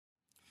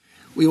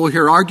We will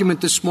hear argument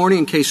this morning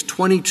in Case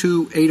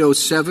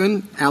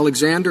 22-807,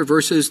 Alexander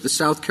versus the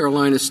South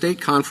Carolina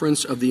State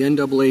Conference of the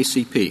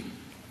NAACP.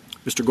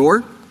 Mr.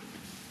 Gore?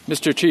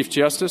 Mr. Chief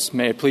Justice,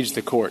 may it please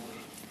the Court.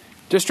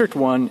 District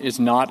 1 is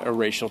not a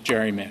racial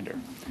gerrymander.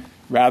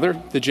 Rather,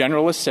 the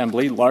General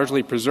Assembly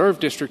largely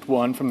preserved District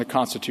 1 from the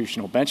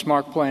constitutional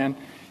benchmark plan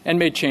and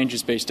made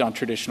changes based on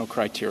traditional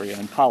criteria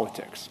in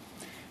politics.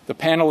 The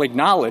panel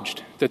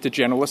acknowledged that the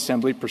General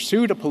Assembly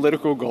pursued a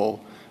political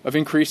goal of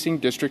increasing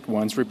District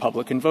 1's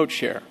Republican vote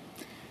share.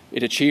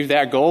 It achieved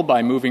that goal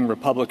by moving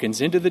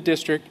Republicans into the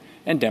district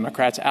and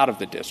Democrats out of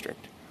the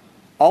district.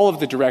 All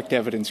of the direct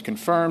evidence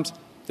confirms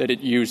that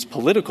it used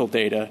political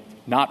data,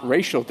 not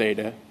racial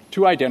data,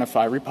 to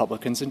identify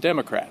Republicans and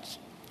Democrats.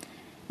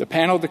 The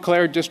panel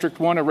declared District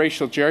 1 a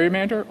racial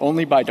gerrymander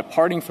only by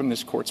departing from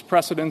this court's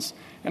precedents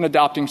and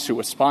adopting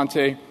sua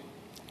sponte,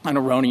 an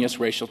erroneous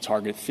racial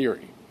target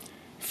theory.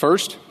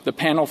 First, the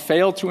panel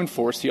failed to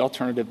enforce the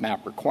alternative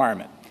map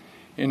requirement.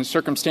 In a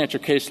circumstantial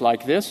case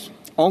like this,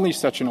 only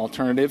such an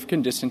alternative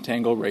can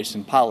disentangle race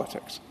and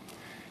politics.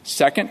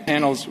 Second, the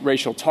panel's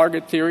racial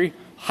target theory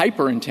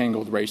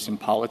hyper-entangled race and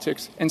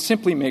politics and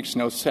simply makes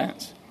no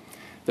sense.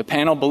 The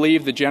panel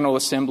believed the General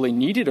Assembly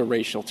needed a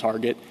racial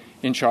target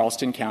in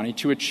Charleston County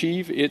to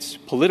achieve its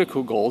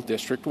political goal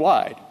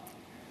district-wide.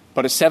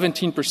 But a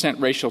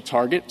 17% racial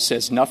target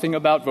says nothing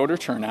about voter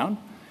turnout,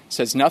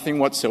 says nothing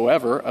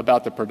whatsoever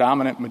about the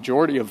predominant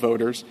majority of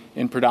voters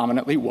in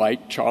predominantly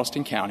white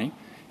Charleston County,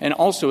 and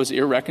also is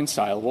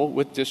irreconcilable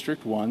with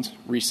District 1's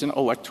recent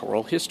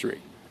electoral history.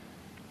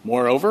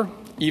 Moreover,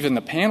 even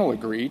the panel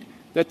agreed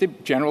that the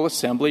General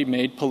Assembly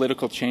made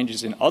political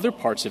changes in other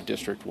parts of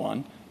District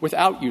 1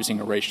 without using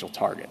a racial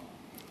target.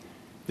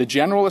 The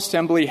General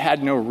Assembly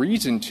had no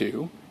reason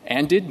to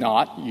and did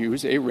not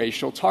use a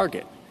racial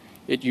target.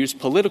 It used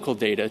political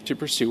data to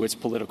pursue its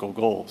political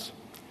goals.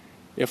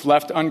 If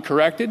left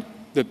uncorrected,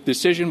 the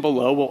decision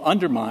below will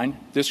undermine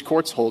this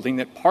court's holding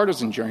that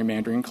partisan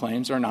gerrymandering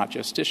claims are not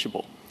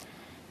justiciable.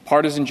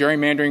 Partisan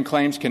gerrymandering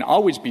claims can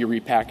always be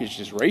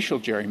repackaged as racial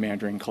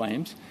gerrymandering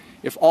claims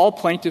if all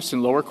plaintiffs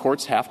in lower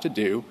courts have to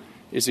do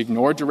is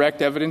ignore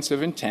direct evidence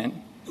of intent,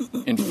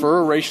 infer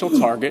a racial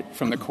target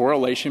from the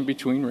correlation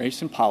between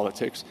race and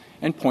politics,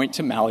 and point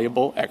to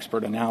malleable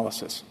expert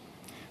analysis.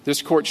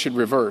 This court should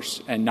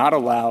reverse and not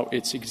allow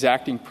its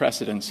exacting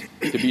precedents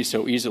to be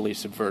so easily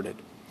subverted.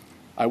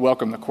 I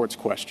welcome the court's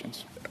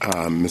questions.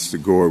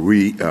 Mr. Gore,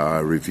 we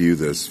review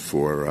this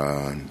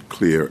for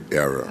clear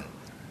error.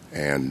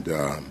 And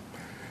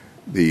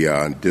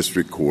the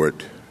district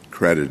court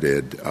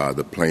credited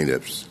the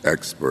plaintiff's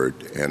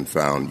expert and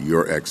found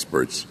your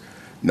experts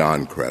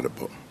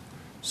non-credible.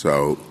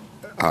 So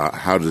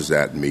how does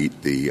that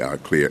meet the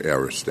clear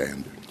error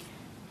standard?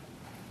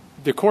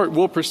 The court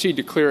will proceed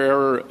to clear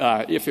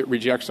error if it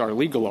rejects our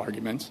legal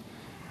arguments.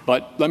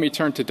 But let me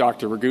turn to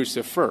Dr.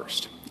 Ragusa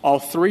first. All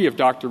three of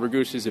Dr.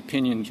 Ragusa's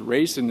opinions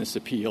raised in this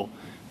appeal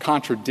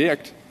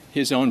contradict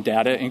his own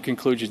data and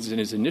conclusions in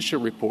his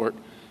initial report,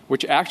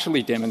 which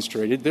actually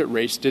demonstrated that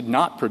race did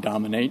not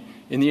predominate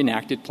in the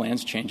enacted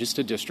plan's changes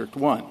to District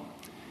 1.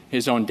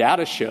 His own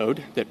data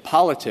showed that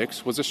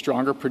politics was a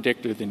stronger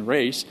predictor than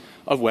race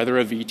of whether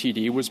a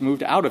VTD was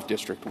moved out of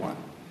District 1.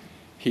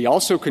 He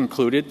also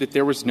concluded that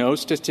there was no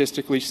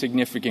statistically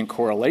significant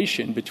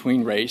correlation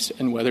between race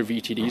and whether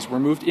VTDs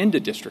were moved into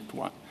District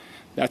 1.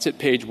 That's at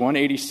page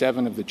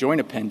 187 of the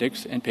Joint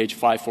Appendix and page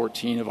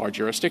 514 of our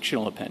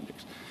jurisdictional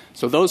appendix.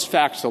 So those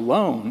facts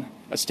alone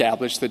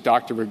establish that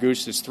Dr.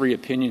 Ragusa's three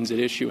opinions at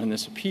issue in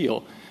this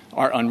appeal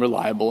are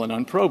unreliable and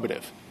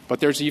unprobative. But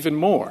there's even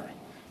more.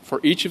 For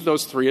each of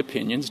those three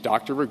opinions,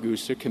 Dr.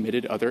 Ragusa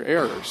committed other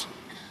errors.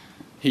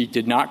 He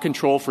did not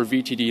control for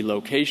VTD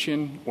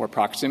location or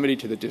proximity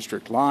to the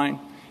district line.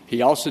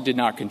 He also did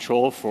not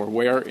control for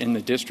where in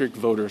the district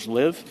voters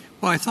live.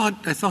 Well, I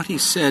thought he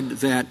said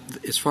that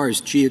as far as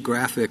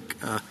geographic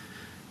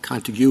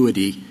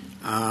contiguity,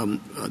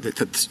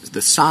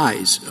 the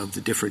size of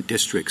the different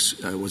districts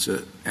was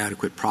an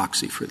adequate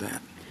proxy for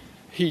that.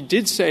 He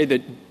did say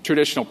that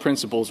traditional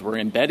principles were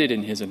embedded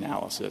in his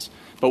analysis,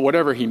 but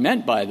whatever he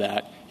meant by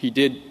that, he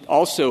did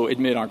also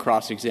admit on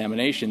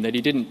cross-examination that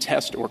he didn't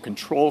test or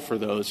control for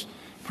those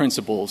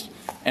principles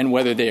and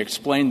whether they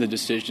explained the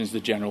decisions the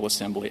General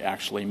Assembly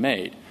actually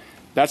made.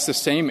 That's the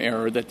same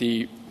error that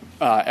the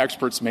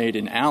experts made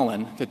in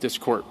Allen that this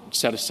court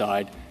set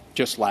aside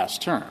just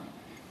last term.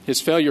 His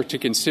failure to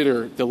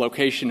consider the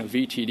location of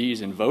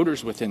VTDs and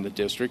voters within the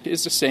district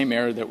is the same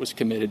error that was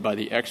committed by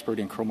the expert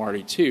in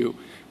Cromartie 2,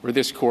 where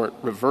this court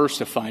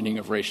reversed a finding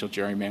of racial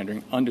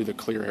gerrymandering under the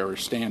clear error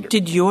standard.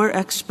 Did your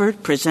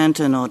expert present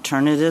an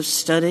alternative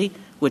study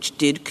which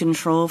did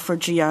control for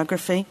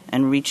geography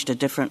and reached a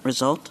different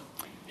result?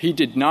 He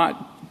did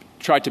not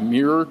try to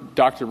mirror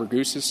Dr.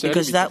 Ragusa's study.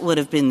 Because that would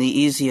have been the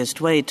easiest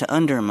way to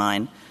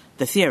undermine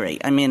the theory.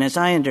 I mean, as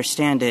I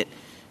understand it,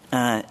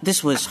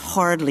 this was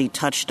hardly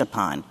touched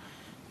upon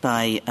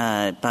by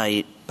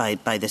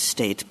the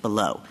state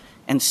below.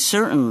 And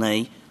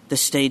certainly the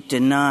state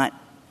did not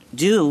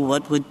do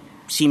what would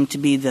seem to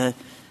be the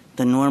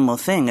the normal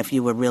thing if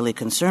you were really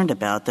concerned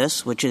about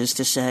this, which is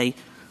to say,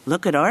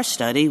 look at our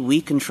study.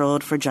 We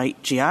controlled for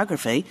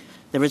geography.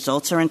 The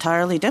results are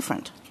entirely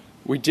different.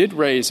 We did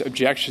raise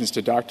objections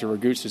to Dr.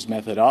 Ragusa's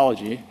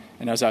methodology,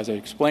 and as I was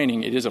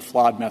explaining, it is a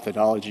flawed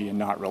methodology and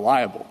not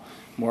reliable.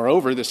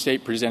 Moreover, the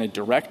state presented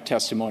direct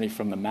testimony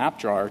from the map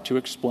drawer to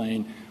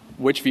explain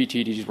which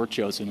VTDs were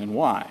chosen and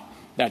why.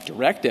 That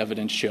direct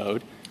evidence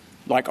showed,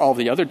 like all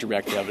the other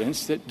direct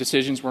evidence, that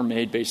decisions were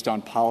made based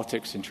on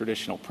politics and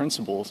traditional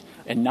principles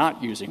and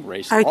not using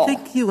race at all. I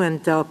think you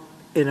end up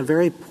in a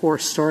very poor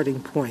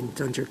starting point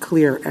under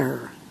clear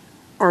error,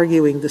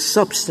 arguing the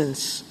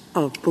substance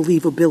of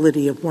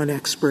believability of one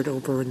expert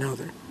over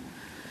another.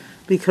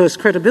 Because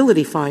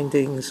credibility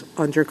findings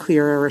under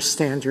clear error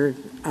standard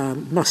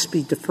must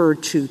be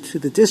deferred to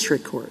the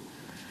district court.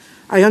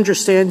 I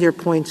understand your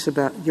point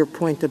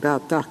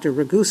about Dr.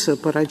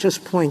 Ragusa, but I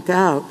just point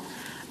out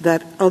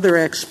that other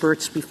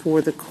experts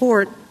before the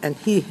court, and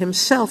he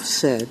himself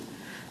said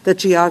that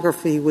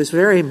geography was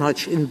very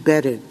much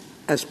embedded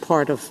as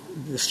part of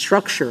the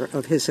structure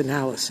of his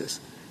analysis.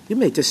 You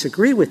may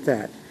disagree with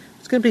that.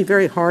 It's going to be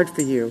very hard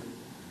for you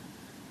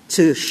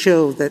to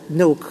show that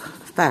no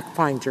fact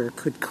finder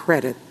could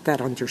credit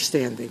that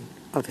understanding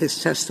of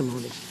his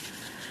testimony.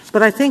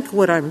 But I think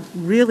what I'm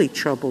really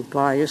troubled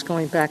by is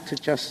going back to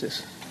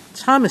Justice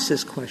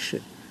Thomas's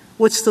question.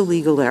 What's the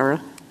legal error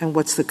and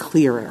what's the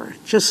clear error?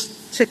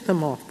 Just tick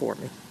them off for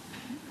me.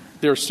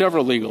 There are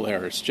several legal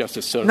errors,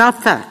 Justice Sotomayor.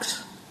 Not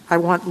facts. I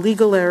want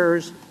legal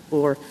errors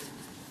or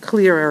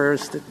clear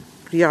errors that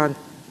beyond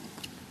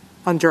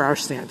under our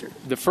standard.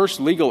 The first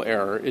legal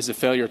error is the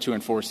failure to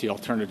enforce the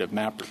alternative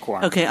map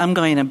requirement. Okay, I'm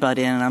going to butt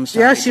in, and I'm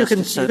sorry. Yes, you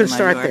can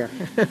start there.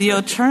 The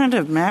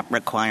alternative map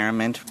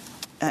requirement,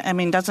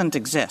 doesn't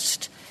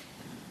exist.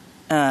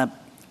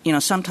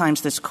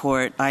 Sometimes this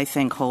court, I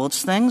think,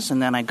 holds things,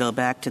 and then I go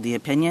back to the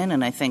opinion,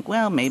 and I think,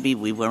 well, maybe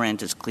we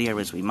weren't as clear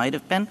as we might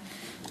have been.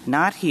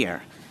 Not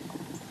here.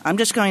 I'm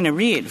just going to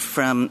read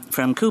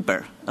from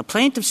Cooper. A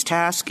plaintiff's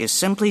task is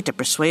simply to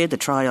persuade the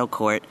trial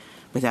court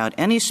without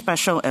any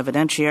special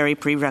evidentiary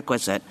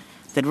prerequisite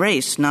that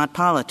race, not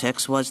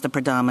politics, was the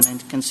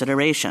predominant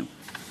consideration.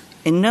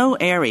 In no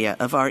area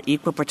of our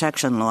equal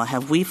protection law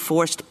have we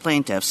forced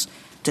plaintiffs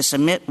to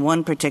submit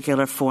one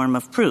particular form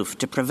of proof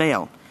to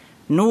prevail,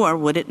 nor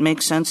would it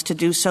make sense to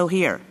do so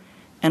here.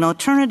 An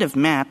alternative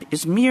map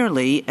is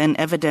merely an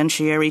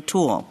evidentiary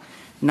tool.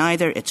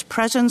 Neither its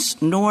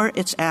presence nor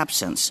its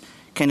absence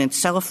can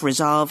itself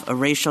resolve a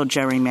racial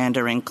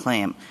gerrymandering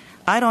claim.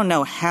 I don't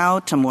know how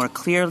to more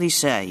clearly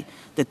say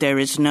that there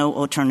is no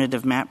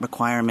alternative map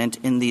requirement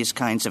in these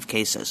kinds of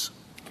cases.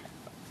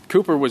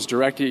 Cooper was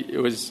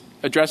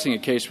addressing a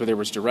case where there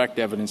was direct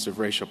evidence of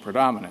racial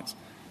predominance.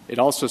 It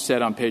also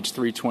said on page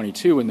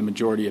 322 in the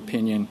majority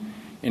opinion,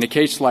 in a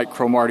case like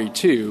Cromartie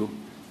 2,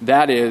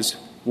 that is,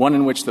 one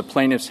in which the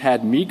plaintiffs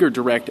had meager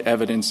direct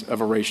evidence of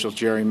a racial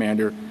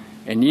gerrymander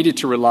and needed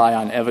to rely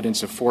on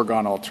evidence of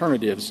foregone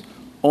alternatives,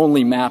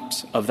 only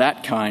maps of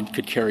that kind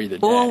could carry the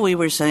day. All we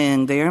were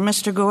saying there,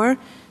 Mr. Gore,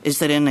 is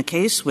that in a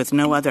case with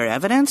no other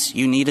evidence,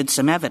 you needed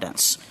some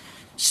evidence.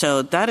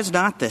 So that is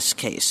not this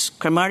case.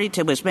 Cromartie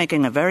was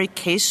making a very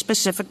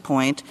case-specific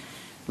point.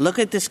 Look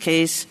at this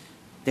case.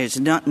 There's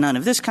none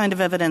of this kind of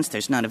evidence.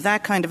 There's none of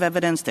that kind of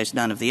evidence. There's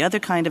none of the other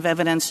kind of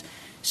evidence.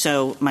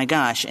 So, my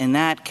gosh, in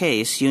that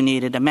case, you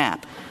needed a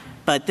map.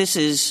 But this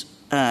is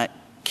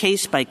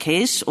case by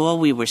case. All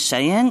we were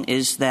saying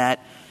is that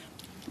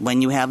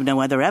when you have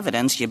no other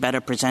evidence, you better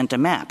present a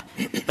map.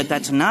 But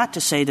that's not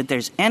to say that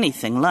there's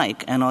anything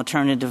like an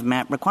alternative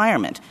map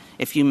requirement.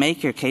 If you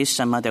make your case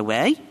some other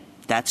way,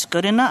 that's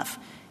good enough.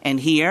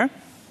 And here,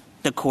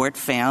 the court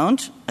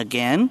found,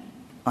 again,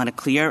 on a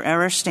clear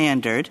error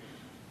standard,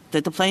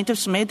 that the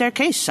plaintiffs made their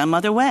case some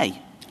other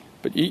way.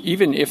 But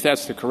even if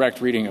that's the correct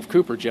reading of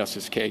Cooper,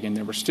 Justice Kagan,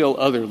 there were still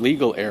other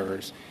legal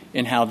errors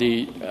in how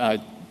the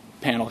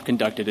panel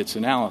conducted its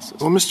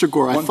analysis. Well, Mr.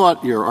 Gore, I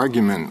thought your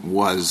argument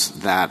was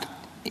that,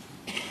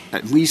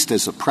 at least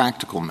as a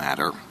practical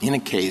matter, in a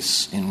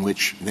case in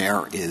which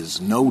there is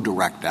no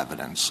direct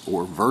evidence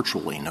or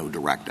virtually no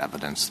direct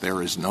evidence,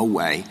 there is no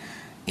way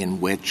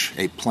in which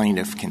a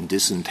plaintiff can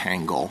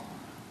disentangle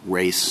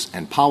race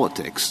and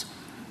politics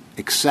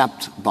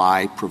except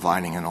by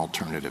providing an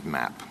alternative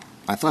map.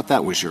 I thought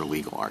that was your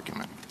legal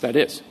argument. That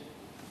is.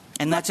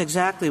 And that's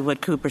exactly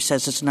what Cooper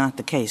says is not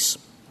the case.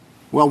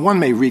 Well, one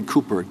may read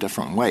Cooper a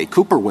different way.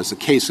 Cooper was a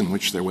case in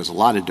which there was a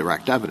lot of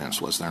direct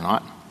evidence, was there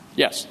not?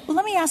 Yes. Well,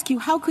 let me ask you,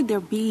 how could there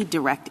be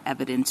direct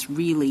evidence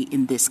really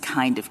in this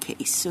kind of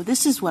case? So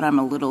this is what I'm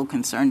a little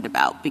concerned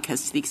about,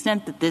 because to the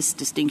extent that this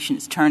distinction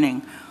is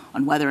turning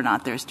on whether or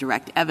not there's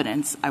direct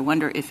evidence, I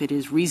wonder if it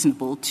is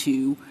reasonable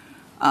to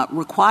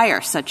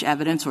require such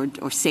evidence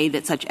or say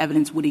that such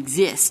evidence would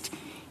exist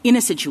in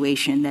a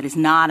situation that is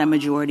not a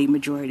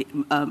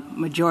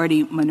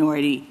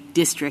majority-minority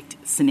district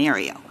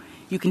scenario.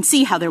 You can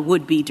see how there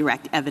would be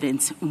direct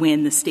evidence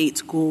when the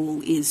state's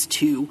goal is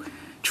to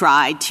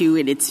try to,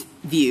 in its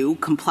view,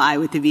 comply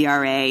with the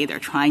VRA. They're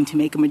trying to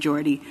make a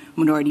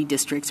majority-minority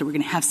district, so we're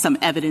going to have some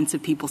evidence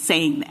of people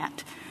saying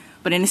that.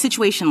 But in a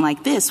situation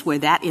like this, where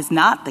that is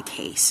not the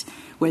case,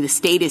 where the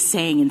state is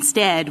saying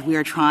instead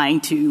we're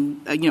trying to,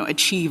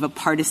 achieve a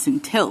partisan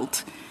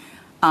tilt,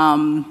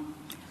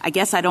 I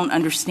guess I don't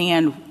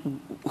understand.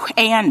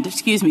 And,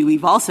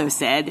 we've also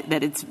said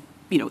that it's,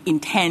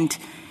 intent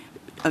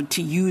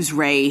to use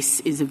race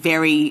is a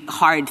very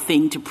hard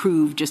thing to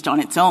prove just on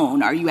its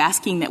own. Are you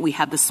asking that we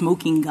have the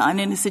smoking gun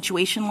in a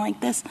situation like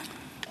this?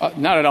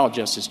 Not at all,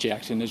 Justice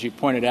Jackson. As you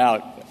pointed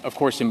out, of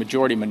course, in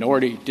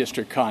majority-minority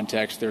district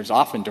context, there's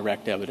often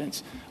direct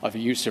evidence of the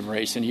use of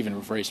race and even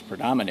of race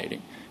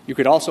predominating. You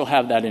could also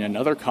have that in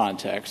another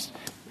context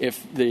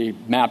if the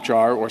map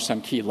drawer or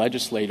some key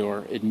legislator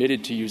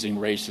admitted to using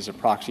race as a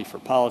proxy for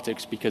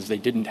politics because they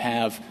didn't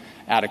have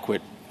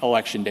adequate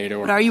election data.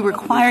 But are you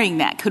requiring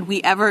that? Could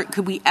we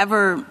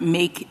ever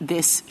make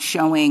this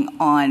showing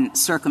on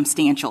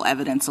circumstantial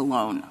evidence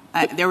alone?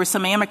 There were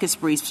some amicus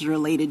briefs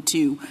related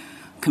to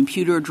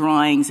computer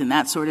drawings and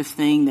that sort of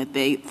thing that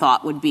they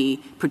thought would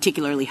be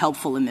particularly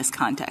helpful in this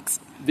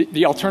context.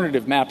 The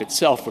alternative map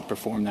itself would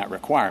perform that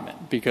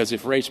requirement, because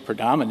if race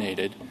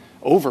predominated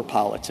over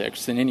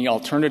politics, then any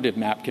alternative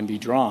map can be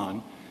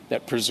drawn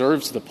that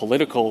preserves the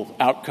political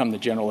outcome the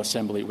General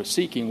Assembly was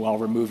seeking while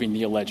removing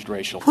the alleged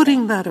racial.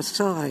 Putting that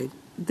aside,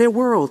 there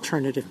were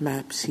alternative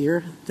maps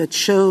here that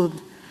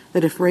showed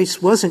that if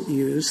race wasn't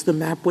used, the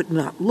map would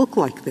not look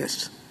like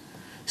this.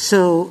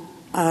 So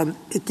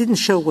it didn't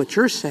show what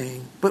you're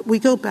saying. But we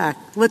go back.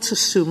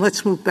 Let's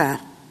move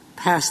back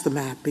past the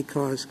map,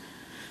 because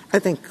I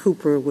think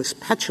Cooper was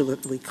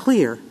petulantly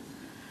clear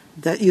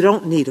that you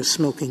don't need a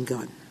smoking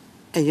gun.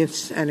 And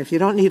if you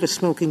don't need a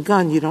smoking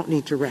gun, you don't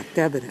need direct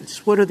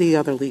evidence. What are the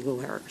other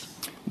legal errors?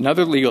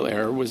 Another legal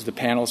error was the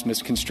panel's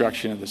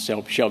misconstruction of the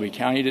Shelby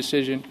County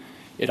decision.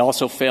 It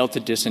also failed to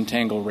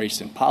disentangle race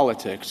and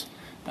politics,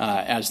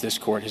 as this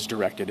court has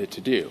directed it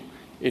to do.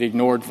 It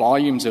ignored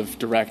volumes of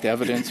direct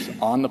evidence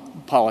on the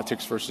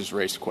politics versus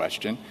race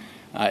question.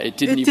 It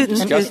didn't even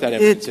discuss that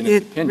evidence in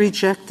its opinion. It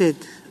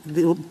rejected.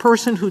 The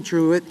person who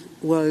drew it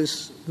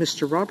was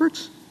Mr.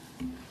 Roberts,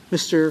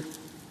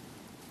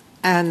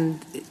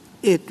 and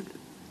it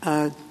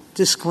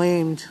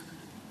disclaimed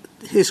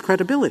his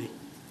credibility.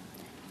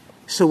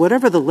 So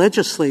whatever the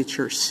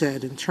legislature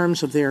said in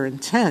terms of their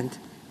intent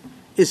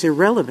is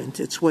irrelevant.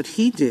 It's what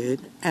he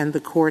did, and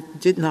the court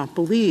did not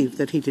believe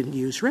that he didn't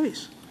use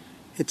race.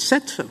 It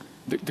said so.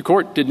 The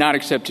court did not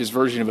accept his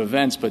version of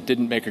events, but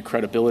didn't make a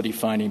credibility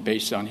finding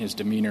based on his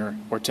demeanor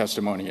or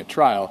testimony at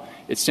trial.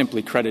 It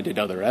simply credited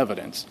other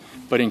evidence.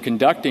 But in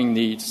conducting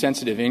the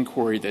sensitive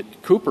inquiry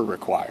that Cooper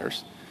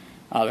requires,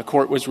 the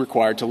court was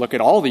required to look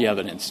at all the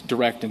evidence,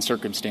 direct and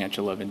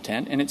circumstantial, of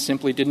intent, and it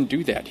simply didn't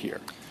do that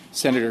here.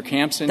 Senator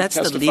Campson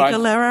testified— That's the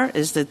legal error,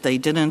 is that they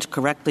didn't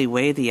correctly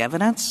weigh the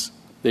evidence?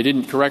 They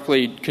didn't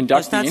correctly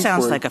conduct the inquiry. That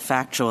sounds like a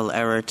factual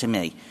error to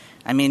me.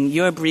 I mean,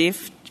 your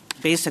brief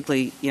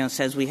basically,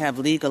 says we have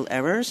legal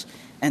errors,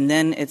 and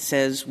then it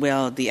says,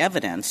 well, the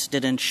evidence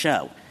didn't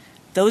show.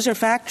 Those are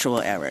factual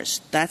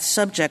errors. That's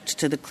subject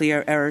to the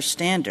clear error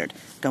standard,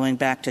 going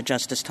back to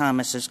Justice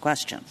Thomas's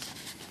question.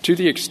 To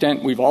the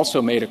extent we've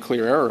also made a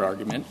clear error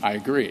argument, I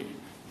agree.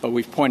 But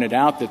we've pointed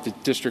out that the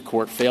district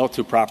court failed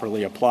to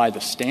properly apply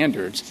the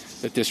standards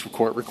that this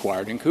court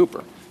required in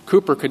Cooper.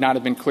 Cooper could not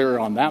have been clearer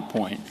on that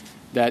point,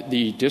 that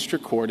the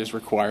district court is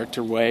required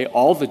to weigh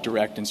all the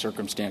direct and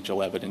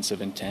circumstantial evidence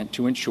of intent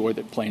to ensure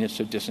that plaintiffs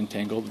have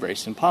disentangled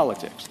race and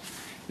politics.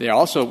 They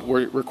also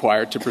were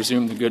required to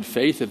presume the good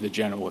faith of the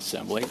General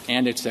Assembly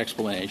and its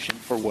explanation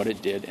for what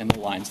it did and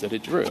the lines that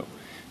it drew.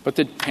 But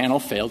the panel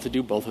failed to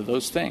do both of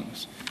those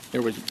things.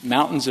 There were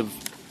mountains of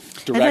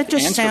direct and that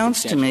just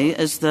sounds to me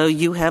as though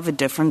you have a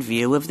different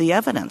view of the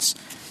evidence,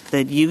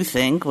 that you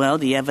think, well,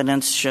 the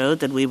evidence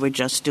showed that we were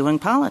just doing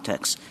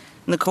politics.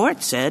 And the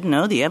court said,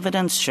 no, the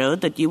evidence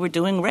showed that you were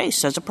doing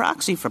race as a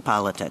proxy for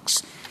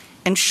politics.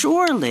 And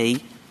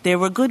surely there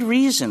were good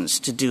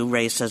reasons to do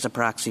race as a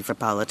proxy for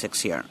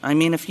politics here. I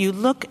mean, if you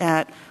look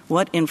at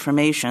what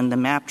information the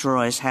map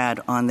drawers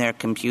had on their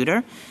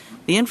computer,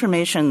 the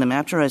information the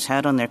map drawers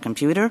had on their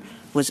computer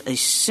was a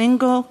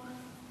single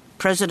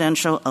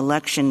presidential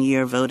election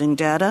year voting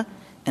data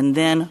and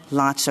then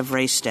lots of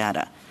race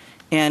data.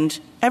 And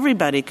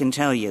everybody can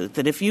tell you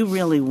that if you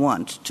really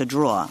want to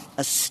draw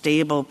a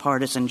stable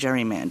partisan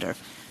gerrymander,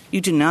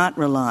 you do not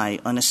rely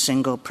on a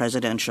single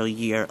presidential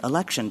year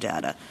election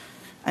data.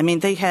 I mean,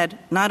 they had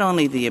not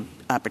only the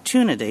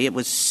opportunity, it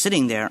was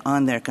sitting there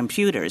on their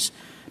computers,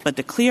 but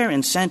the clear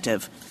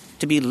incentive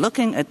to be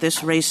looking at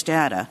this race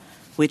data,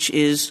 which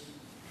is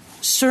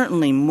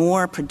certainly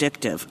more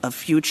predictive of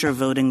future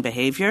voting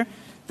behavior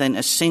than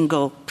a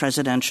single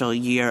presidential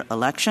year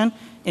election,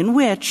 in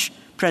which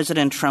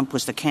President Trump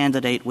was the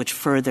candidate, which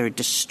further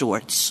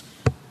distorts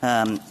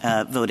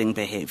voting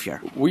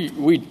behavior.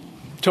 We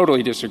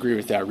totally disagree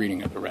with that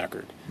reading of the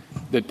record.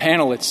 The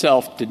panel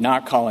itself did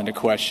not call into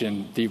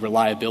question the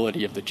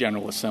reliability of the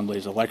General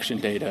Assembly's election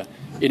data.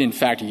 It, in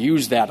fact,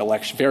 used that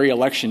very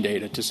election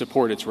data to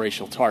support its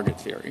racial target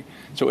theory.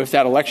 So if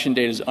that election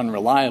data is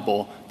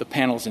unreliable, the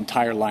panel's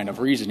entire line of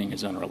reasoning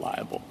is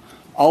unreliable.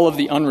 all of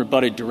the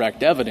unrebutted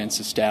direct evidence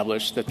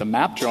established that the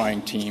map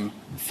drawing team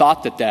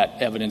thought that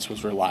that evidence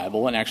was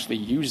reliable and actually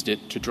used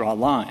it to draw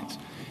lines.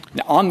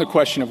 Now, on the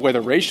question of whether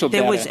racial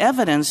data... There was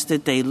evidence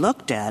that they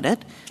looked at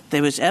it.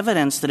 There was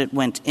evidence that it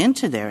went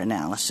into their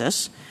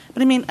analysis.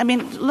 But I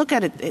mean, look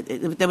at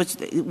it. There was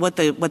what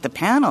the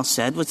panel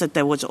said was that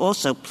there was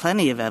also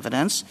plenty of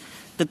evidence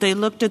that they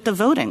looked at the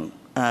voting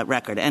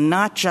record, and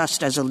not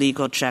just as a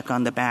legal check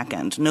on the back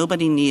end.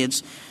 Nobody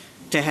needs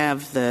to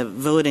have the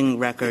voting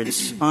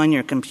records on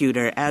your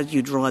computer as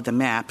you draw the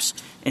maps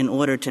in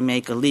order to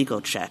make a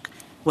legal check.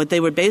 What they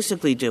were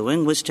basically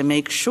doing was to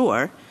make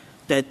sure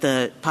that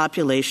the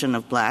population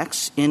of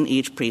blacks in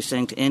each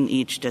precinct, in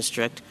each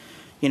district,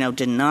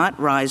 did not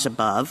rise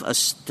above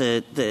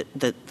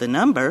the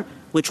number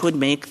which would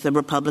make the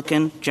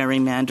Republican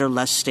gerrymander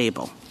less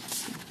stable.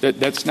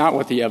 That's not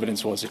what the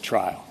evidence was at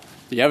trial.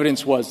 The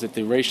evidence was that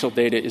the racial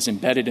data is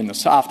embedded in the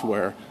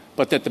software,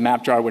 but that the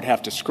map drawer would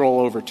have to scroll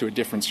over to a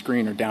different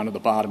screen or down to the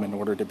bottom in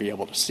order to be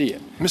able to see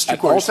it. Mr.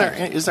 Gore,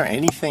 is there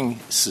anything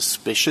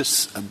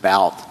suspicious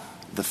about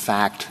the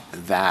fact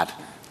that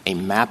a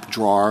map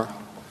drawer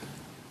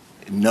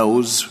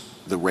knows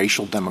the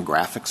racial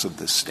demographics of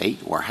the state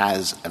or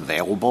has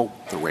available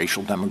the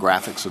racial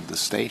demographics of the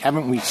state?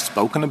 Haven't we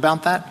spoken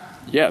about that?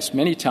 Yes,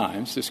 many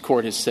times this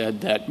court has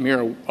said that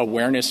mere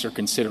awareness or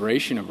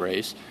consideration of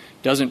race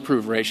doesn't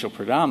prove racial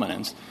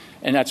predominance,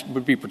 and that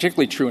would be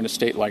particularly true in a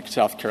state like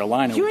South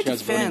Carolina, which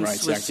has Voting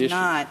Rights Act issues. Your defense was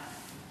not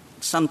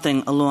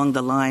something along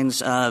the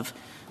lines of,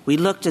 we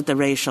looked at the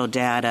racial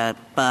data,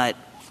 but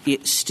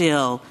it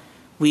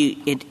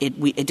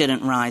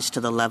didn't rise to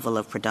the level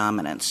of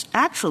predominance.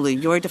 Actually,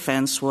 your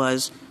defense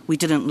was, we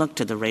didn't look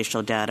to the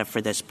racial data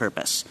for this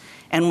purpose.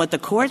 And what the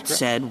court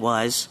said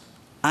was,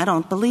 I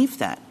don't believe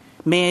that.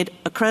 Made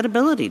a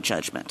credibility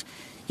judgment.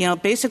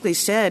 Basically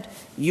said,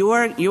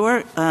 your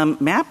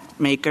map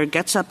maker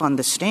gets up on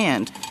the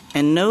stand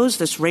and knows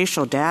this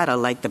racial data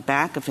like the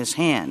back of his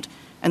hand.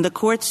 And the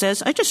court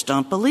says, I just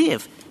don't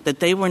believe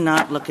that they were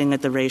not looking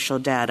at the racial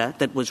data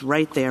that was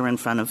right there in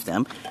front of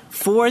them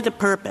for the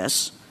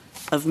purpose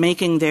of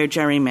making their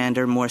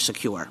gerrymander more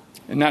secure.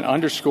 And that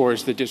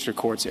underscores the district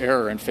court's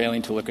error in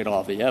failing to look at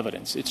all the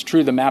evidence. It's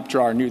true the map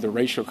drawer knew the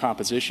racial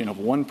composition of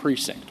one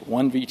precinct,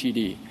 one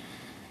VTD.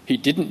 He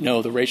didn't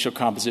know the racial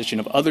composition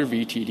of other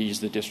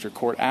VTDs the district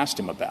court asked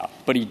him about,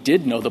 but he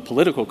did know the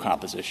political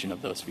composition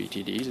of those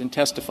VTDs and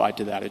testified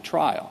to that at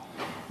trial.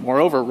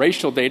 Moreover,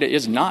 racial data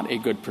is not a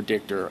good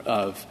predictor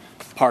of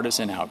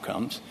partisan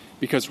outcomes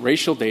because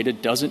racial data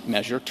doesn't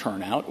measure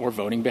turnout or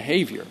voting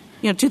behavior.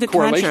 To the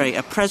contrary,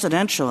 a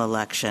presidential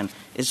election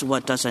is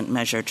what doesn't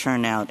measure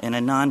turnout in a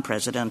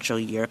non-presidential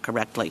year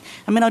correctly.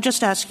 I'll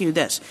just ask you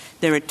this.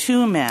 There are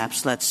two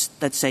maps, let's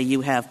say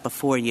you have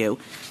before you,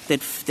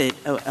 that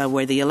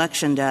where the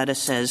election data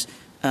says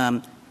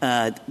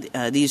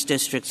these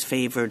districts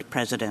favored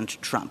President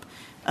Trump.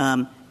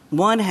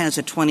 One has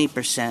a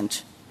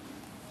 20%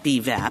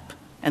 BVAP,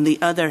 and the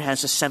other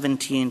has a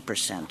 17%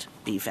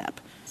 BVAP.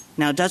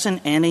 Now,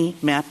 doesn't any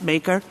map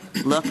maker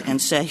look and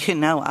say,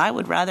 I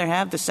would rather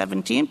have the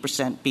 17%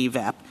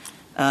 BVAP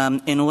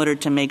in order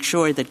to make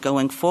sure that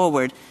going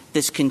forward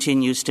this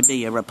continues to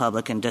be a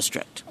Republican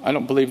district? I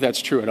don't believe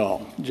that's true at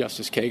all,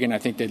 Justice Kagan. I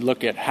think they'd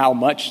look at how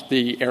much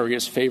the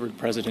areas favored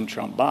President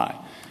Trump by.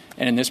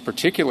 And in this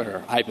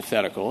particular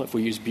hypothetical, if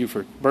we use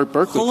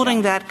Berkeley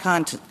holding County,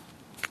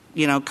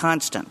 that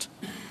constant.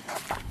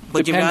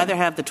 Would you rather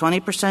have the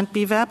 20%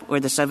 BVAP or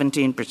the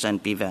 17%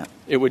 BVAP?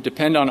 It would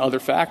depend on other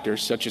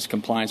factors, such as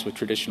compliance with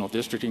traditional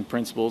districting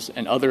principles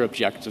and other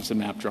objectives the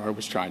map drawer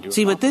was trying to accomplish.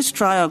 See, what this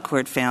trial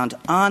court found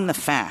on the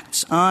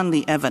facts, on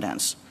the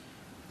evidence,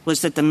 was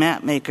that the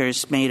map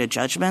makers made a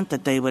judgment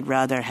that they would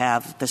rather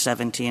have the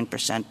 17%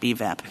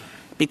 BVAP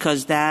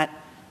because that,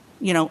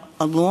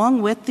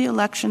 along with the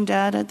election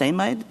data,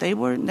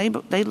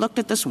 they looked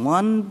at this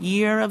 1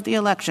 year of the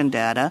election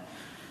data.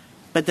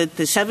 But the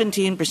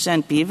 17%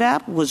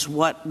 BVAP was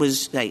what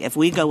was, if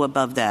we go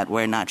above that,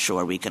 we're not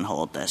sure we can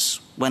hold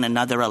this when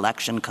another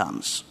election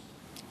comes.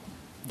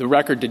 The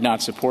record did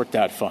not support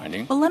that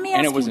finding, well, let me ask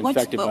and it was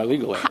infected by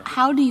legal error.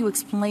 How do you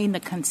explain the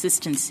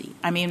consistency?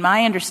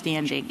 My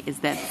understanding is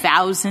that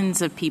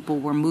thousands of people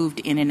were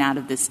moved in and out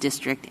of this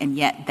district, and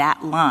yet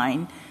that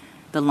line,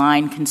 the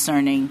line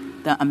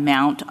concerning the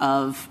amount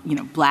of,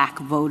 black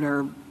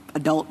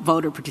adult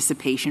voter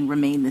participation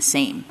remained the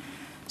same.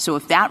 So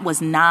if that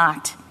was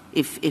not...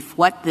 If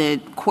what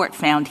the court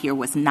found here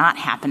was not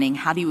happening,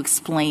 how do you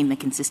explain the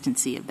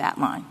consistency of that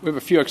line? We have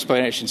a few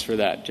explanations for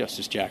that,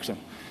 Justice Jackson.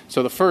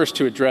 So the first,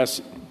 to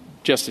address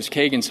Justice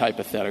Kagan's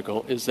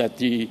hypothetical, is that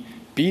the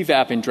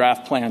BVAP in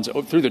draft plans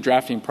through the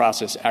drafting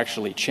process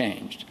actually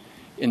changed.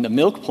 In the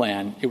milk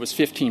plan, it was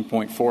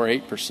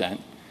 15.48%.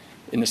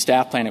 In the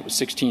staff plan, it was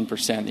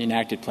 16%. The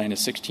enacted plan is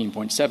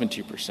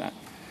 16.72%.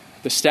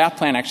 The staff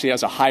plan actually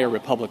has a higher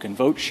Republican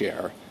vote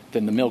share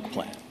than the milk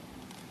plan.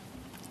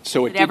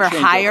 So was it ever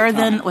higher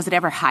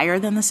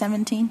than the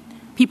 17?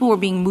 People were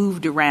being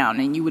moved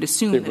around, and you would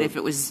assume that if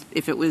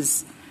it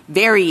was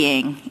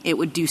varying, it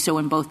would do so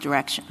in both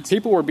directions.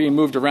 People were being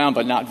moved around,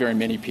 but not very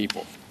many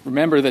people.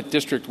 Remember that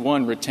District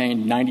 1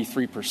 retained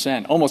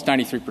 93%, almost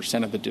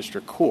 93% of the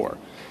district core,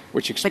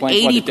 which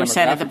explains why the demographic... But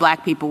 80% of the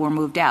black people were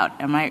moved out.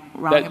 Am I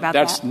wrong about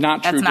that? That's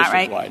not true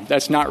district-wide. Right?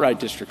 That's not right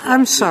district-wide.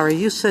 I'm sorry,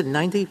 you said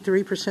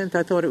 93%?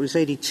 I thought it was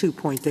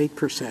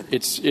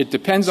 82.8%. It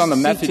depends on the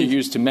method you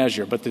use to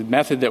measure, but the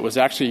method that was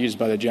actually used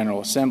by the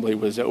General Assembly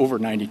was over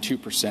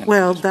 92%.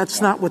 Well, that's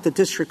not what the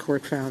district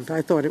court found.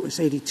 I thought it was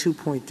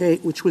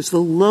 82.8, which was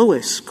the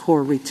lowest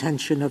core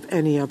retention of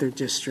any other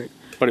district.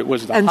 But it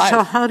was the highest. And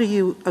so how do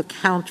you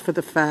account for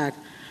the fact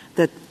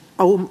that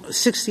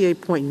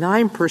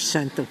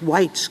 68.9% of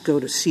whites go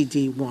to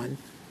CD1,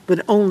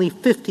 but only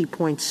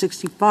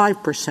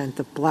 50.65%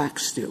 of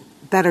blacks do,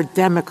 that are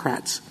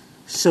Democrats?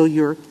 So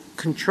you're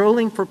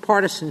controlling for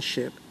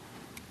partisanship,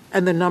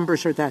 and the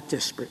numbers are that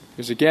disparate.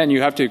 Because, again,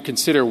 you have to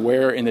consider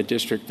where in the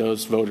district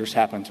those voters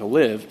happen to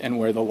live and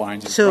where the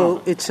lines are So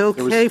drawn. it's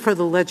okay for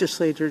the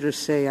legislature to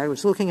say, I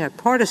was looking at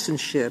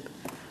partisanship,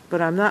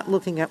 but I'm not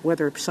looking at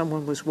whether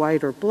someone was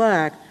white or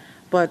black,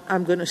 but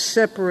I'm going to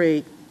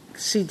separate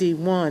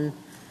CD1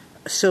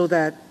 so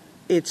that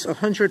it's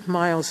 100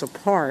 miles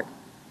apart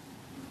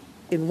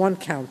in one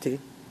county,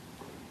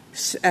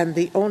 and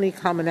the only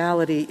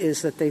commonality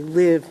is that they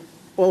live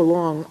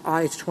along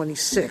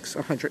I-26,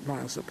 100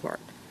 miles apart.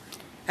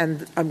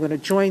 And I'm going to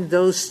join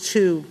those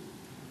two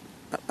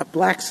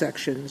black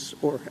sections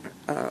or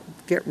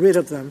get rid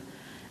of them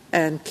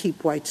and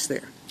keep whites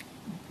there.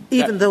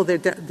 Even though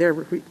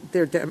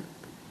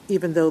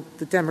even though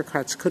the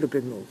Democrats could have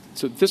been moved.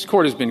 So this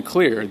court has been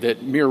clear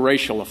that mere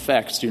racial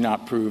effects do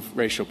not prove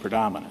racial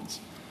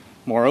predominance.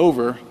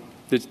 Moreover,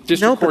 the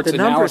district court's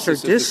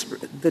analysis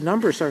the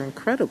numbers are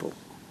incredible.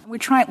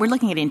 We're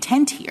looking at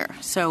intent here.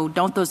 So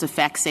don't those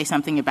effects say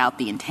something about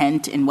the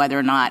intent and whether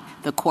or not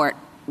the court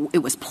it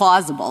was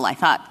plausible? I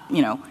thought,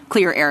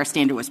 clear error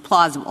standard was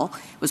plausible.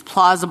 It was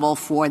plausible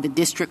for the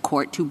district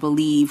court to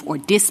believe or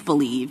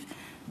disbelieve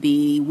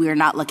we're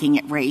not looking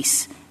at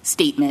race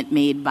statement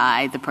made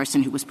by the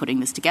person who was putting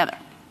this together.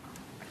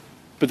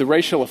 But the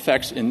racial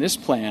effects in this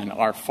plan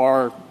are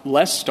far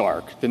less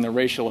stark than the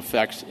racial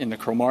effects in the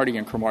Cromartie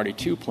and Cromartie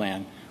II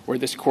plan, where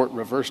this court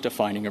reversed a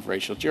finding of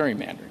racial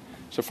gerrymandering.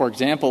 So, for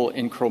example,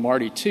 in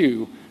Cromartie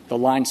II, the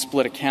line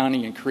split a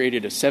county and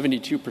created a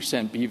 72%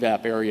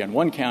 BVAP area in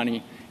one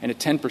county and a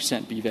 10%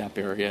 BVAP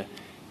area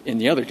in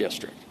the other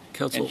district.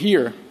 Counsel, and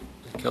here...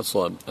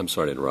 Counsel, I'm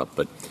sorry to interrupt,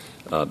 but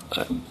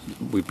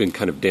we've been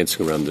kind of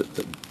dancing around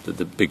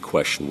the big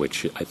question,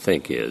 which I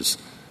think is,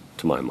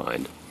 to my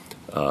mind,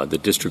 the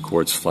district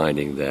court's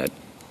finding that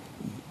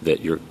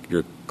your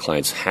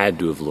clients had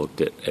to have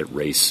looked at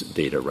race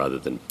data rather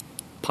than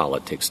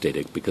politics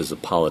data because the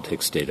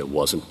politics data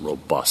wasn't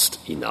robust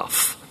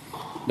enough.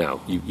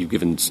 Now, you've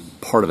given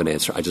part of an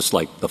answer. I just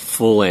like the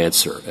full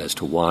answer as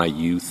to why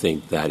you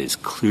think that is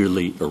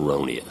clearly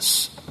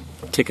erroneous.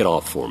 Tick it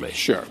off for me.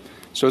 Sure.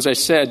 So as I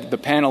said, the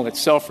panel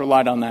itself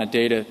relied on that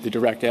data. The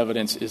direct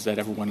evidence is that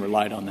everyone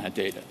relied on that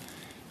data.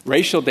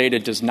 Racial data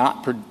does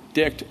not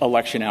predict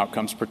election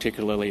outcomes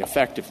particularly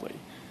effectively.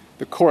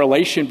 The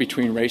correlation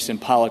between race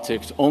and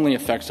politics only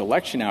affects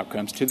election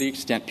outcomes to the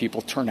extent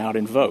people turn out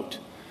and vote.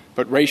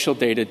 But racial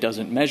data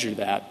doesn't measure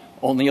that.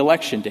 Only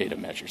election data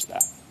measures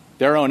that.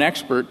 Their own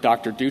expert,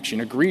 Dr.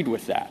 Duchin, agreed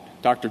with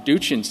that. Dr.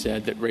 Duchin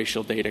said that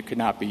racial data could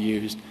not be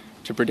used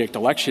to predict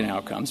election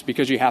outcomes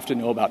because you have to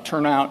know about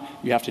turnout,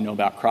 you have to know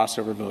about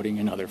crossover voting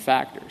and other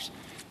factors.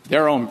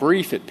 Their own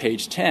brief at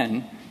page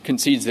 10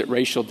 concedes that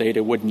racial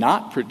data would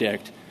not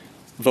predict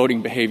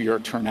voting behavior or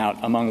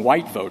turnout among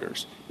white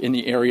voters in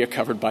the area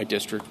covered by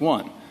District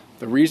 1.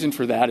 The reason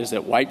for that is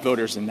that white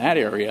voters in that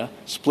area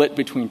split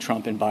between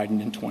Trump and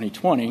Biden in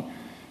 2020,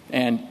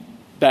 and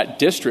that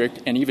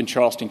district and even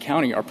Charleston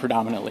County are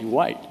predominantly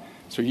white.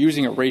 So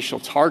using a racial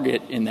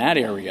target in that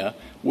area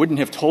wouldn't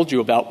have told you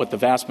about what the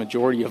vast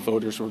majority of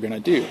voters were going to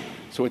do.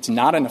 So it's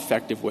not an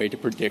effective way to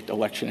predict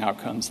election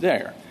outcomes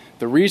there.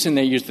 The reason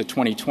they used the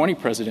 2020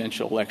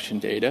 presidential election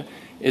data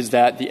is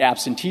that the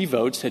absentee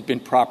votes had been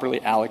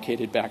properly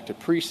allocated back to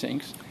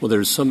precincts. Well,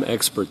 there's some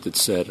expert that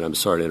said, and I'm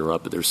sorry to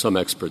interrupt, but there's some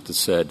expert that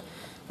said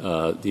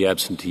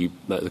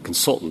the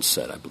consultant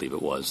said, I believe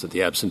it was, that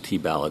the absentee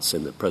ballots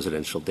in the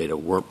presidential data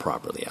weren't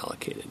properly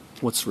allocated.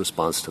 What's the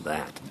response to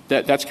that?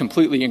 That's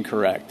completely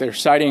incorrect. They're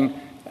citing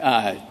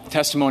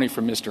testimony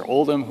from Mr.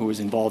 Oldham, who was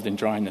involved in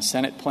drawing the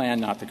Senate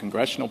plan, not the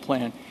congressional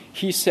plan.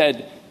 He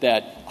said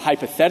that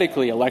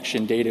hypothetically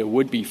election data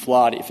would be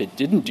flawed if it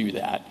didn't do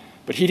that,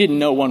 but he didn't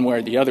know one way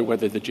or the other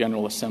whether the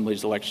General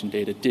Assembly's election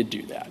data did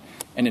do that.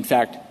 And in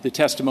fact, the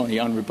testimony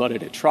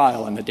unrebutted at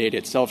trial and the data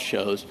itself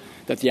shows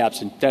that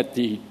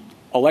the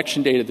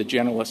election data the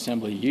General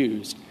Assembly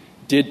used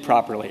did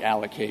properly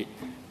allocate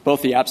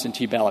both the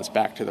absentee ballots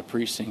back to the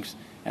precincts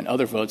and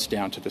other votes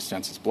down to the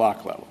census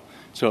block level.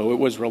 So it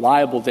was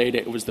reliable data.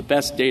 It was the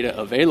best data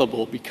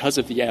available because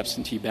of the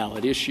absentee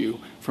ballot issue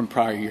from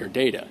prior year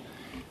data.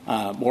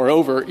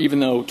 Moreover,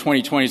 even though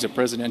 2020 is a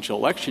presidential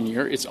election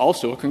year, it's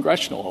also a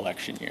congressional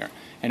election year.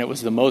 And it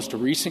was the most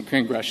recent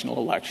congressional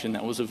election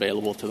that was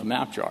available to the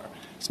map drawer.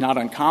 It's not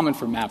uncommon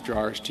for map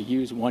drawers to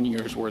use 1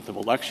 year's worth of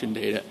election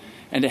data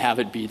and to have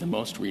it be the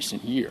most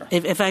recent year.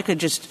 If I could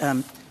just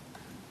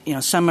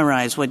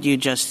summarize what you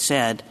just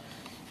said,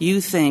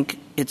 you think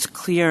it's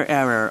clear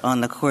error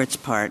on the court's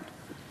part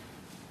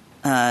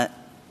that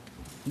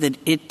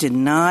it did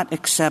not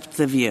accept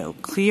the view,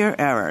 clear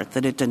error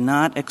that it did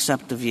not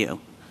accept the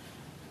view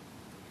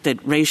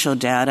that racial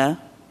data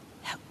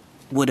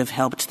would have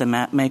helped the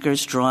map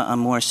makers draw a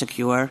more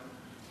secure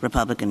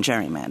Republican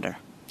gerrymander.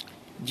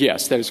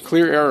 Yes, that is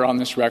clear error on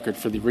this record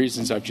for the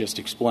reasons I've just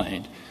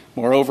explained.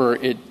 Moreover,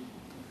 it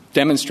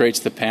demonstrates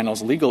the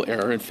panel's legal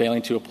error in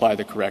failing to apply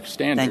the correct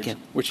standards,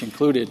 which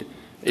included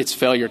its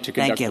failure to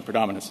conduct the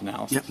predominance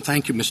analysis. Yeah,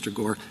 thank you, Mr.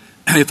 Gore.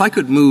 If I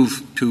could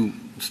move to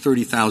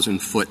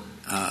 30,000-foot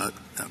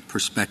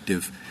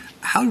perspective,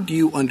 how do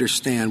you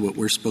understand what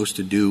we're supposed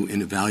to do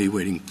in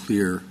evaluating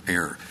clear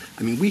error?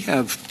 I mean, we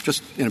have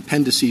just an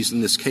appendices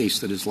in this case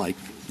that is like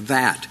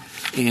that.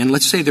 And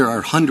let's say there are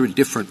 100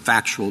 different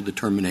factual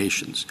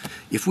determinations.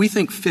 If we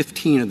think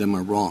 15 of them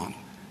are wrong,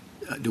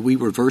 do we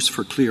reverse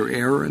for clear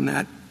error in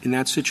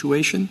that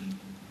situation?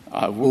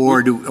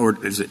 Or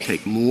does it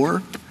take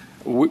more?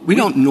 We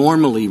don't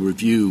normally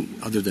review,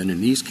 other than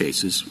in these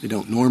cases, we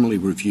don't normally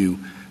review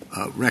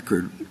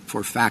record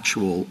for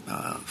factual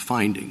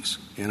findings.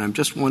 And I'm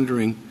just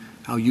wondering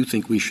how you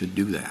think we should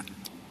do that.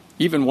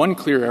 Even one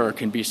clear error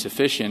can be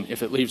sufficient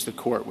if it leaves the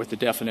court with a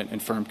definite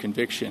and firm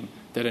conviction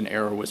that an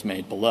error was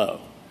made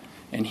below.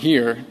 And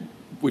here,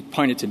 we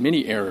pointed to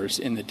many errors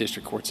in the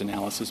district court's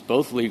analysis,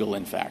 both legal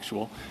and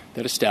factual,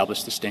 that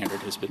establish the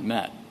standard has been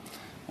met.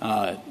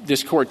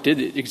 This court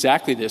did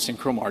exactly this in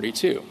Cromartie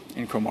 2.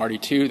 In Cromartie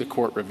 2, the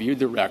court reviewed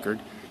the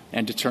record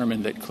and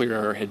determined that clear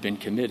error had been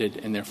committed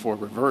and therefore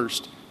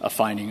reversed a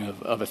finding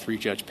of a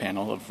three-judge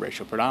panel of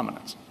racial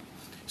predominance.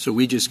 So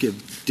we just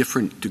give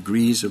different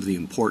degrees of the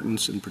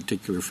importance in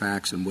particular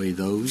facts and weigh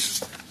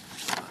those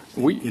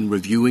in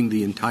reviewing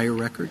the entire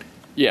record?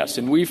 Yes,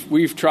 and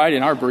we've tried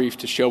in our brief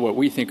to show what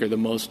we think are the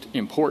most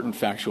important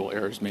factual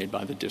errors made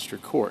by the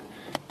district court.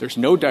 There's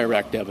no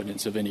direct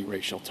evidence of any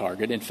racial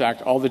target. In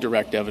fact, all the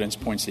direct evidence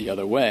points the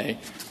other way,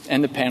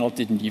 and the panel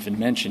didn't even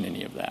mention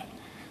any of that.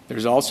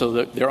 There's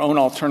also their own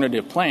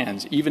alternative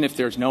plans. Even if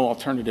there's no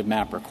alternative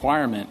map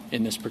requirement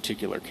in this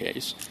particular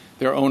case,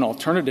 their own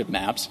alternative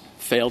maps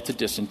failed to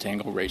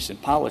disentangle race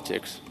and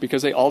politics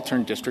because they all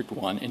turned District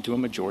 1 into a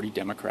majority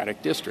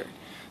Democratic district.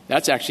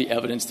 That's actually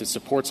evidence that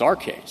supports our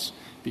case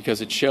because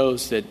it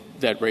shows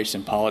that race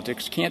and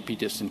politics can't be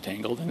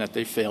disentangled and that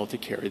they failed to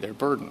carry their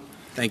burden.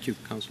 Thank you,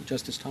 Counsel.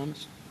 Justice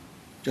Thomas?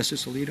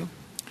 Justice Alito?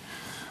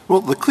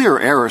 Well, the clear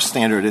error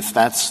standard, if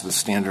that's the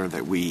standard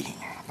that we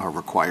are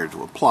required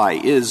to apply,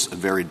 is a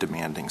very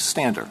demanding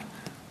standard.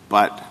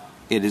 But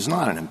it is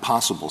not an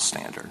impossible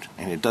standard,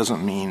 and it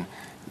doesn't mean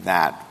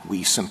that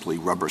we simply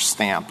rubber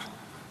stamp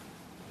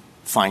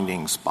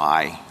findings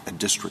by a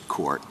district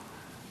court,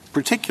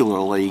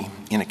 particularly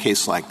in a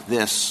case like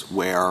this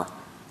where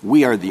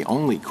we are the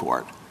only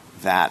court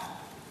that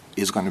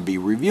is going to be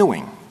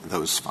reviewing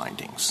those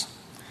findings.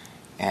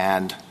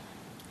 And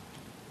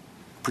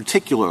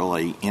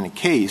particularly in a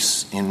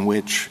case in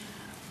which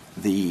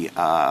the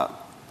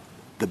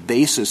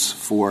basis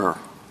for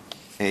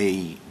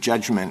a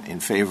judgment in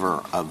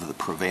favor of the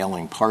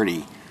prevailing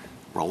party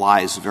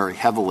relies very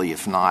heavily,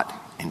 if not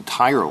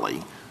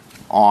entirely,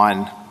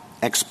 on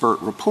expert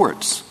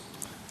reports,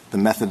 the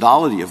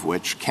methodology of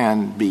which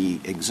can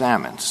be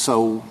examined.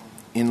 So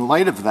in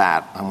light of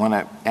that, I want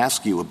to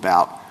ask you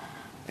about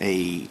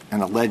an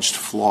alleged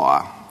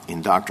flaw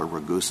in Dr.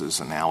 Ragusa's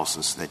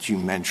analysis that you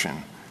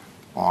mention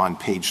on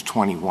page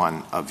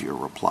 21 of your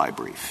reply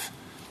brief.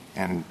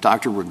 And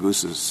Dr.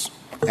 Ragusa's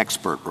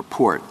expert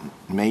report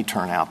may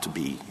turn out to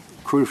be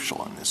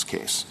crucial in this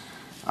case,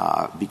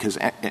 because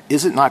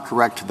is it not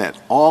correct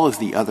that all of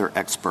the other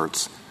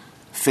experts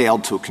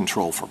failed to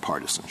control for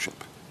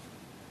partisanship?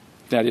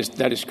 That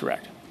is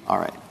correct. All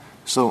right.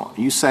 So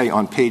you say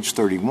on page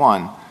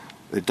 31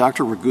 that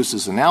Dr.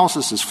 Ragusa's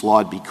analysis is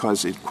flawed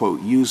because it,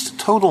 quote, used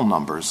total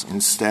numbers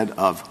instead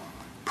of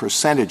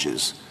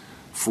percentages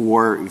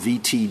for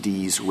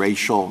VTD's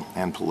racial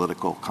and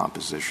political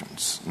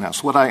compositions. Now,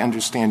 so what I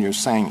understand you're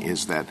saying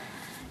is that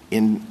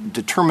in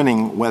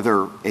determining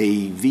whether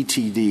a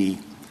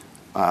VTD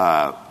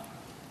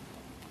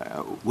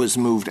was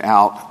moved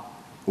out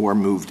or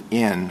moved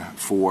in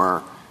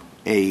for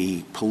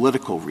a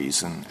political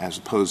reason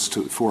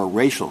for a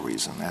racial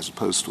reason as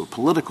opposed to a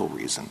political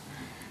reason,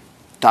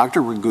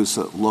 Dr.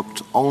 Ragusa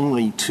looked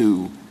only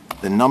to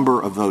the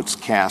number of votes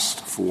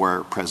cast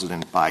for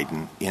President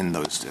Biden in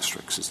those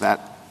districts. Is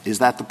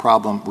that the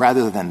problem,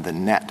 rather than the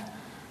net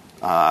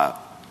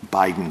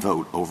Biden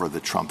vote over the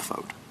Trump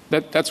vote?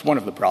 That's one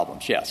of the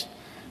problems, yes.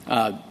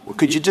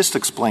 Could you just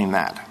explain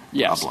that?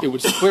 Yes, problem? It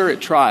was clear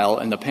at trial,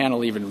 and the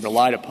panel even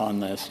relied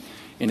upon this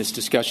in its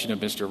discussion of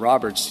Mr.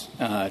 Roberts'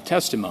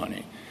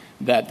 testimony,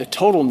 that the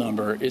total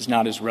number is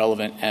not as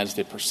relevant as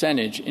the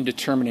percentage in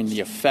determining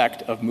the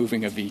effect of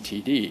moving a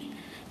VTD,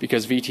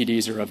 because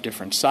VTDs are of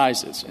different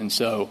sizes. And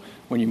so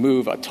when you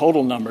move, a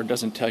total number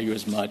doesn't tell you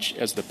as much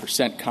as the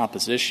percent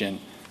composition,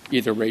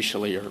 either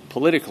racially or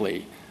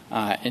politically,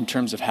 in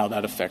terms of how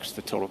that affects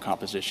the total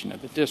composition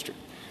of the district.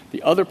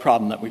 The other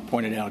problem that we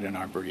pointed out in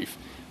our brief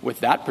with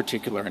that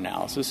particular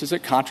analysis is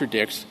it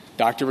contradicts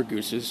Dr.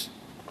 Ragusa's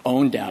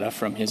own data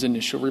from his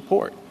initial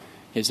report.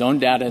 His own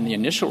data in the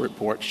initial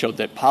report showed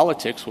that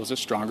politics was a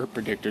stronger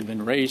predictor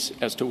than race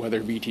as to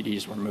whether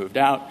VTDs were moved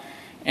out.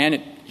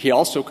 And he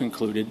also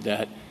concluded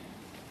that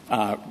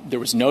there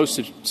was no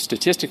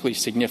statistically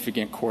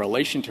significant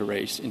correlation to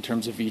race in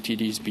terms of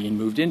VTDs being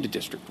moved into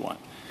District 1.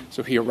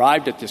 So he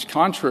arrived at this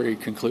contrary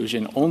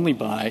conclusion only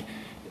by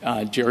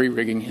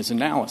jerry-rigging his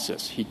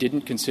analysis. He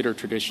didn't consider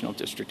traditional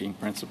districting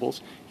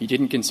principles. He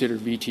didn't consider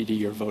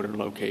VTD or voter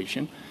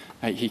location.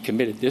 He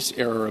committed this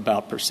error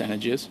about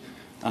percentages.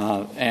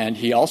 And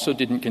he also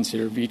didn't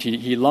consider VTD.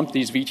 He lumped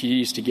these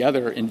VTDs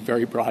together in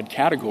very broad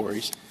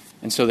categories.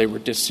 And so they were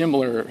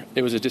dissimilar.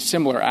 There was a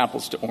dissimilar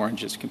apples to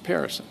oranges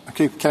comparison.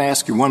 Okay. Can I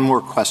ask you one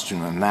more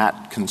question? And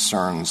that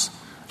concerns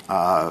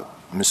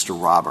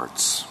Mr.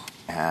 Roberts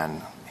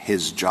and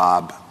his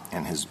job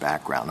and his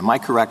background. Am I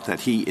correct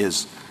that he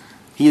is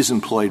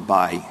employed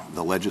by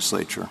the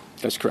legislature?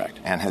 That's correct.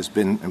 And has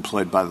been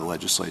employed by the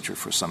legislature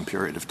for some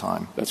period of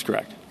time? That's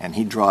correct. And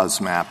he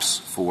draws maps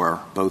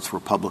for both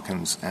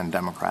Republicans and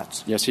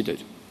Democrats? Yes, he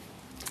did.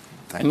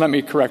 And let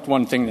me correct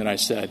one thing that I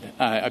said.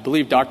 I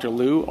believe Dr.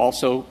 Liu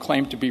also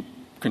claimed to be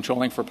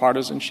controlling for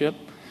partisanship,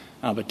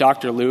 but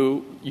Dr.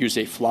 Liu used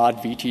a flawed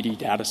VTD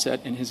data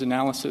set in his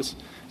analysis.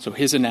 So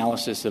his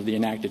analysis of the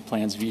enacted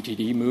plan's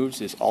VTD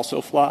moves is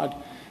also flawed.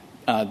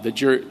 The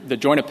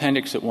joint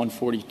appendix at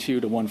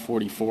 142 to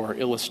 144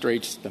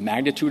 illustrates the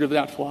magnitude of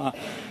that flaw.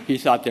 He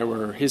thought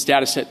his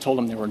data set told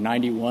him there were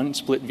 91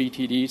 split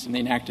VTDs in the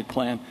enacted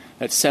plan.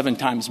 That's 7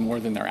 times more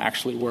than there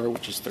actually were,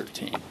 which is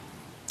 13. All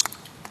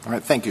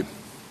right. Thank you.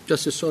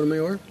 Justice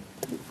Sotomayor?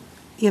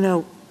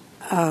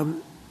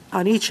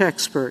 On each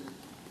expert,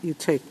 you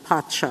take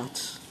pot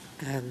shots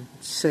and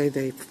say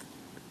they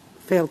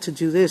failed to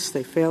do this,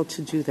 they failed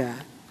to do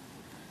that.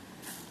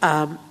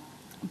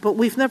 But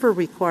we've never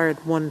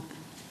required one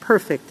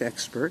perfect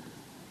expert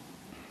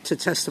to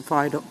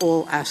testify to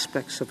all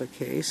aspects of a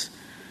case.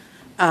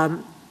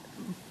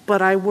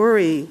 But I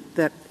worry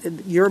that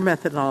your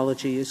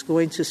methodology is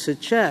going to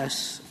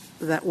suggest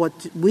that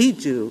what we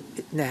do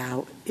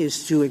now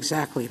is do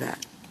exactly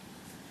that.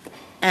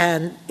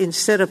 And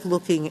instead of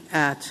looking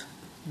at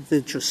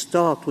the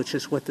gestalt, which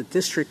is what the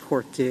district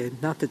court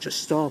did, not the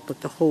gestalt,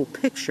 but the whole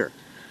picture.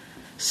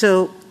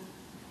 So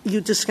you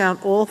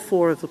discount all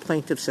 4 of the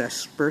plaintiff's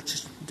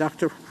experts,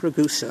 Dr.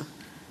 Ragusa,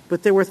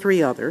 but there were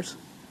 3 others.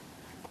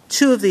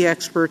 2 of the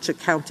experts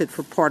accounted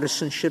for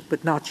partisanship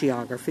but not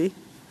geography,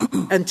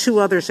 and 2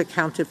 others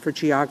accounted for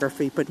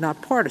geography but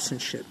not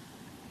partisanship.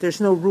 There's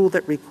no rule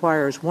that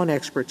requires one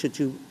expert to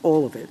do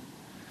all of it.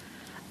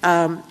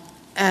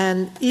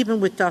 And even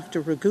with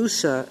Dr.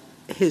 Ragusa,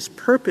 his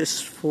purpose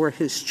for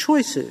his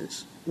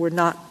choices were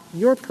not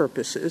your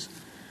purposes.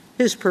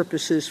 His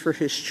purposes for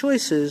his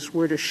choices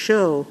were to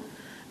show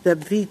that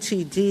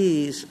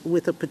VTDs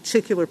with a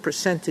particular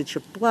percentage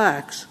of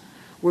blacks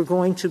were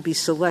going to be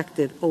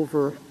selected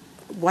over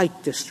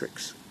white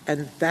districts.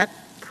 And that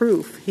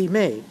proof he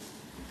made.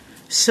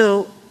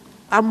 So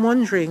I'm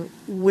wondering,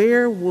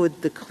 where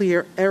would the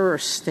clear error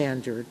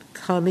standard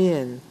come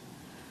in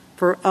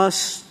for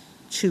us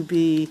to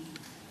be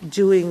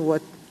doing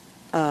what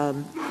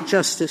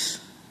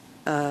Justice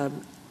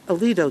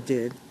Alito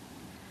did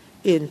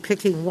in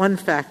picking one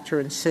factor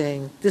and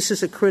saying this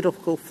is a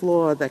critical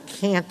flaw that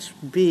can't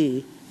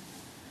be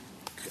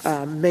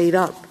made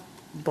up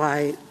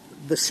by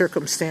the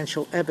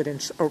circumstantial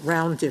evidence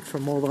around it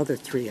from all other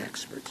 3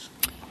 experts?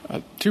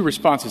 2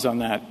 responses on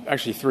that,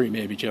 actually 3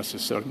 maybe,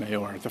 Justice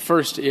Sotomayor. The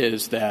first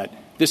is that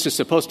this is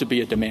supposed to be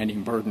a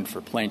demanding burden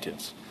for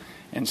plaintiffs.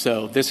 And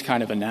so this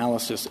kind of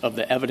analysis of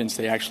the evidence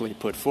they actually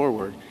put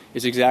forward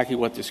is exactly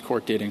what this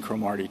court did in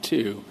Cromartie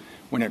 2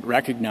 when it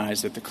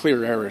recognized that the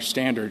clear error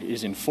standard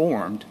is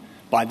informed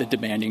by the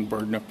demanding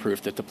burden of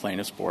proof that the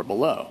plaintiffs bore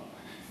below.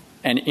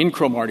 And in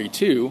Cromartie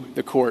 2,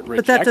 the court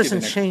rejected... But that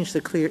doesn't change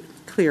the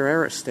clear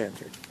error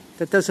standard.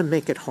 That doesn't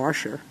make it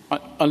harsher.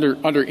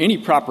 Under any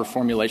proper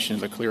formulation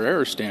of the clear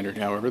error standard,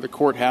 however, the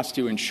court has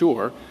to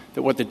ensure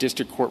that what the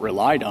district court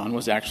relied on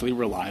was actually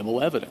reliable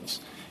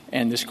evidence.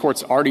 And this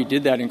court's already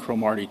did that in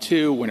Cromartie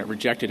 2 when it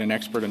rejected an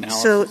expert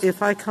analysis. So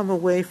if I come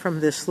away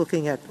from this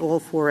looking at all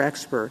 4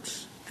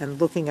 experts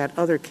and looking at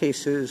other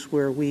cases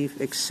where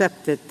we've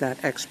accepted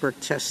that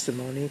expert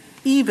testimony,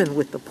 even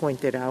with the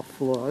pointed out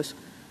flaws,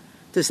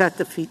 does that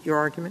defeat your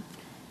argument?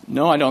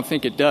 No, I don't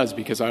think it does,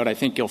 because what I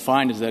think you'll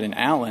find is that in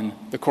Allen,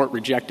 the court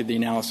rejected the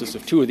analysis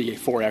of 2 of the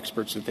 4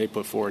 experts that they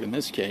put forward in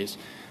this case.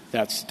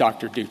 That's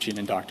Dr. Duchin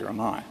and Dr.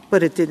 Amai.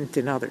 But it didn't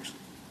in others.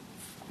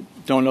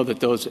 Don't know that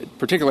those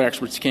particular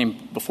experts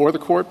came before the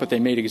court, but they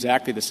made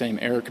exactly the same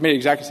error, committed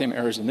exactly the same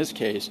errors in this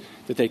case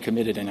that they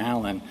committed in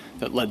Allen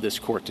that led this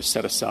court to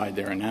set aside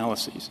their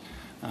analyses.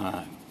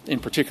 In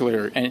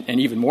particular, and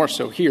even more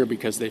so here,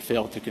 because they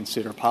failed to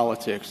consider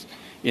politics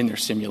in their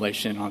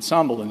simulation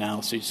ensemble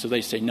analyses, so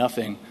they say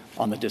nothing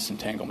on the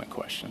disentanglement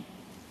question.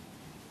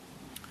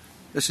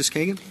 Justice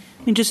Kagan?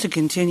 I mean, just to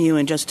continue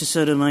in Justice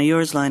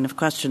Sotomayor's line of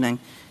questioning,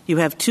 you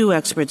have two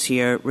experts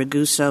here,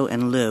 Ragusa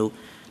and Liu,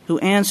 who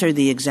answer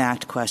the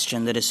exact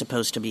question that is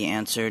supposed to be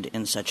answered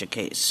in such a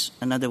case.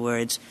 In other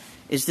words,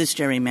 is this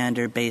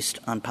gerrymander based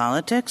on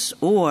politics,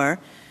 or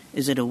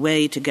is it a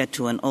way to get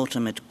to an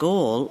ultimate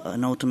goal,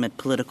 an ultimate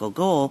political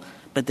goal,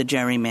 but the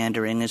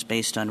gerrymandering is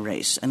based on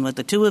race? And what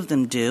the two of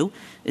them do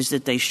is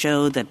that they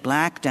show that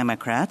black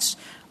Democrats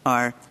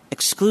are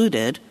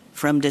excluded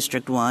from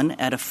District 1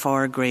 at a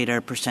far greater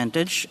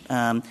percentage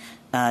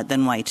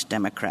than white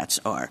Democrats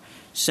are.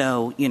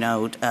 So,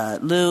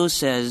 Liu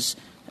says,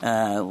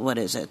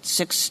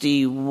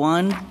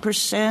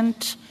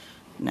 61%?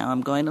 Now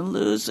I'm going to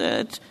lose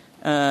it.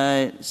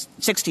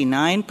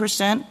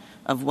 69%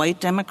 of white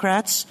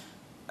Democrats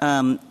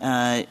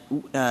remained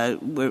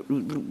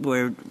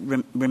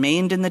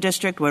in the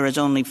district, whereas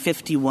only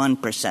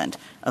 51%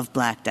 of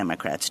black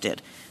Democrats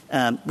did.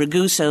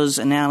 Raguso's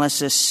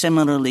analysis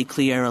similarly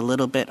clear, a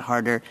little bit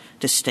harder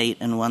to state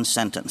in one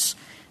sentence.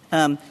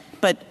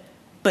 But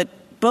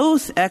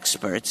both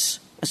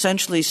experts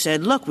essentially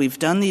said, look, we've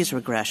done these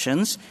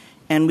regressions,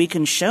 and we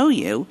can show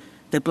you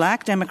that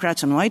black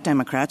Democrats and white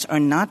Democrats are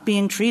not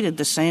being treated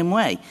the same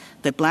way,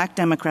 that black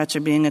Democrats are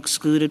being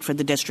excluded for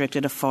the district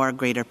at a far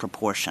greater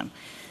proportion.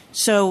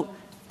 So,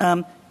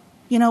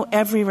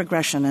 every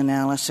regression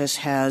analysis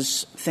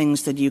has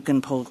things that you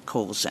can poke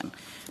holes in.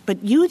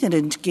 But you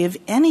didn't give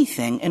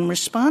anything in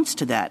response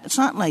to that. It's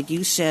not like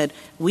you said,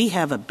 we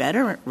have a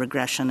better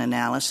regression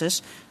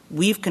analysis,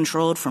 we've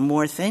controlled for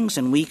more things,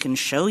 and we can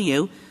show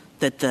you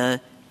that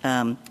the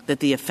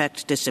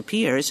effect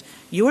disappears.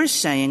 You're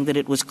saying that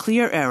it was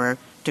clear error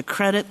to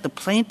credit the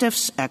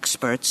plaintiff's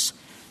experts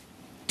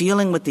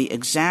dealing with the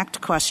exact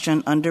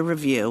question under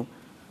review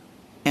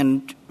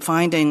and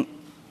finding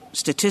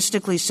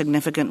statistically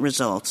significant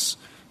results,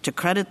 to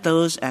credit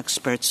those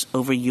experts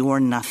over your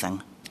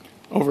nothing.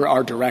 Over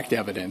our direct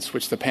evidence,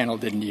 which the panel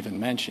didn't even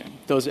mention.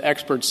 Those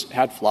experts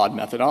had flawed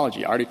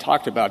methodology. I already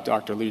talked about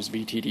Dr. Liu's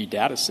VTD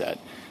data set.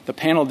 The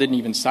panel didn't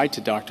even cite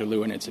to Dr.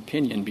 Liu in its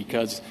opinion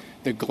because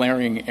the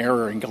glaring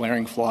error and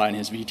glaring flaw in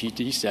his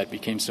VTD set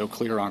became so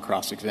clear on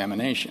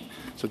cross-examination.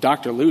 So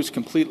Dr. Liu is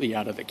completely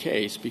out of the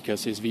case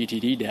because his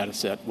VTD data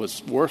set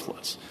was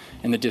worthless.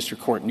 And the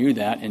district court knew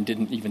that and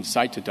didn't even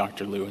cite to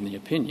Dr. Liu in the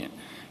opinion.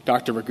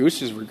 Dr.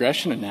 Ragusa's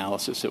regression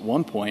analysis at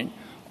one point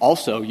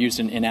also used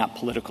an inapt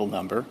political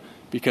number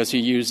because he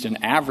used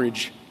an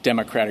average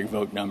Democratic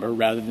vote number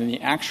rather than the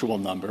actual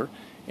number,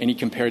 and he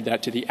compared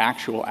that to the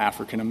actual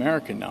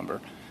African-American number.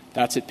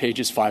 That's at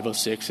pages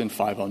 506 and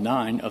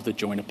 509 of the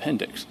joint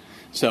appendix.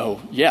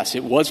 So, yes,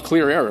 it was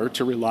clear error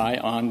to rely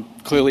on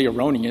clearly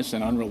erroneous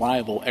and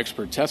unreliable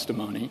expert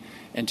testimony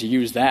and to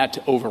use that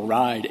to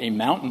override a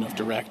mountain of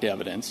direct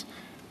evidence,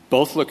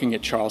 both looking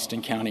at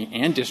Charleston County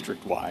and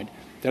district-wide,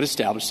 that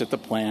established that the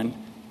plan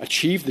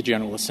achieved the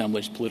General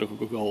Assembly's political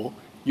goal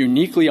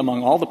uniquely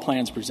among all the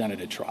plans presented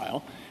at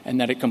trial,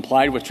 and that it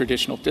complied with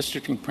traditional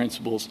districting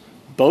principles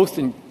both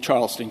in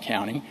Charleston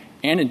County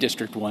and in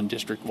District 1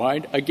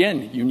 district-wide,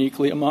 again,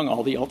 uniquely among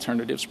all the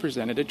alternatives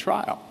presented at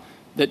trial.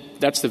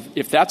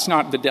 If that's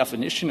not the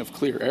definition of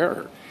clear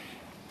error,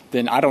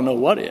 then I don't know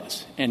what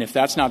is. And if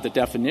that's not the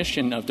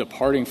definition of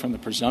departing from the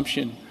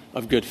presumption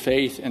of good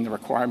faith and the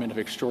requirement of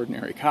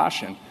extraordinary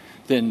caution,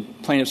 then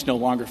plaintiffs no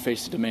longer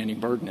face a demanding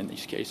burden in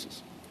these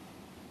cases.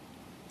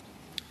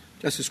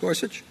 Justice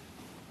Gorsuch?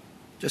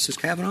 Justice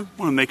Kavanaugh? I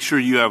want to make sure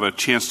you have a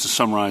chance to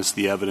summarize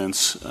the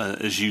evidence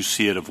as you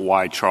see it of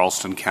why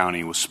Charleston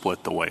County was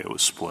split the way it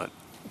was split.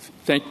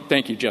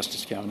 Thank you,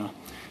 Justice Kavanaugh.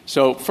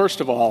 So,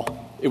 first of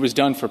all, it was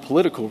done for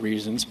political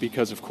reasons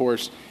because, of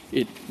course,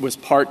 it was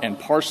part and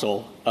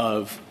parcel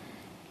of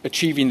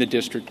achieving the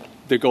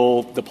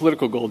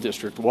political goal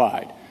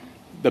district-wide.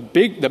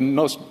 The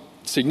most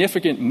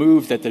significant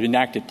move that the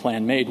enacted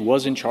plan made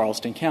was in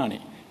Charleston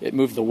County. It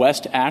moved the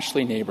West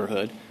Ashley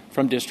neighborhood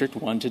from District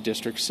 1 to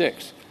District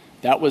 6.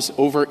 That was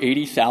over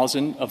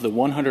 80,000 of the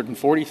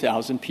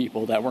 140,000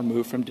 people that were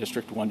moved from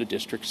District 1 to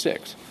District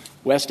 6.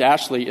 West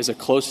Ashley is a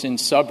close-in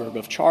suburb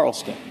of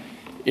Charleston.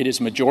 It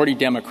is majority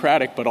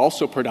Democratic, but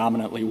also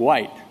predominantly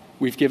white.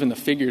 We've given the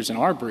figures in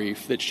our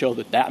brief that show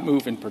that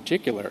move in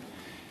particular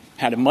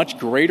had a much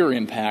greater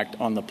impact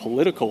on the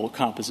political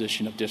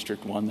composition of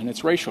District 1 than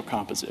its racial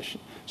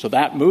composition. So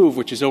that move,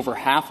 which is over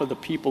half of the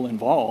people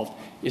involved,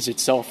 is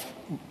itself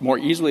more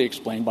easily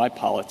explained by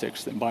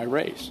politics than by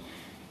race.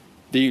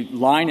 The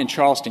line in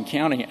Charleston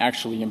County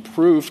actually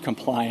improved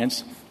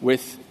compliance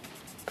with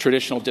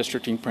traditional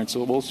districting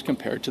principles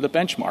compared to the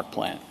benchmark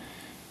plan.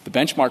 The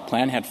benchmark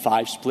plan had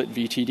 5 split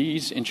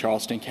VTDs in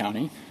Charleston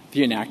County.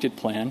 The enacted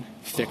plan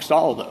fixed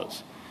all of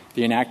those.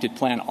 The enacted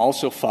plan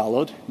also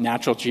followed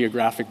natural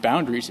geographic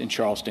boundaries in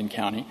Charleston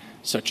County,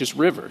 such as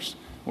rivers,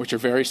 which are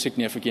very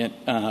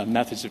significant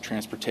methods of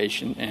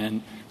transportation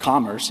and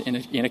commerce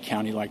in a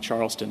county like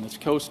Charleston that's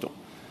coastal.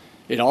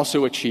 It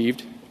also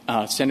achieved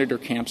Senator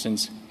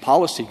Campson's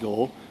policy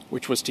goal,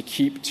 which was to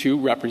keep 2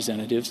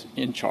 representatives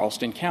in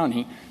Charleston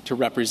County to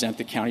represent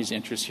the county's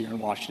interests here in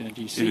Washington,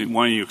 D.C.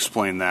 Why don't you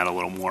explain that a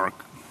little more?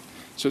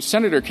 So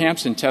Senator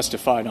Campson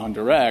testified on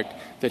direct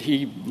that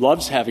he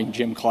loves having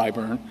Jim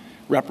Clyburn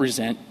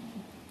represent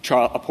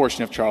a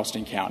portion of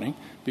Charleston County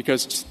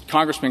because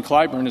Congressman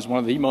Clyburn is one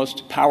of the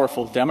most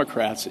powerful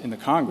Democrats in the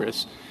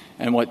Congress.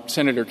 And what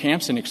Senator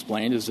Campson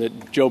explained is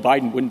that Joe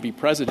Biden wouldn't be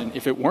president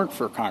if it weren't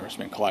for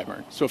Congressman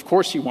Clyburn. So, of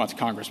course, he wants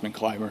Congressman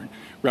Clyburn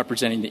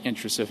representing the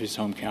interests of his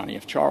home county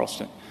of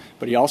Charleston.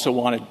 But he also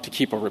wanted to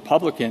keep a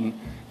Republican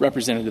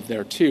representative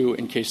there, too,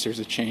 in case there's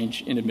a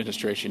change in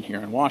administration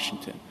here in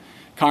Washington.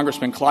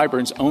 Congressman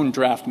Clyburn's own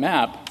draft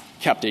map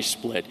kept a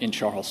split in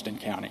Charleston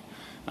County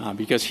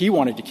because he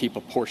wanted to keep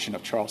a portion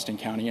of Charleston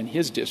County in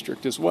his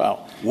district as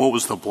well. What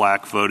was the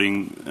black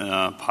voting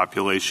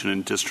population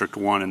in District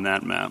 1 in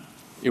that map?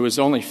 It was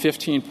only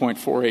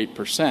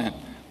 15.48%,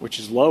 which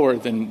is lower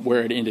than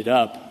where it ended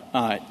up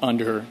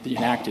under the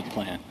enacted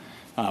plan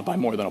by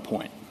more than a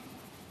point.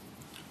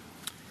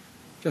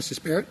 Justice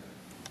Barrett?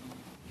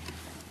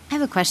 I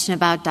have a question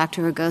about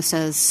Dr.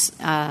 Ragosa's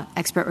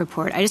expert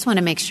report. I just want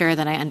to make sure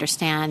that I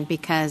understand,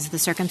 because the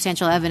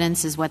circumstantial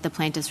evidence is what the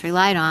plaintiffs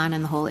relied on,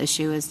 and the whole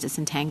issue is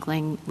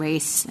disentangling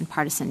race and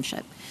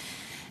partisanship.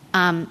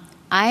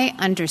 I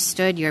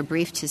understood your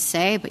brief to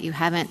say, but you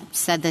haven't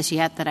said this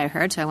yet that I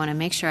heard, so I want to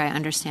make sure I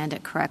understand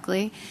it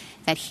correctly,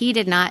 that he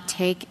did not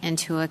take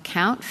into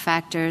account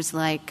factors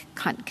like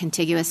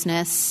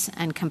contiguousness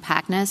and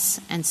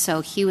compactness, and so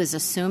he was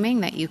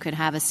assuming that you could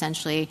have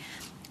essentially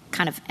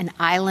kind of an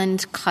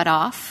island cut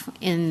off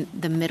in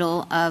the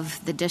middle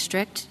of the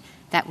district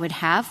that would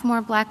have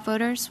more black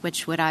voters,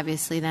 which would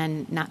obviously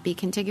then not be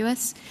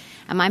contiguous.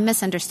 Am I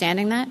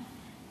misunderstanding that?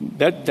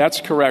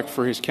 That's correct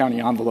for his county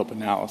envelope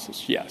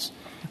analysis, yes.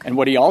 Okay. And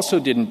what he also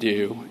didn't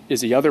do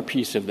is the other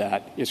piece of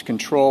that is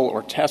control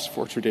or test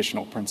for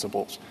traditional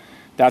principles.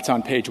 That's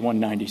on page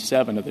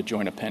 197 of the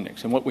joint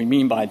appendix. And what we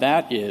mean by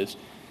that is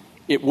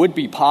it would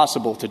be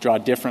possible to draw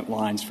different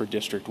lines for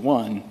District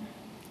 1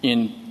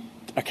 in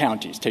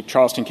counties. Take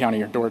Charleston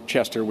County or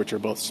Dorchester, which are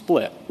both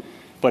split.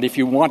 But if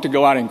you want to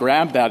go out and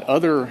grab that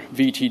other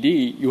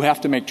VTD, you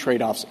have to make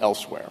trade-offs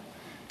elsewhere.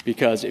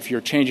 Because if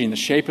you're changing the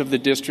shape of the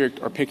district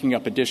or picking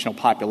up additional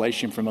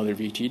population from other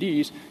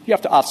VTDs, you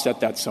have to offset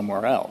that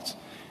somewhere else.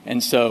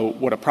 And so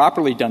what a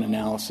properly done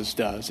analysis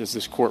does, as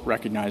this court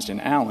recognized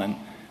in Allen,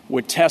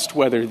 would test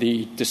whether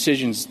the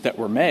decisions that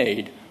were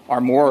made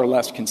are more or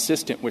less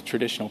consistent with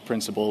traditional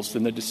principles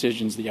than the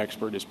decisions the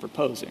expert is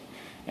proposing.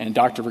 And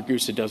Dr.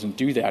 Ragusa doesn't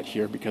do that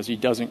here because he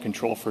doesn't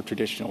control for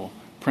traditional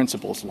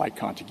principles like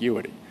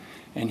contiguity.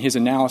 And his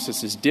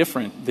analysis is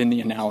different than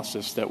the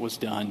analysis that was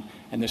done,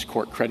 and this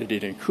court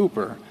credited in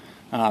Cooper,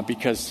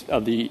 because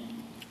of the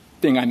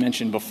thing I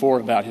mentioned before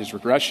about his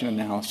regression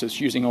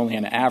analysis, using only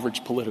an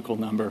average political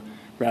number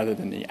rather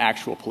than the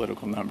actual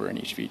political number in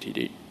each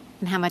VTD.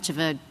 And how much of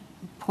a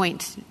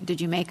point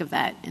did you make of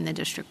that in the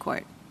district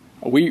court?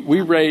 We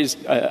raised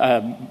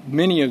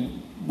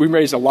we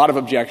raised a lot of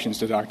objections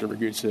to Dr.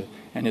 Ragusa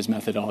and his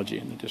methodology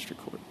in the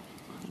district court.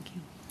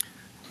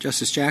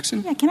 Justice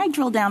Jackson? Yeah, can I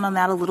drill down on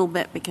that a little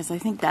bit? Because I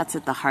think that's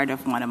at the heart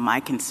of one of my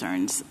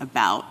concerns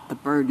about the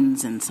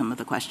burdens and some of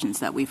the questions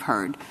that we've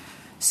heard.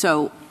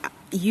 So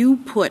you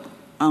put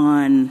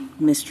on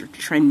Mr.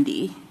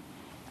 Trendy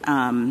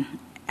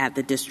at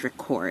the district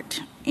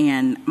court,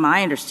 and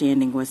my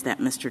understanding was that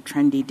Mr.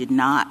 Trendy did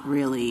not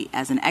really,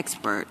 as an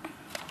expert,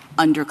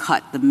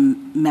 undercut the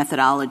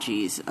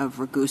methodologies of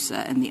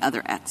Ragusa and the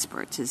other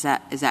experts. Is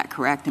that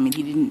correct? I mean,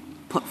 he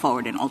didn't put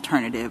forward an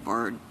alternative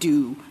or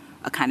do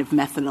a kind of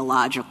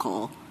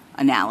methodological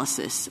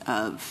analysis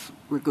of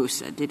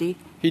Ragusa, did he?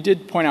 He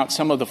did point out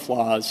some of the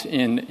flaws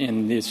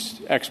in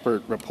these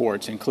expert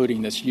reports,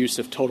 including this use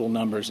of total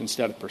numbers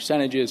instead of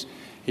percentages.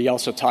 He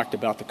also talked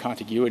about the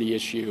contiguity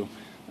issue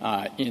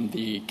in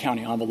the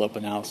county envelope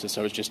analysis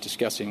I was just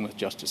discussing with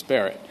Justice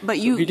Barrett. But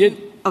he did.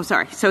 Oh,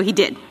 sorry. So he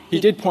did. He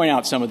did point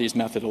out some of these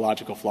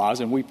methodological flaws,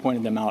 and we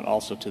pointed them out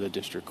also to the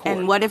district court.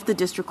 And what if the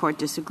district court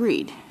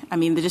disagreed? I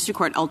mean, the district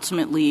court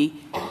ultimately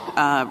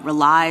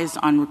relies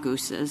on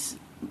Ragusa's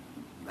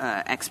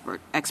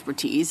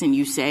expertise, and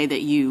you say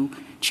that you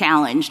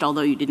challenged,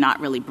 although you did not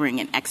really bring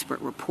an expert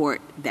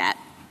report that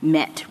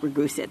met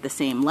Ragusa at the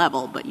same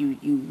level, but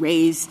you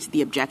raised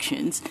the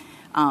objections,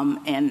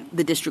 and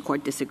the district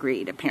court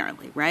disagreed,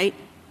 apparently, right?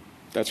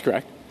 That's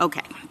correct.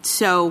 Okay.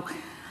 So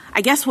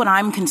I guess what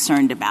I'm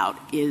concerned about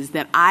is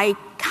that I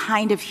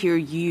kind of hear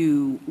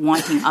you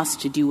wanting us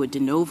to do a de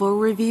novo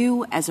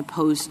review as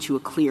opposed to a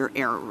clear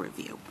error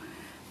review.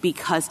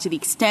 Because to the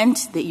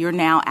extent that you're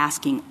now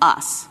asking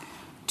us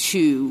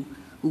to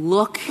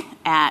look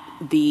at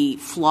the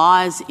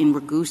flaws in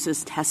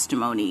Ragusa's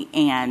testimony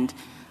and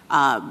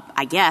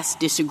I guess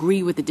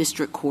disagree with the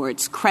district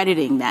court's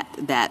crediting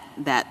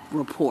that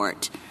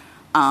report,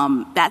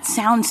 that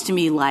sounds to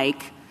me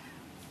like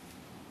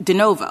de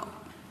novo.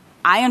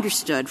 I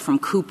understood from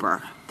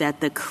Cooper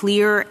that the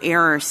clear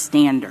error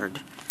standard,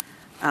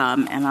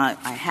 and I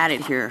had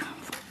it here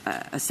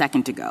a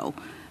second ago,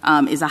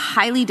 is a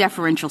highly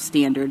deferential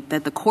standard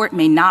that the court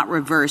may not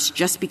reverse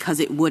just because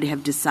it would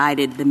have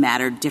decided the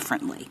matter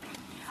differently.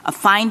 A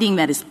finding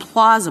that is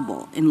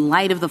plausible in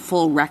light of the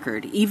full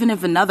record, even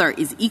if another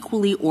is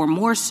equally or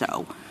more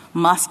so,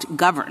 must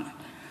govern.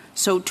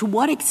 So to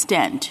what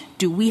extent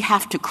do we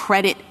have to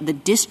credit the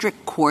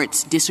district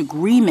court's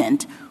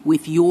disagreement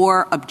with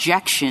your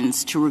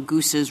objections to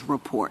Ragusa's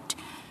report?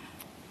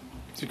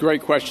 It's a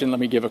great question. Let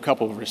me give a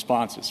couple of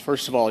responses.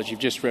 First of all, as you've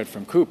just read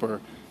from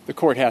Cooper, the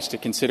court has to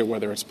consider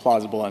whether it's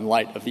plausible in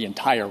light of the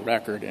entire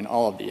record and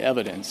all of the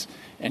evidence.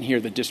 And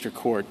here the district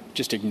court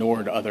just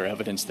ignored other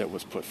evidence that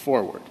was put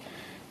forward.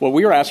 What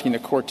we are asking the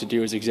court to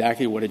do is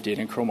exactly what it did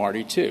in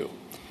Cromartie 2.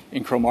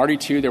 In Cromartie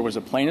 2, there was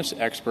a plaintiff's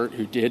expert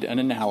who did an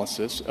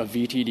analysis of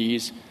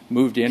VTDs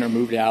moved in or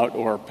moved out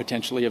or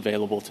potentially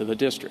available to the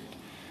district.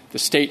 The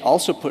state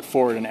also put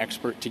forward an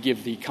expert to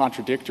give the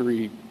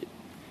contradictory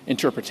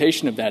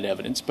interpretation of that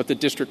evidence, but the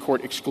district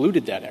court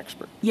excluded that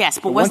expert. Yes,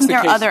 but wasn't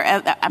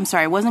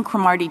there wasn't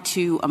Cromartie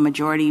 2 a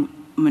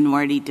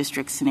majority-minority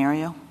district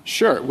scenario?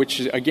 Sure, which,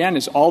 again,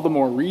 is all the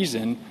more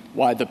reason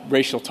why the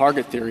racial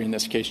target theory in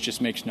this case just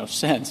makes no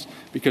sense,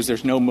 because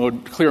there's no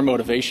clear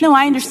motivation. No,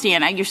 I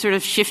understand. You're sort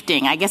of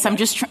shifting. I guess I'm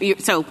just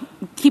so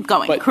keep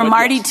going.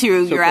 Cromartie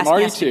 2, you're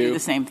asking us to do the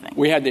same thing.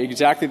 We had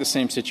exactly the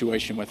same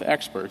situation with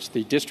experts.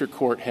 The district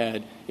court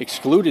had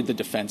excluded the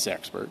defense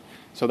expert,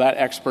 so that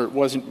expert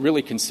wasn't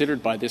really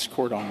considered by this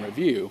court on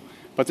review.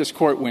 But this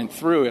court went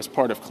through, as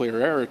part of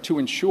clear error, to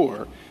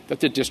ensure that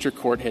the district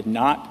court had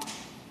not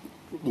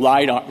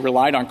relied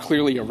on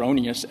clearly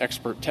erroneous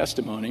expert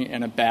testimony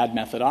and a bad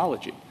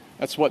methodology.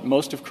 That's what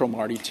most of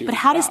Cromartie 2 But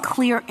how does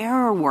clear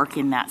error work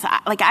in that? So,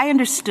 I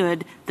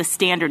understood the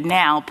standard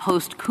now,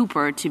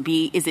 post-Cooper, to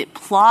be, is it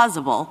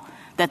plausible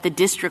that the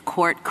district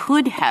court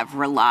could have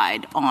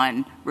relied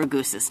on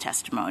Ragusa's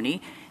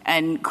testimony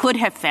and could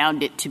have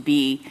found it to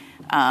be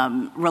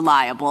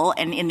reliable,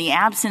 and in the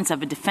absence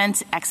of a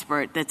defense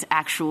expert that's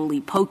actually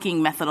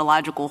poking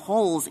methodological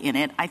holes in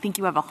it, I think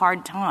you have a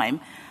hard time.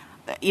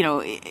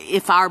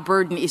 If our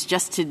burden is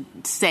just to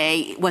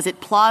say, was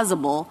it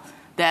plausible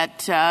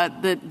that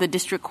the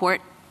district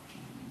court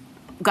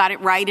got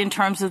it right in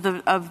terms of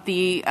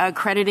the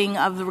crediting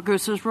of the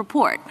Ragusa's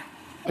report?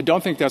 I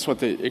don't think that's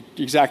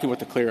exactly what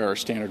the clear error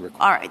standard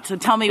requires. All right, so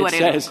tell me what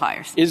it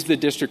requires. Is the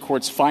district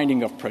court's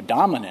finding of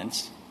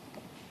predominance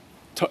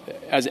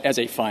as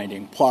a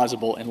finding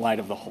plausible in light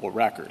of the whole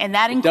record? And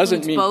that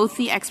includes both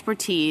the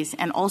expertise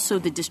and also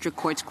the district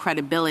court's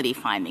credibility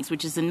findings,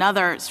 which is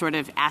another sort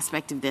of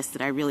aspect of this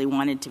that I really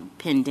wanted to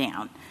pin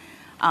down.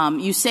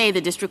 You say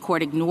the district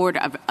court ignored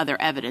other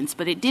evidence,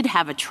 but it did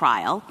have a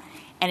trial,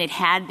 and it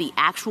had the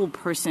actual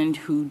person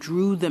who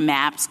drew the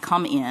maps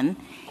come in,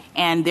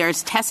 and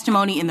there's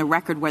testimony in the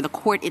record where the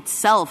court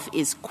itself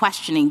is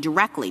questioning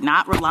directly,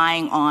 not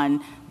relying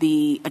on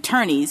the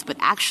attorneys, but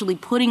actually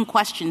putting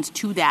questions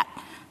to that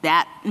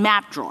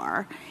map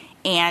drawer.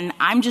 And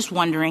I'm just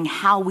wondering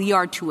how we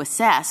are to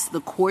assess the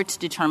court's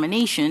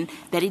determination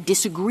that it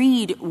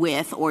disagreed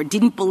with or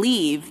didn't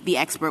believe the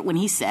expert when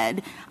he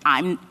said,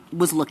 I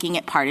was looking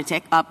at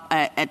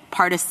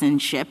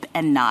partisanship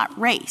and not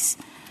race.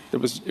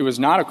 It was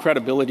not a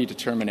credibility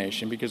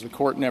determination because the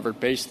court never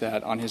based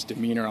that on his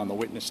demeanor on the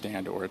witness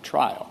stand or at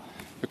trial.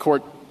 The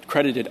court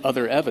credited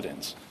other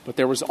evidence, but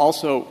there was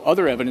also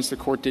other evidence the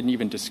court didn't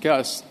even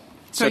discuss.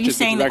 So are you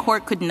saying the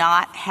court could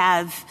not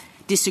have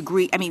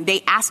disagreed? I mean,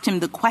 they asked him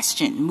the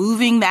question,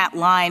 moving that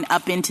line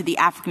up into the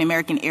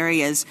African-American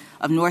areas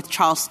of North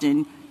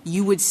Charleston,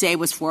 you would say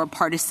was for a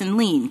partisan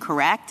lean,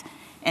 correct?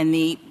 And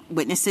the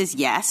witness says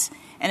yes,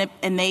 and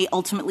they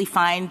ultimately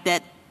find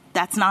that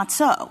that's not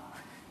so.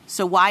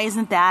 So why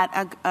isn't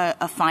that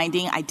a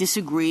finding? I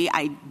disagree.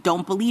 I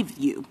don't believe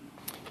you.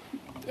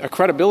 A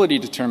credibility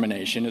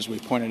determination, as we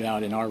pointed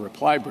out in our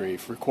reply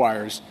brief,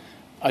 requires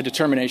a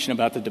determination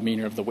about the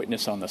demeanor of the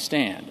witness on the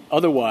stand.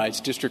 Otherwise,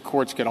 district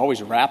courts could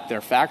always wrap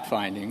their fact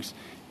findings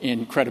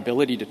in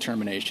credibility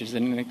determinations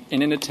in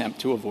an attempt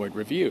to avoid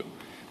review.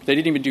 They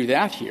didn't even do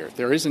that here.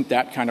 There isn't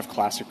that kind of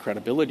classic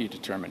credibility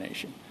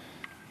determination.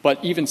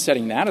 But even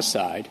setting that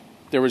aside,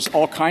 there was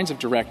all kinds of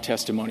direct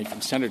testimony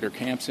from Senator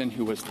Campson,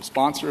 who was the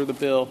sponsor of the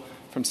bill,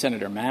 from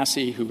Senator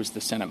Massey, who was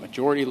the Senate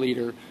Majority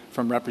Leader,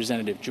 from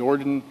Representative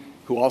Jordan,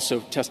 who also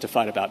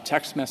testified about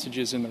text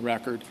messages in the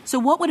record. So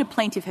what would a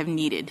plaintiff have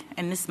needed?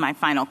 And this is my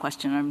final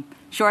question. I'm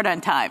short on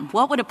time.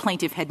 What would a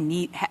plaintiff have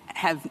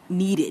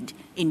needed,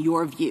 in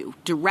your view?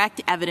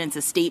 Direct evidence,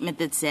 a statement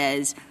that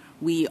says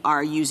we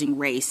are using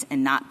race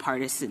and not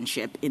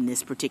partisanship in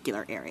this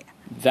particular area.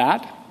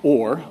 That,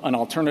 or an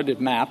alternative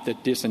map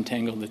that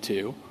disentangled the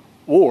two,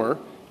 or,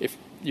 if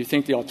you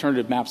think the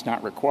alternative map's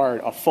not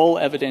required, a full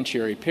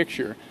evidentiary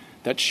picture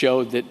that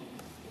showed that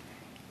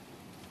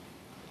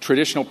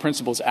traditional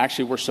principles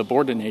actually were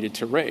subordinated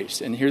to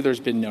race. And here there's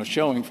been no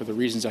showing, for the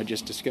reasons I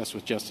just discussed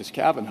with Justice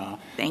Kavanaugh.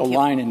 Thank you. A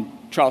line in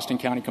Charleston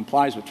County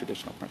complies with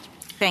traditional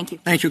principles. Thank you.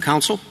 Thank you,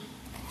 counsel.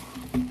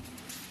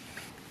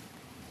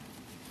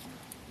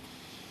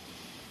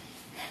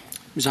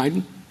 Ms.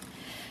 Iden.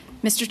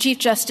 Mr. Chief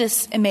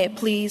Justice, and may it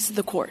please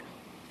the Court.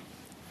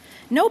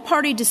 No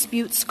party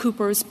disputes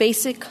Cooper's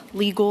basic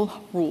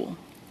legal rule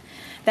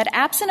that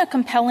absent a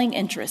compelling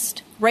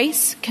interest,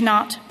 race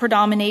cannot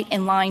predominate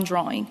in line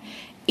drawing,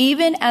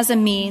 even as a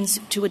means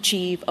to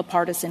achieve a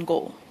partisan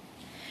goal.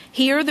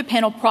 Here, the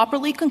panel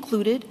properly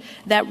concluded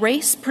that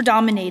race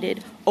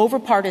predominated over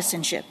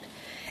partisanship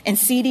in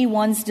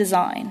CD1's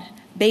design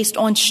based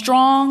on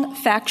strong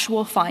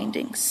factual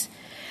findings,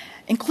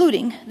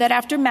 including that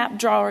after map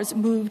drawers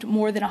moved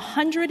more than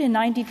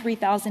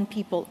 193,000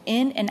 people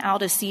in and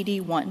out of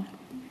CD1,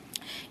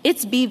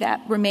 its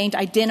BVAP remained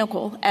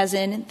identical as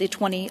in the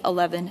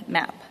 2011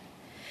 map.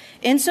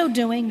 In so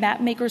doing, map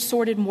makers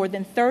sorted more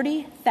than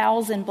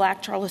 30,000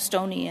 Black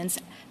Charlestonians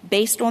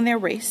based on their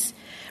race,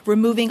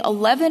 removing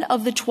 11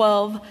 of the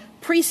 12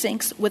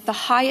 precincts with the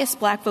highest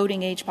Black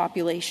voting age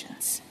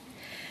populations.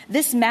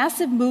 This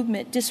massive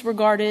movement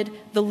disregarded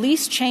the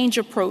least change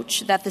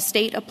approach that the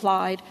state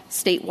applied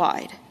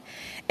statewide,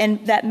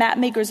 and that map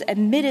makers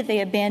admitted they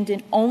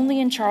abandoned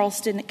only in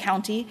Charleston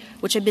County,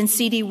 which had been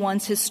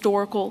CD1's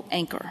historical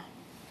anchor.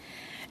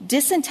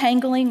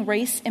 Disentangling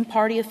race and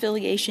party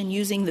affiliation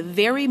using the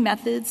very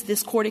methods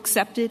this court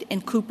accepted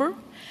in Cooper,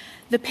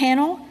 the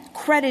panel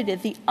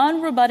credited the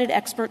unrebutted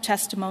expert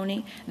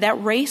testimony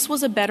that race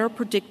was a better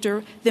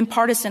predictor than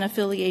partisan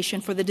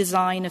affiliation for the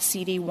design of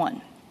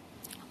CD1.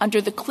 Under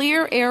the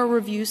clear error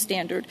review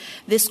standard,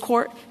 this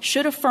court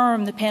should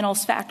affirm the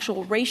panel's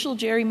factual racial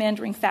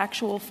gerrymandering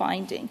factual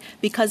finding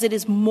because it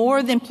is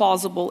more than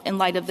plausible in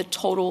light of the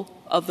total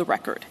of the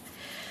record.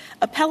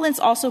 Appellants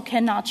also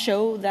cannot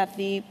show that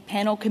the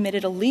panel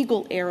committed a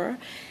legal error,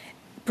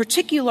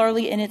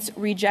 particularly in its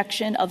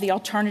rejection of the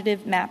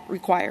alternative map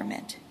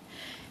requirement.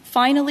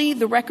 Finally,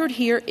 the record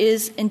here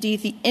is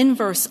indeed the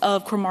inverse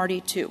of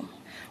Cromartie 2,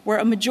 where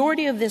a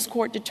majority of this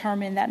court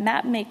determined that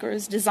map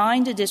makers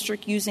designed a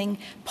district using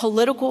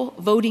political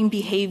voting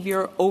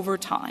behavior over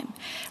time,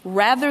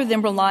 rather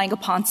than relying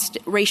upon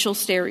racial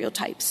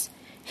stereotypes.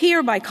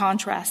 Here, by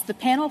contrast, the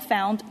panel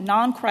found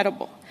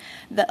non-credible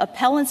the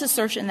appellant's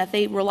assertion that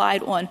they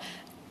relied on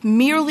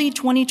merely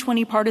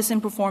 2020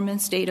 partisan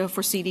performance data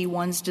for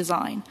CD1's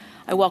design.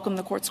 I welcome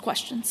the court's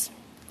questions.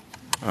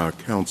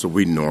 Counsel,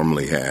 we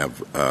normally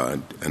have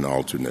an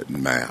alternate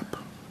map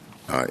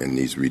in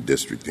these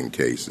redistricting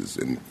cases,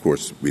 and of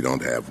course we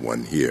don't have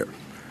one here.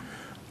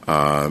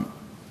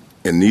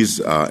 In these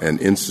in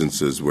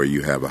instances where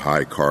you have a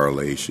high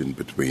correlation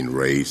between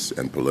race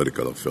and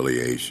political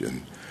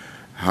affiliation,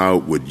 how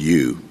would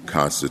you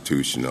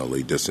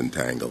constitutionally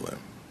disentangle them?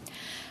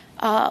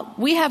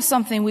 We have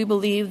something we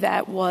believe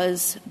that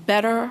was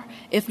better,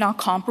 if not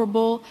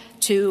comparable,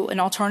 to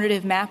an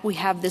alternative map. We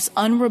have this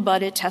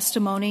unrebutted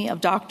testimony of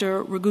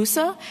Dr.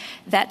 Ragusa.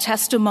 That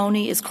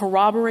testimony is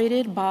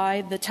corroborated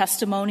by the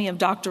testimony of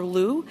Dr.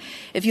 Liu.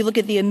 If you look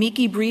at the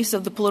amici briefs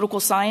of the political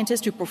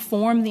scientists who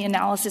performed the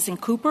analysis in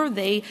Cooper,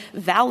 they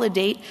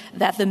validate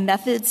that the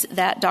methods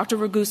that Dr.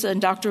 Ragusa and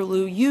Dr.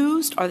 Liu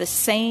used are the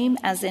same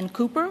as in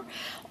Cooper.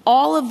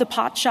 All of the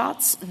pot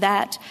shots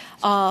that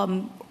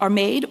are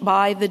made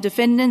by the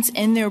defendants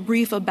in their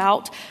brief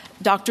about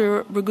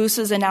Dr.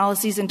 Ragusa's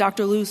analyses and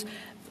Dr. Liu's,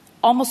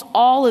 almost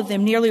all of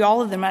them, nearly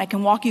all of them, and I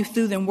can walk you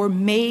through them, were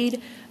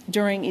made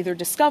during either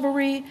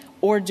discovery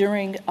or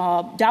during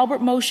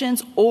Daubert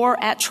motions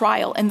or at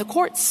trial, and the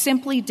court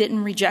simply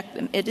didn't reject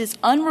them. It is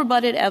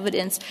unrebutted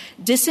evidence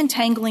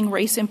disentangling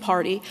race and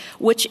party,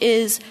 which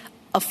is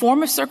a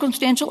form of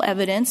circumstantial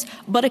evidence,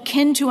 but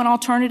akin to an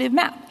alternative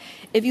map.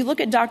 If you look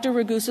at Dr.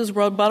 Ragusa's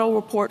rebuttal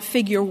report,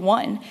 Figure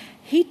 1,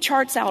 he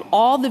charts out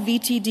all the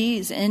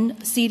VTDs in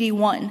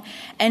CD1,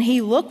 and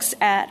he looks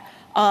at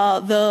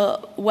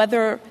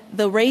whether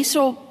the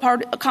racial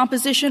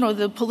composition or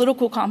the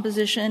political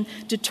composition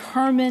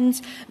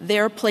determines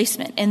their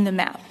placement in the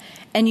map.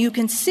 And you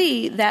can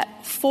see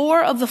that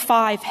 4 of the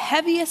 5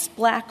 heaviest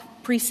Black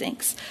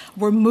precincts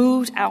were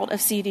moved out of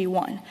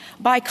CD1.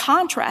 By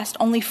contrast,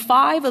 only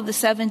 5 of the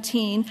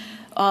 17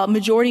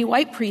 majority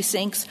white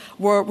precincts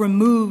were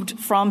removed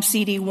from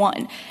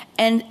CD1.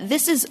 And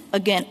this is,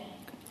 again,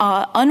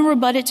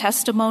 unrebutted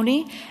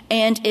testimony,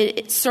 and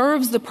it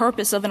serves the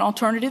purpose of an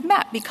alternative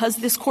map because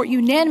this court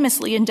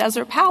unanimously in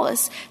Desert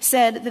Palace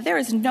said that there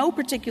is no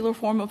particular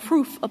form of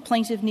proof a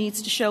plaintiff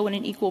needs to show in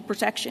an equal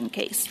protection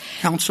case.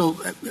 Counsel,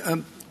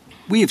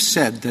 we have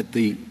said that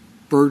the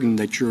burden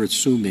that you're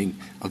assuming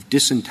of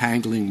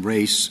disentangling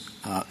race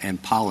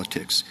and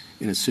politics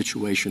in a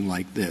situation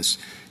like this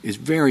is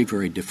very,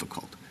 very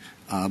difficult.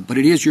 But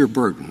it is your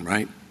burden,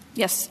 right?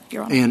 Yes,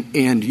 Your Honor.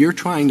 And you're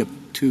trying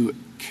to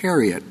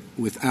carry it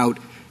without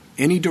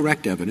any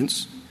direct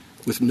evidence,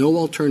 with no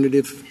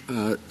alternative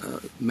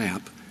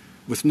map,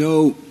 with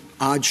no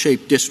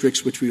odd-shaped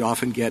districts, which we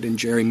often get in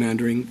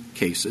gerrymandering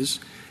cases,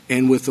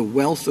 and with a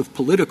wealth of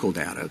political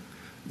data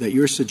that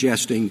you're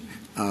suggesting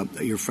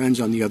your friends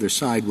on the other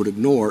side would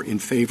ignore in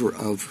favor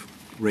of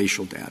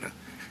racial data.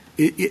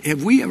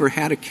 Have we ever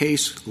had a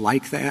case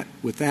like that,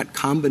 with that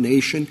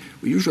combination?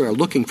 We usually are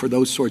looking for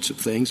those sorts of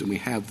things, and we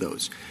have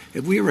those.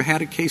 Have we ever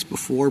had a case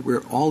before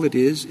where all it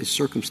is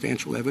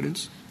circumstantial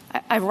evidence?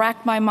 I've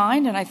racked my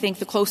mind, and I think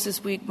the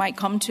closest we might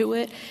come to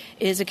it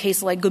is a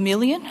case like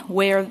Gamillion,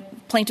 where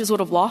plaintiffs would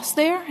have lost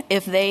there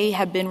if they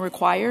had been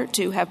required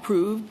to have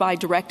proved by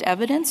direct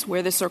evidence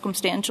where the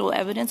circumstantial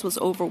evidence was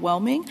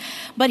overwhelming.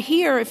 But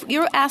here, if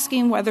you're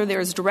asking whether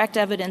there's direct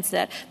evidence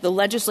that the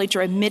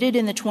legislature admitted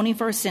in the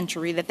 21st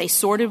century that they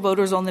sorted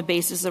voters on the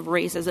basis of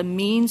race as a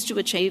means to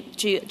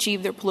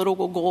achieve their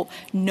political goal,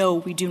 no,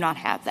 we do not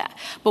have that.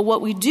 But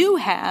what we do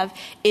have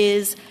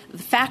is the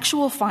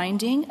factual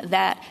finding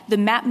that the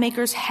map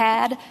makers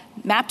had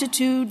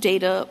maptitude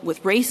data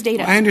with race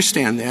data. Well, I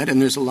understand that,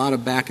 and there's a lot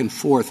of back and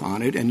forth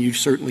on it, and you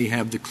certainly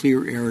have the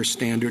clear error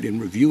standard in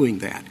reviewing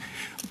that.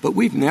 But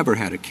we've never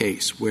had a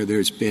case where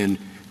there's been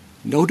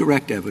no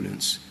direct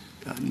evidence,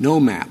 no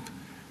map,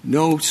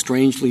 no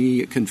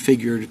strangely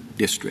configured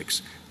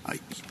districts, a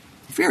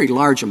very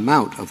large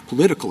amount of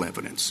political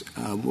evidence,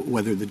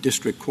 whether the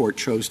district court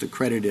chose to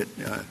credit it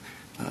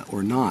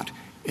or not,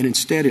 and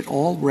instead it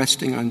all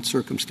resting on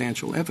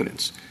circumstantial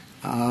evidence.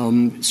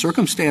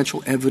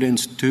 Circumstantial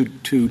evidence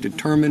to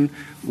determine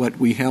what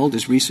we held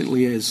as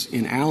recently as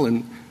in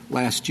Allen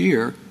last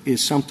year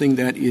is something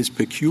that is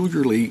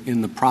peculiarly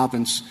in the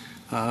province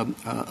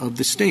of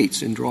the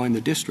states in drawing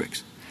the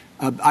districts.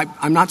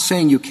 I'm not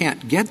saying you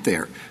can't get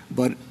there,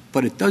 but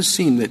it does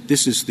seem that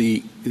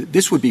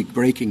this would be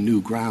breaking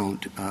new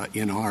ground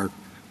in our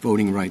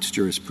voting rights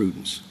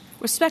jurisprudence.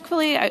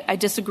 Respectfully, I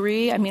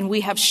disagree. I mean,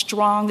 we have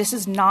strong, this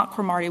is not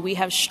Cromartie, we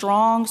have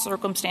strong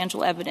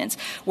circumstantial evidence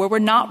where we're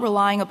not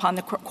relying upon,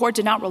 the court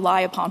did not rely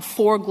upon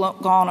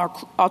foregone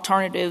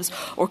alternatives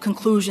or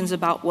conclusions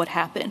about what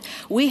happened.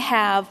 We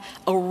have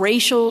a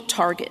racial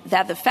target,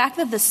 that the fact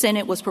that the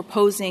Senate was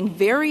proposing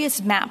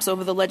various maps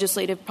over the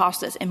legislative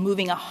process and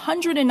moving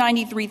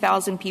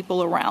 193,000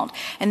 people around,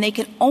 and they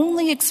can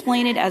only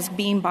explain it as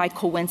being by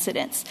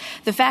coincidence.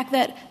 The fact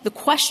that the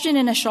question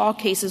in a Shaw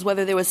case is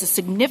whether there was a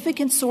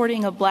significant sorting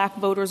of black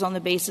voters on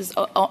the basis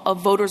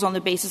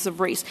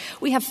of race.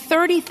 We have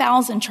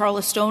 30,000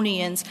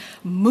 Charlestonians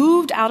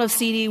moved out of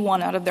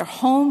CD1, out of their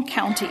home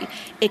county.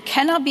 It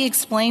cannot be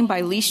explained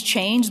by least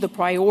change, the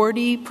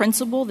priority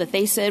principle that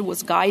they said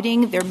was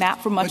guiding their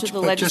map for much of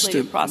the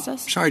legislative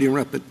process. Sorry to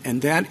interrupt,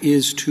 and that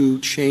is to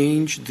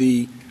change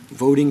the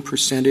voting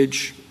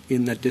percentage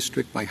in that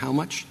district by how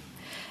much?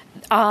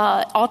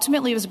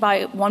 Ultimately, it was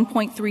by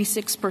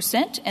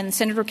 1.36%, and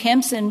Senator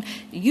Kempson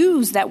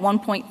used that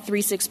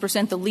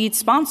 1.36%, the lead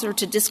sponsor,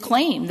 to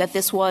disclaim that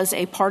this was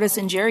a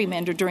partisan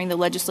gerrymander during the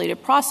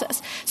legislative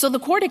process. So the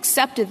court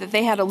accepted that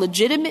they had a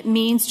legitimate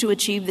means to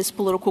achieve this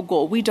political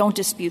goal. We don't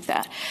dispute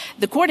that.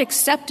 The court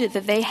accepted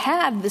that they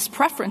had this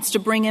preference to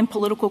bring in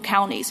political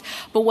counties.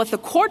 But what the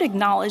court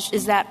acknowledged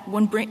is that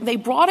when they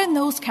brought in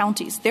those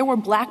counties, there were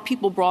black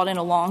people brought in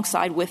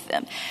alongside with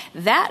them.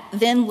 That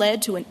then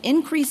led to an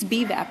increased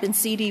BVAP in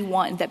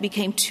CD1 that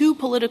became too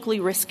politically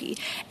risky.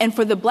 And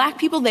for the black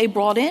people they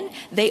brought in,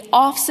 they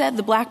offset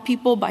the black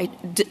people by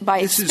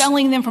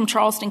expelling them from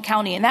Charleston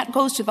County. And that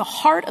goes to the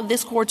heart of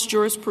this court's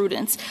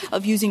jurisprudence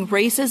of using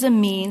race as a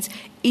means,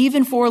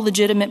 even for a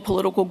legitimate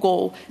political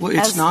goal. Well,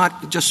 it's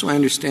not, just so I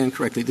understand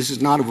correctly, this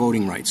is not a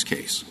voting rights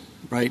case,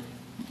 right?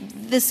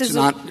 It's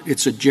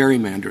a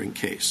gerrymandering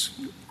case,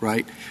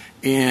 right?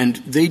 And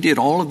they did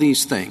all of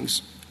these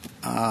things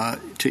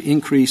to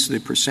increase the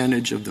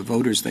percentage of the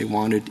voters they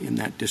wanted in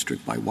that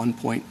district by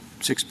 1.6%?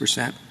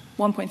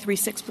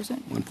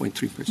 1.36%.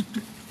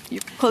 1.3%.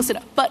 You're close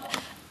enough.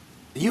 But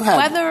you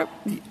had,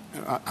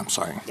 I'm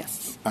sorry.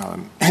 Yes.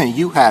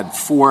 You had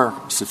 4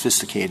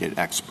 sophisticated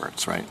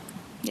experts, right?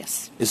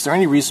 Yes. Is there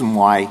any reason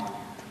why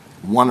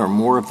one or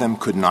more of them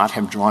could not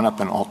have drawn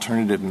up an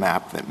alternative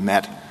map that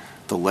met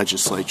the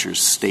legislature's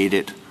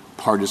stated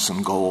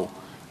partisan goal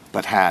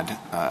but had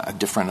a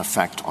different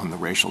effect on the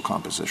racial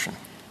composition?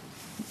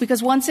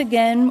 Because once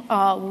again,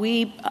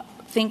 we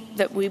think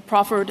that we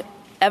proffered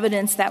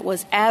evidence that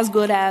was as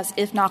good as,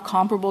 if not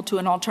comparable to,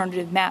 an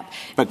alternative map.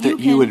 But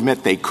you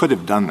admit they could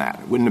have done that.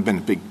 It wouldn't have been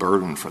a big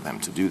burden for them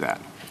to do that.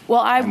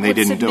 Well, and they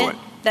didn't do it.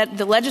 That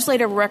the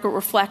legislative record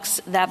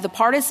reflects that the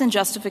partisan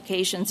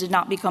justifications did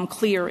not become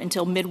clear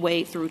until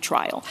midway through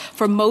trial.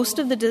 For most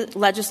of the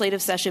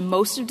legislative session,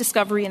 most of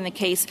discovery in the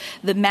case,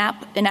 the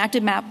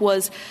enacted map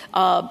was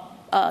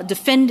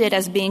defended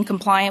as being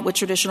compliant with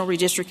traditional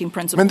redistricting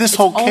principles. I mean, this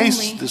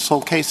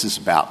whole case is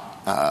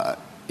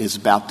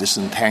about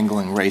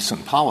disentangling race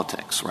and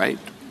politics, right?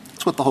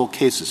 That's what the whole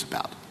case is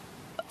about.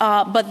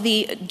 But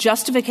the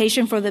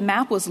justification for the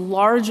map was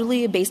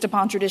largely based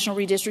upon traditional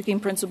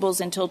redistricting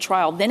principles until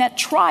trial. Then at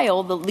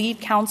trial, the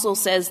lead counsel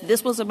says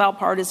this was about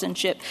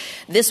partisanship.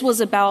 This was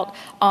about,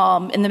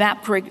 and the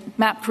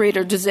map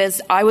creator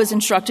says, I was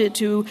instructed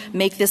to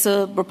make this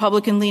a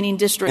Republican-leaning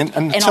district,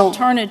 and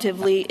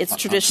alternatively, it's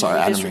traditional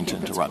redistricting. I didn't mean to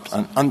interrupt.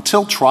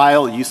 Until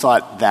trial, you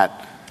thought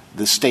that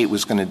the state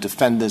was going to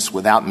defend this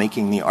without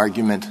making the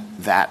argument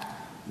that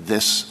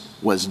this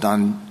was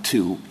done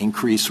to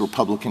increase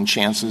Republican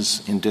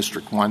chances in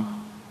District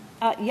 1?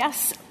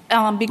 Yes,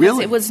 because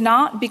really? it was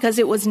not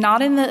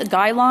in the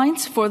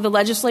guidelines for the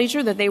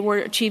legislature that they were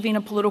achieving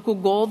a political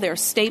goal. There are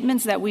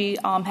statements that we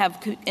have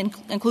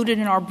included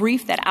in our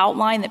brief that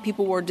outline that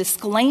people were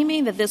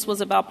disclaiming that this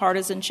was about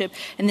partisanship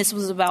and this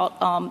was about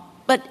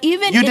But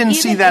even you didn't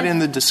see that in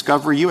the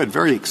discovery. You had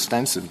very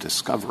extensive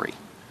discovery.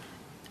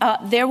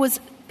 There was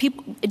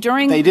people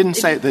during. They didn't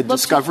say the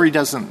discovery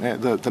doesn't.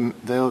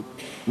 The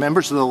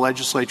members of the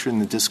legislature in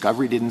the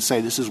discovery didn't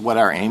say this is what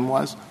our aim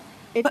was.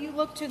 If you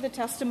look to the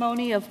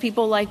testimony of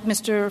people like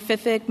Mr.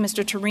 Fiffick,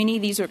 Mr. Torini,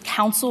 these are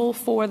counsel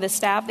for the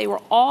staff. They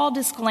were all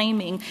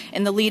disclaiming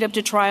in the lead up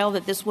to trial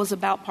that this was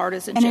about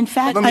partisanship. And in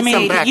fact, I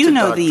mean, you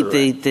know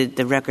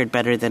the record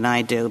better than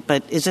I do,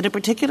 but is it a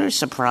particular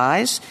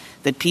surprise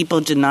that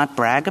people did not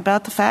brag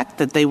about the fact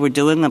that they were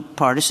doing a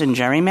partisan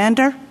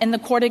gerrymander? And the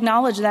court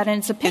acknowledged that in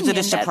its opinion. Is it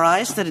a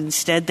surprise that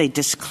instead they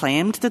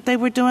disclaimed that they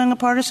were doing a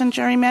partisan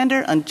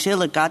gerrymander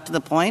until it got to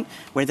the point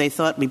where they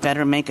thought we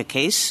better make a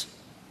case?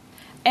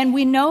 And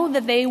we know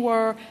that they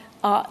were,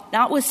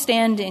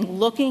 notwithstanding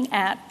looking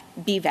at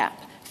BVAP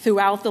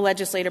throughout the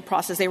legislative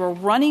process, they were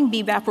running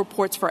BVAP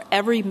reports for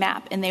every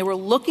map, and they were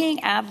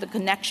looking at the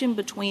connection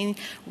between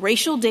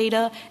racial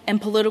data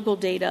and political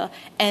data.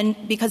 And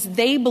because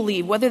they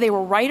believe, whether they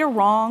were right or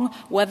wrong,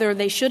 whether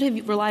they should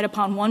have relied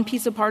upon one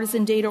piece of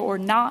partisan data or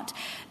not,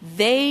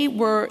 they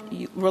were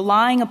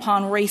relying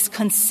upon race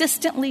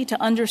consistently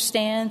to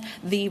understand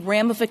the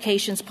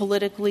ramifications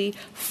politically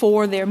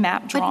for their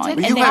map drawing.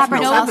 Do you have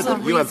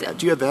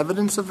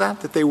evidence of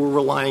that they were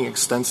relying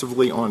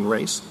extensively on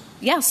race?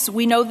 Yes,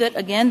 we know that,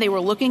 again, they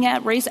were looking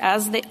at race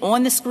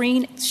on the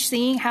screen,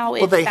 seeing how it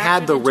Well, they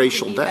had the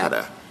racial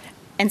data.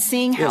 And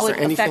seeing how it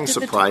affected Is there anything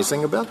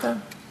surprising about that?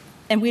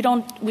 And we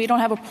don't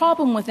have a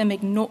problem with them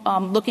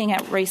looking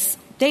at race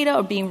data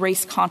or being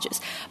race conscious.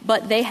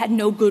 But they had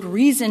no good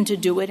reason to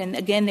do it, and,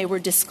 again, they were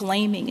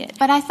disclaiming it.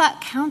 But I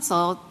thought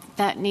counsel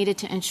that needed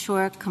to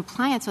ensure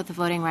compliance with the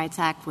Voting Rights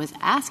Act was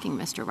asking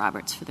Mr.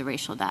 Roberts for the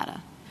racial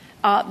data.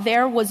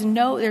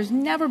 There's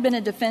never been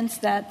a defense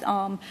that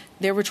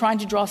they were trying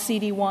to draw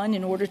CD1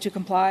 in order to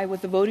comply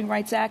with the Voting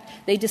Rights Act.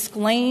 They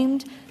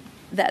disclaimed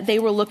that they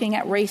were looking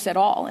at race at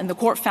all, and the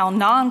court found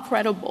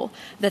non-credible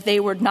that they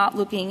were not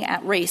looking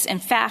at race. In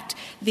fact,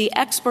 the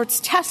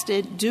experts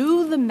tested,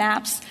 do the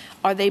maps,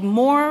 are they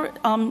more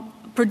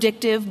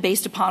predictive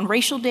based upon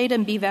racial data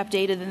and BVAP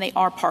data than they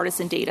are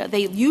partisan data?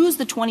 They used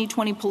the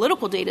 2020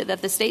 political data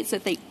that the state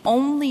said they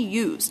only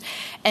used.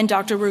 And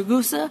Dr.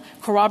 Ragusa,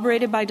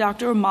 corroborated by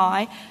Dr.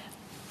 Amai,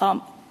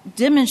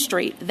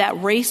 demonstrate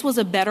that race was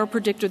a better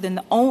predictor than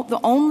the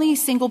only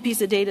single piece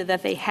of data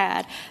that they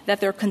had, that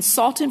their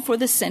consultant for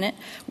the Senate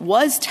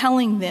was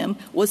telling them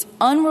was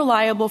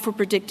unreliable for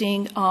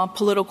predicting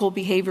political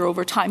behavior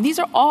over time. These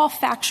are all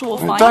factual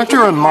findings. Dr.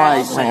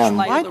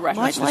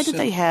 Amai, why did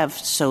they have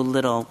so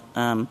little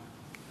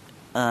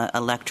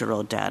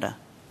electoral data?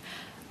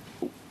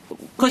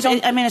 Because,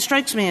 I mean, it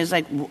strikes me as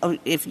like,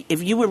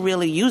 if you were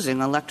really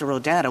using electoral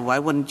data, why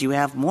wouldn't you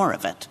have more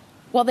of it?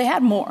 Well, they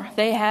had more.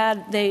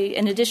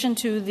 In addition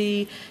to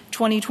the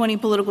 2020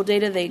 political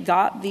data, they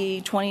got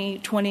the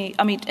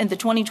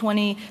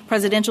 2020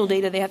 presidential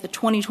data, they have the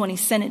 2020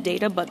 Senate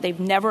data, but they've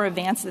never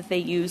advanced that they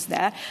use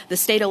that. The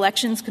State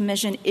Elections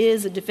Commission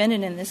is a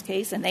defendant in this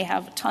case, and they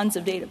have tons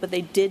of data, but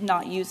they did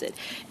not use it.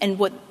 And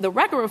what the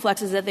record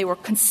reflects is that they were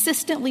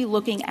consistently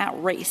looking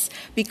at race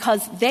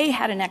because they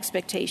had an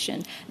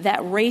expectation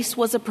that race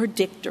was a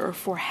predictor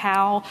for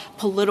how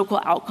political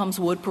outcomes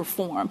would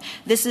perform.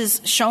 This is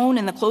shown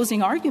in the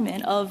closing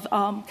argument of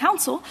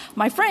counsel,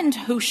 my friend,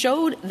 who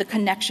showed the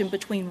connection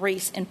between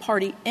race and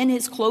party in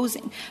his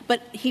closing.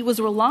 But he was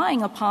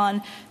relying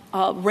upon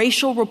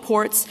racial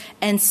reports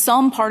and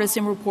some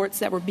partisan reports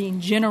that were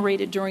being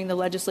generated during the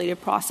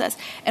legislative process.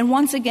 And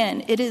once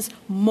again, it is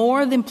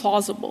more than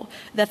plausible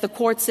that the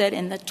court said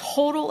in the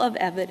total of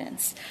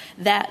evidence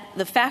that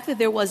the fact that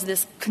there was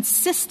this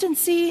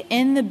consistency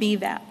in the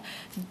BVAP,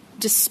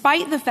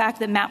 despite the fact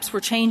that maps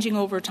were changing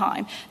over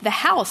time. The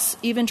House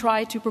even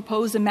tried to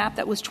propose a map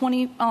that was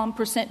 20%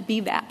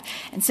 BVAP,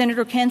 and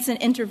Senator Kenson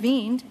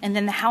intervened, and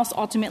then the House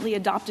ultimately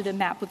adopted a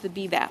map with the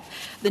BVAP.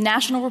 The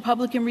National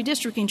Republican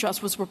Redistricting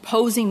Trust was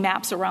proposing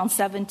maps around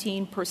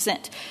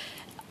 17%.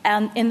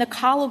 And in the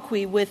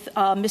colloquy with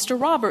Mr.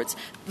 Roberts,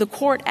 the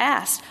court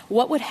asked,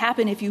 what would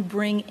happen if you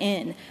bring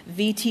in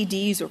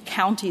VTDs or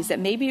counties that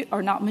maybe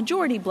are not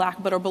majority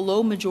black but are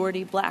below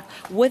majority black?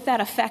 Would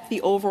that affect the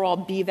overall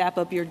BVAP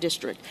of your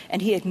district?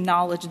 And he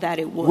acknowledged that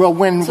it would. Well,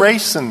 when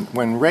race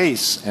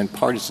and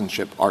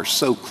partisanship are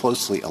so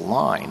closely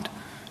aligned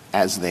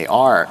as they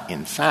are,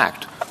 in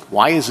fact,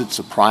 why is it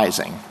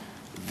surprising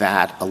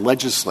that a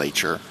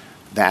legislature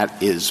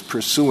that is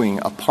pursuing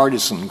a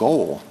partisan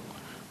goal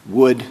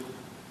would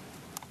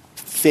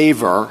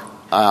favor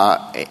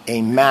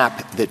a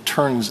map that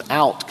turns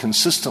out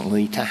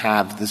consistently to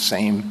have the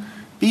same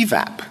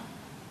BVAP?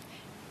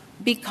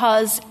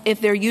 Because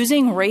if they're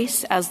using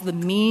race as the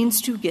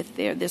means to get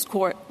there, this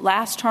court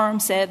last term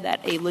said that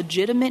a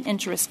legitimate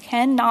interest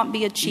cannot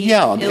be achieved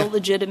with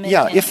illegitimate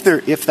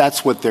interest. If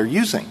that's what they're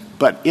using.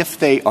 But if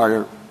they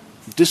are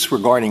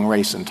disregarding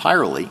race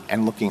entirely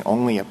and looking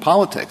only at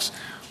politics,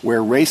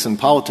 where race and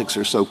politics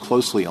are so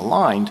closely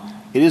aligned,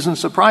 it isn't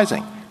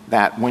surprising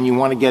that when you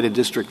want to get a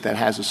district that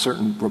has a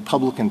certain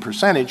Republican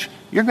percentage,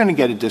 you're going to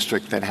get a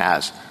district that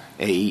has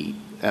a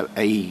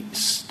a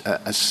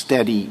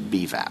steady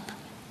BVAP?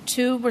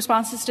 Two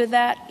responses to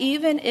that.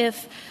 Even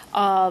if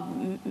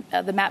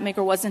the map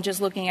maker wasn't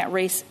just looking at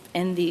race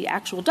in the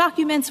actual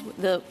documents,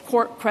 the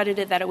court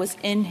credited that it was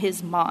in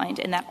his mind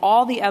and that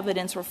all the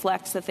evidence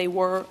reflects that they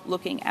were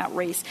looking at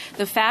race.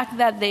 The fact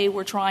that they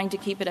were trying to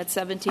keep it at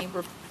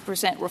 17%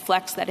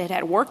 reflects that it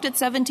had worked at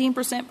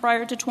 17%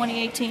 prior to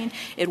 2018.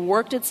 It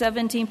worked at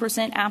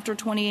 17% after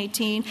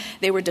 2018.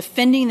 They were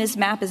defending this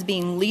map as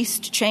being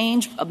least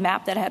change, a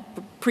map that had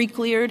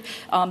pre-cleared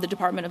the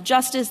Department of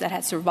Justice, that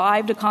had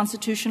survived a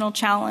constitutional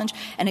challenge.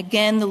 And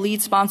again, the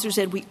lead sponsor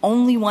said we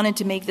only wanted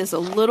to make this a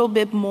little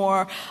bit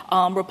more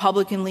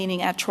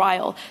Republican-leaning at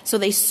trial. So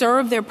they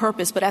served their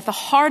purpose. But at the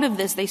heart of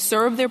this, they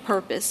served their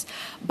purpose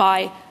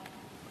by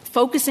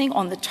focusing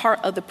on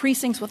the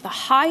precincts with the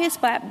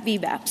highest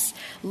VBAPs,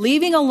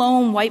 leaving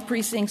alone white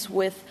precincts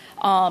with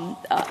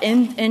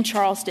in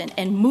Charleston,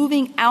 and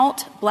moving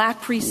out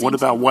black precincts. What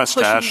about West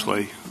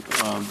Ashley?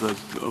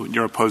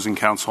 Your opposing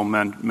counsel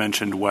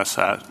mentioned West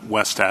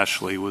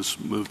Ashley was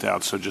moved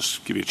out, so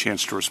just give you a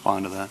chance to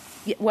respond to that.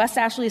 West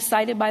Ashley is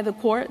cited by the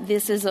court.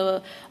 This is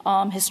a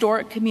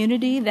historic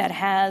community that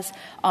has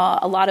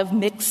a lot of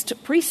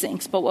mixed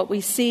precincts, but what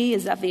we see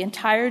is that the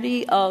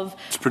entirety of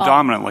it's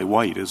predominantly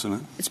white, isn't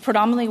it? It's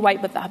predominantly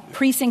white, but the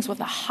precincts with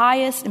the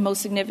highest and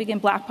most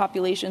significant black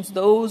populations,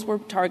 those were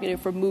targeted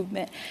for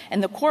movement.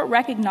 And the court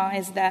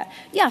recognized that,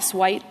 yes,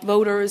 white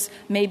voters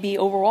may be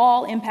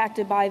overall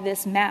impacted by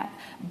this map,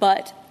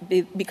 but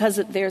because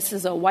this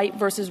is a white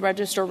versus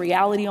register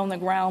reality on the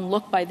ground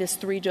look by this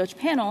three-judge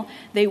panel,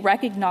 they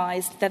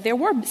recognized that there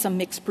were some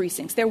mixed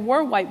precincts. There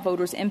were white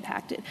voters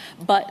impacted.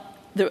 But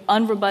the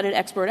unrebutted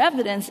expert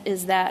evidence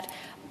is that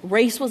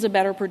race was a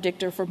better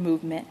predictor for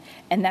movement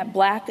and that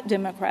black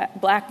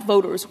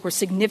voters were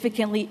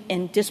significantly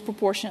and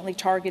disproportionately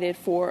targeted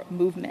for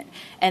movement.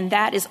 And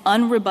that is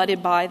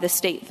unrebutted by the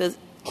state. The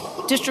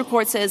district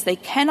court says they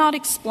cannot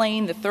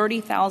explain the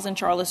 30,000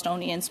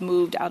 Charlestonians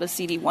moved out of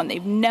CD1.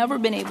 They've never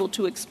been able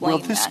to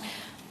explain that.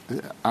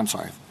 I'm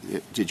sorry.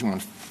 Did you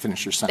want to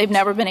finish your sentence? They've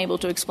never been able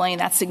to explain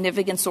that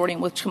significant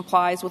sorting, which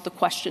complies with the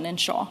question in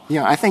Shaw.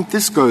 Yeah, I think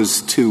this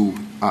goes to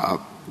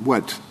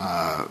what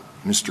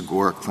Mr.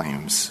 Gore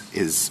claims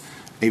is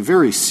a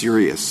very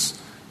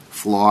serious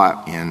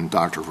flaw in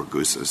Dr.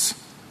 Ragusa's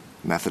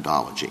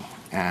methodology.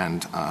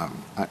 And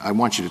I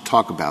want you to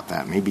talk about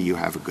that. Maybe you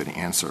have a good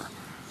answer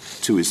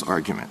to his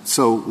argument.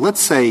 So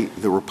let's say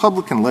the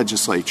Republican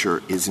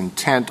legislature is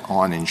intent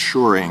on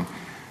ensuring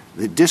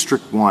that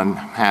District 1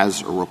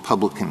 has a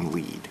Republican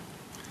lead.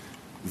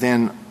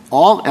 Then,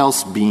 all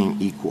else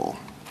being equal,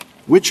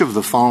 which of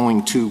the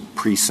following two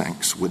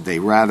precincts would they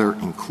rather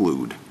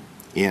include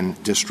in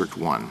District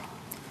 1?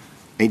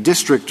 A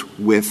district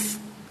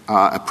with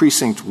a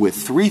precinct with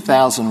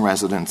 3,000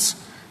 residents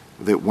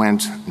that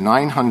went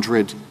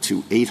 900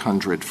 to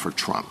 800 for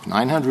Trump,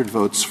 900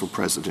 votes for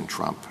President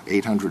Trump,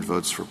 800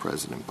 votes for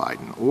President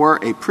Biden,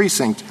 or a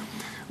precinct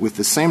with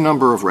the same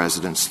number of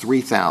residents,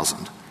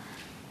 3,000,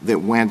 that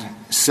went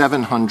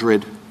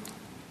 700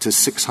 to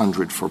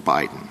 600 for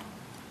Biden.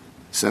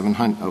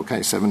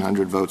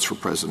 700 votes for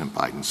President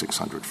Biden,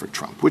 600 for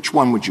Trump. Which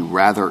one would you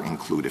rather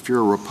include if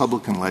you're a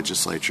Republican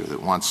legislature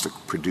that wants to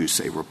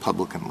produce a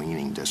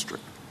Republican-leaning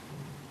district?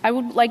 I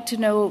would like to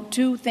know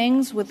two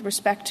things with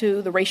respect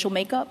to the racial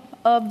makeup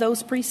of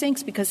those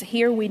precincts, because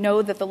here we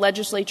know that the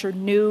legislature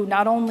knew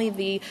not only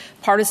the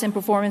partisan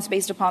performance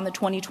based upon the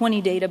 2020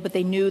 data, but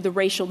they knew the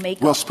racial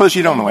makeup. Well, suppose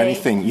you don't know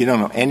anything. You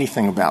don't know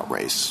anything about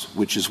race,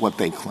 which is what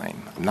they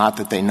claim. Not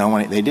that they know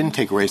they didn't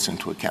take race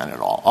into account at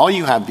all. All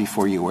you have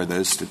before you are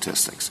those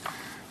statistics.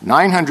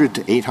 900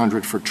 to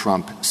 800 for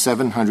Trump,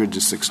 700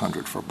 to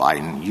 600 for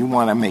Biden. You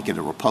want to make it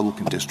a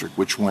Republican district.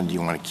 Which one do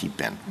you want to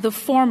keep in? The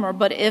former,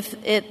 but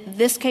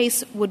this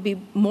case would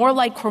be more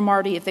like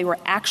Cromartie if they were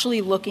actually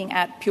looking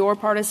at pure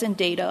partisan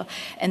data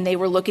and they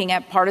were looking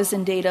at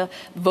partisan data,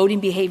 voting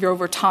behavior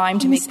over time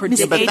to make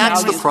predictions. But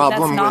that's the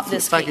problem with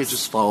if I could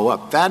just follow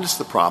up. That is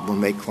the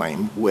problem they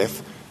claim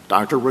with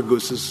Dr.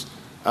 Ragusa's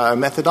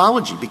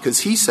methodology, because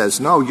he says,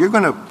 no, you're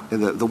going to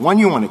the one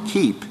you want to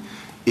keep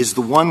is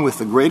the one with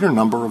the greater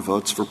number of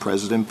votes for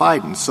President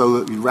Biden.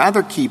 So you'd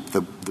rather keep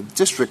the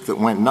district that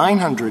went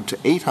 900 to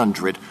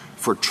 800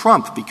 for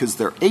Trump because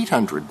there are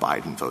 800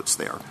 Biden votes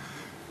there,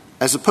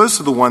 as opposed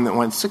to the one that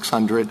went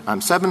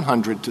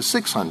 700 to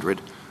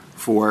 600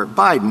 for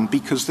Biden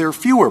because there are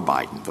fewer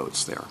Biden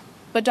votes there.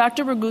 But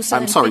Dr.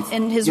 Ragusa,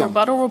 in his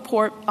rebuttal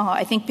report,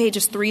 I think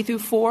pages 3 through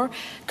 4,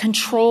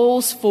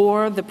 controls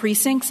for the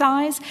precinct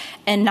size,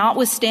 and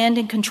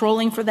notwithstanding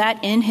controlling for that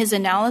in his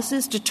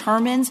analysis,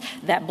 determines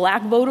that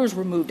black voters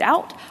were moved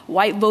out,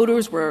 white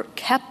voters were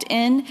kept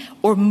in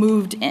or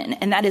moved in,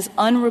 and that is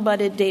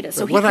unrebutted data.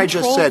 So what I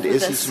just said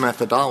is his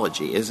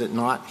methodology, is it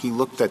not? He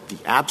looked at the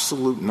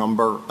absolute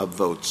number of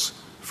votes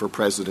for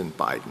President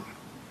Biden,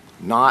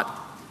 not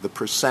the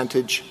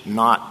percentage,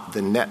 not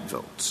the net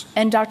votes.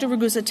 And Dr.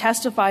 Ragusa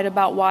testified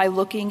about why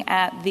looking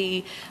at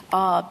the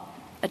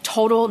A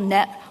total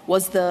net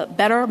was the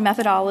better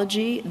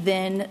methodology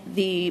than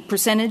the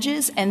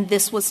percentages, and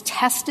this was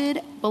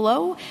tested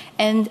below,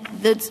 and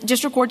the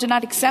district court did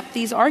not accept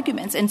these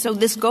arguments. And so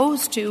this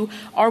goes to,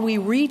 are we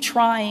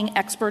retrying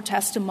expert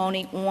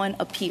testimony on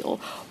appeal?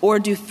 Or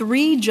do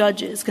three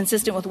judges,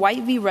 consistent with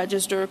White v.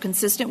 Register,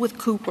 consistent with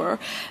Cooper,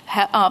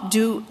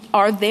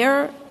 are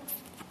their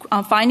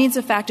findings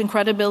of fact and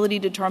credibility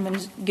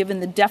determined given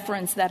the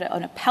deference that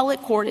an appellate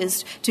court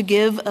is to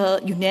give a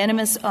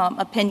unanimous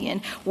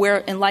opinion where,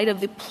 in light of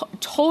the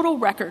total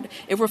record,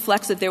 it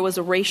reflects that there was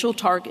a racial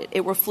target.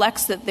 It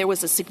reflects that there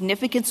was a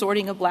significant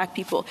sorting of black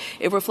people.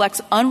 It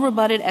reflects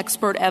unrebutted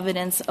expert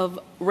evidence of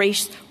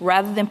race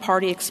rather than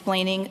party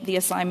explaining the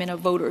assignment of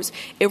voters.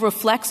 It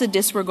reflects a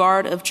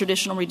disregard of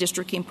traditional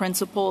redistricting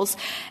principles.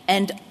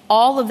 And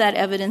all of that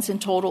evidence in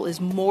total is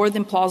more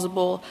than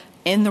plausible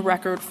in the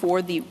record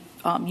for the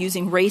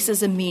using race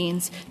as a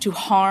means to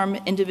harm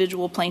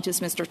individual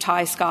plaintiffs, Mr.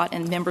 Ty Scott,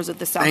 and members of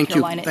the South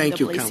Carolina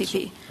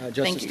NAACP.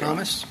 Justice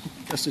Thomas?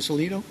 Justice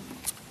Alito?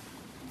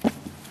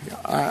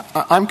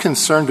 I'm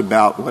concerned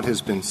about what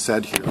has been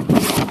said here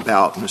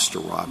about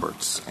Mr.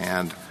 Roberts.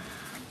 And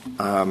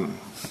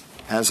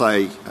as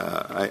I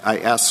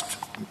asked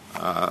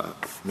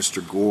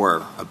Mr.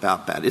 Gore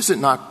about that, is it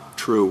not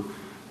true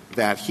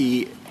that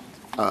he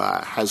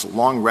has a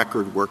long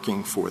record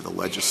working for the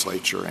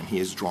legislature, and he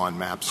has drawn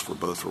maps for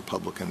both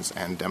Republicans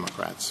and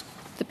Democrats?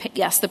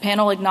 Yes, the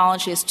panel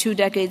acknowledged he has 2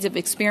 decades of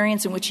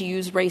experience in which he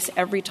used race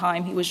every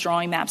time he was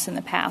drawing maps in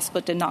the past,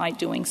 but denied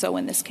doing so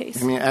in this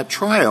case. I mean, at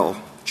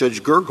trial,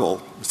 Judge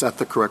Gergel, is that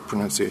the correct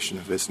pronunciation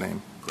of his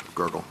name?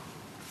 Gergel.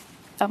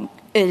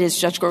 It is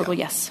Judge Gergel,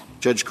 yes.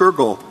 Judge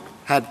Gergel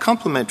had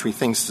complimentary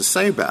things to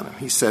say about him.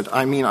 He said,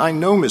 I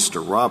know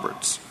Mr.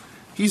 Roberts.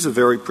 He's a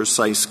very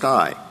precise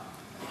guy.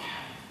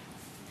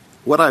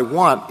 What I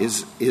want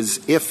is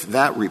if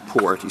that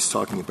report, he's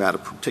talking about a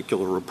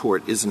particular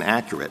report, isn't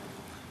accurate,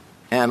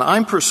 and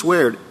I'm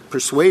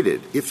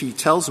persuaded if he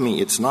tells me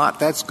it's not,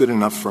 that's good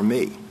enough for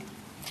me.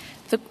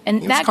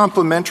 It's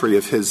complimentary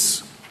of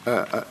his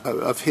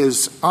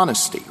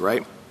honesty,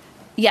 right?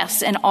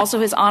 Yes, and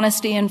also his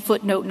honesty in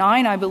footnote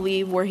 9, I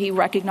believe, where he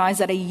recognized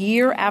that a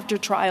year after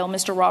trial,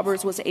 Mr.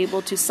 Roberts was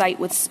able to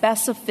cite with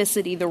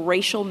specificity the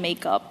racial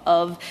makeup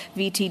of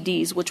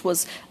VTDs, which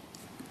was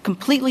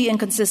completely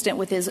inconsistent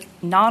with his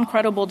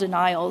non-credible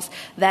denials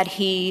that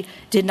he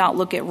did not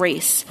look at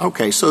race.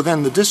 Okay, so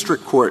then the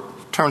district court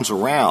turns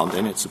around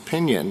in its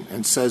opinion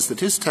and says that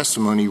his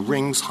testimony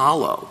rings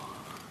hollow.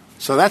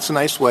 So that's a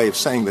nice way of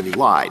saying that he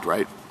lied,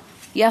 right?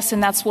 Yes,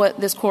 and that's what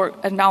this court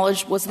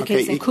acknowledged was the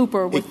case in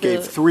Cooper. It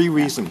gave 3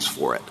 reasons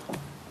for it.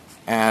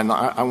 And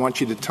I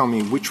want you to tell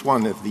me which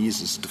one of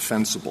these is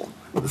defensible.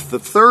 The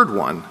third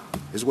one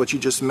is what you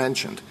just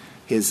mentioned,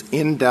 his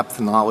in-depth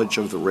knowledge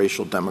of the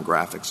racial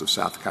demographics of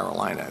South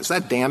Carolina. Is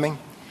that damning?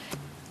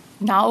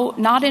 No,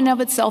 not in of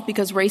itself,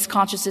 because race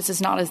consciousness is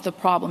not as the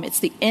problem.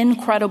 It's the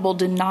incredible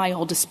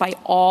denial, despite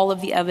all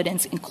of the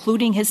evidence,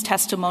 including his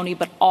testimony,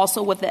 but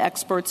also what the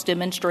experts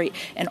demonstrate,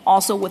 and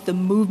also with the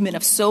movement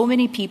of so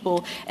many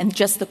people, and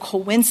just the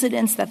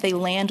coincidence that they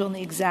land on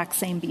the exact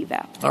same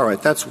BVAP. All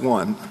right, that's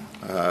one.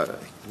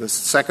 The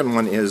second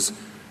one is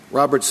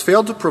Roberts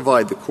failed to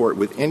provide the court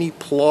with any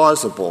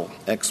plausible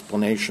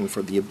explanation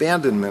for the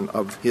abandonment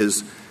of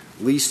his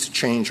least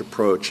change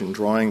approach in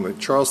drawing the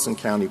Charleston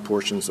County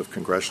portions of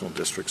congressional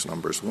districts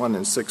numbers 1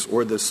 and 6,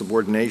 or the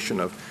subordination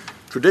of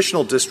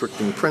traditional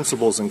districting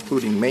principles,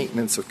 including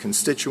maintenance of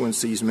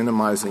constituencies,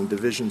 minimizing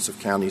divisions of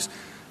counties,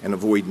 and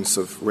avoidance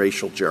of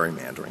racial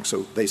gerrymandering.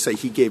 So they say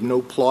he gave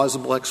no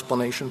plausible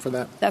explanation for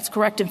that? That's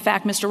correct. In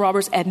fact, Mr.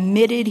 Roberts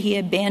admitted he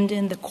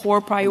abandoned the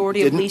core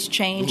priority of least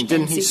change.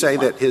 Didn't he say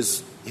that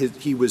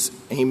he was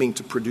aiming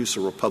to produce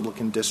a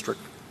Republican district?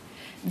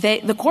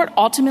 The court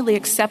ultimately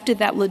accepted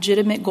that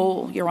legitimate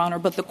goal, Your Honor,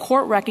 but the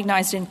court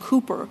recognized in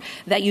Cooper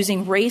that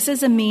using race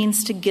as a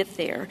means to get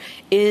there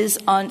is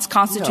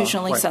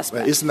constitutionally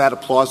suspect. Isn't that a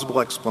plausible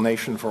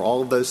explanation for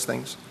all of those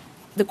things?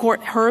 The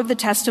court heard the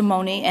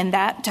testimony, and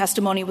that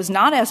testimony was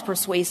not as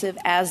persuasive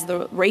as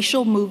the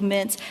racial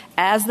movements,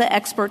 as the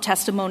expert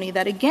testimony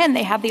that, again,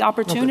 they had the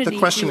opportunity to the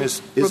question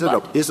is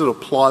it a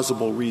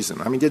plausible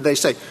reason? I mean, did they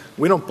say,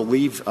 we don't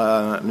believe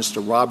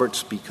Mr.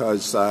 Roberts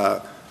because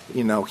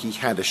he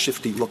had a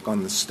shifty look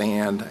on the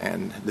stand,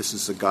 and this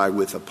is a guy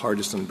with a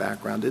partisan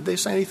background? Did they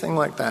say anything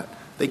like that?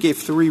 They gave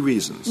 3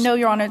 reasons. No,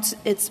 Your Honor,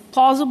 it's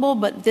plausible,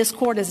 but this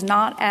court is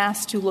not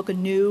asked to look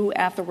anew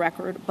at the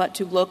record, but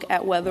to look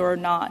at whether or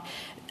not,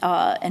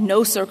 in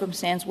no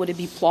circumstance would it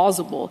be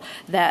plausible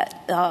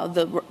that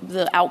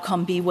the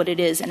outcome be what it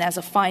is. And as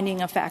a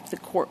finding of fact, the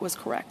court was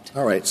correct.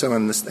 All right. So,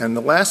 and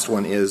the last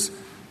one is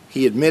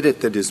he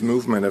admitted that his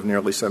movement of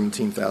nearly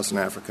 17,000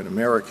 African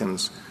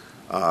Americans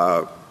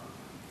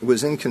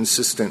was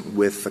inconsistent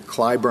with the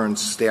Clyburn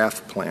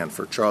staff plan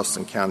for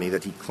Charleston County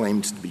that he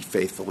claimed to be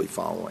faithfully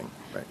following.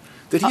 Right?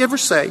 Did he ever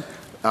say,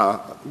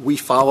 we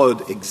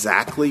followed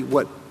exactly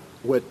what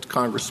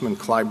Congressman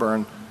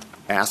Clyburn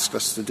asked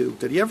us to do?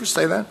 Did he ever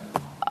say that?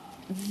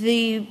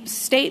 The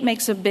state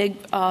makes a big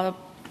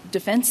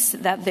defense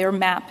that their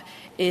map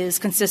is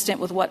consistent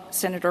with what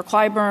Senator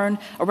Clyburn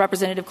or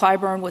Representative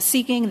Clyburn was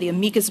seeking. The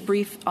amicus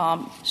brief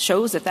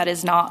shows that that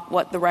is not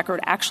what the record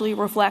actually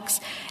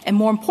reflects. And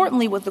more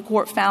importantly, what the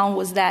court found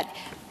was that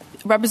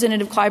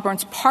Representative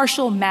Clyburn's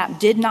partial map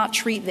did not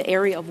treat the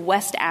area of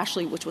West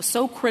Ashley, which was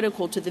so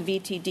critical to the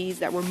VTDs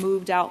that were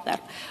moved out,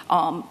 that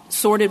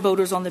sorted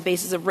voters on the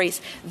basis of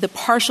race. The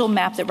partial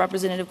map that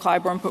Representative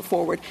Clyburn put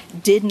forward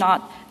did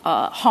not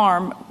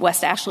harm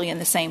West Ashley in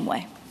the same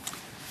way.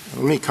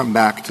 Let me come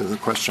back to the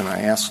question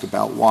I asked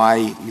about why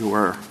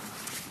your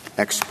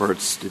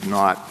experts did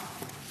not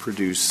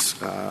produce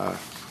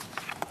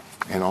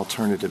an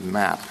alternative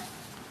map.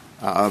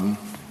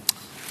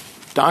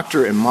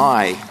 Dr.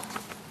 Imai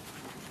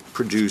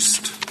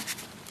produced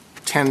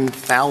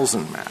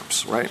 10,000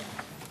 maps, right?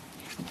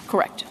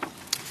 Correct.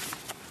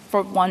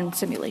 For one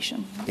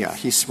simulation. Yeah,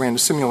 he ran a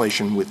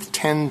simulation with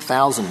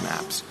 10,000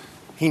 maps.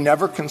 He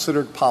never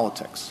considered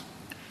politics.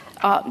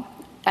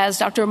 As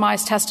Dr.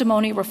 Imai's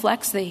testimony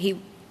reflects, that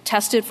he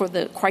tested for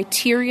the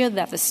criteria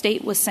that the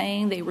state was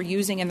saying they were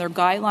using in their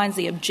guidelines,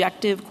 the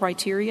objective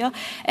criteria.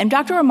 And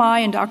Dr.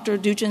 Imai and Dr.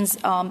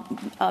 Duchin's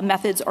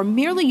methods are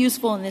merely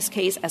useful in this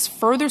case as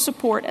further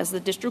support, as the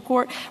district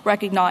court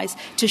recognized,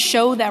 to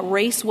show that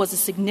race was a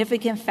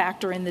significant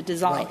factor in the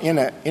design.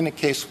 Well, in a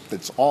case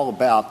that's all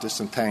about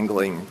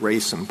disentangling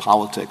race and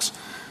politics,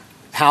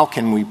 how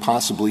can we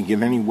possibly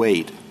give any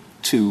weight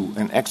to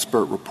an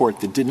expert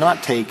report that did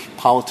not take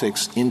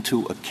politics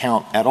into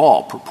account at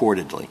all,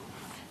 purportedly?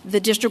 The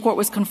district court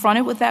was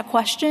confronted with that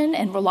question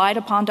and relied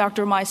upon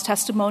Dr. Imai's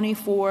testimony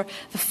for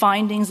the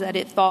findings that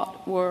it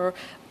thought were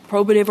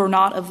probative or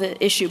not of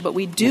the issue. But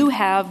we do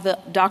have the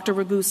Dr.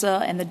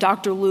 Ragusa and the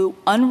Dr. Liu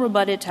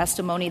unrebutted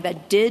testimony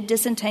that did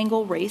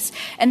disentangle race,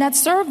 and that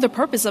served the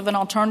purpose of an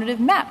alternative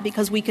map,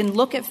 because we can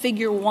look at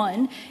Figure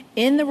 1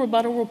 in the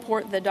rebuttal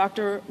report that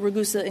Dr.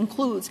 Ragusa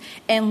includes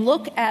and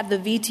look at the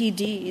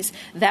VTDs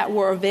that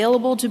were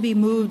available to be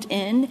moved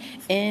in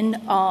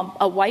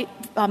a white,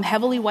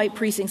 heavily white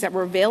precincts that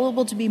were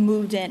available to be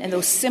moved in, and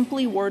those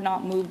simply were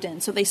not moved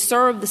in. So they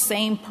serve the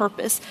same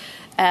purpose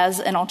as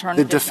an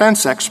alternative. The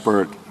defense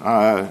expert,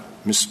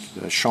 Ms.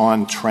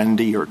 Sean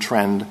Trendy or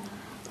Trend,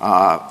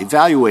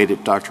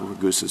 evaluated Dr.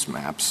 Ragusa's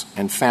maps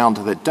and found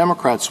that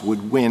Democrats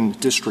would win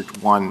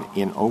District 1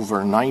 in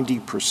over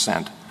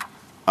 90%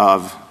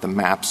 of the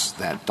maps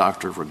that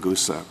Dr.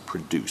 Ragusa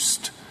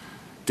produced.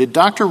 Did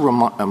Dr.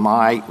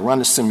 Imai run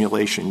a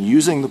simulation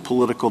using the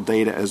political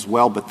data as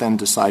well, but then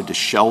decide to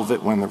shelve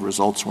it when the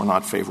results were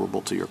not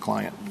favorable to your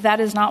client?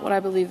 That is not what I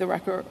believe the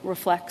record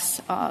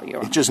reflects, Your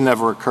Honor. It just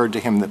never occurred to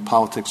him that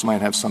politics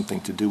might have something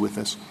to do with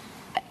this?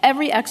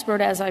 Every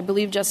expert, as I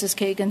believe Justice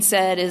Kagan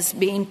said, is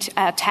being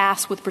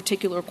tasked with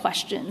particular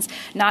questions.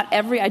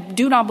 I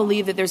do not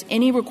believe that there's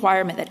any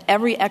requirement that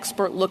every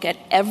expert look at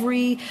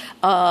every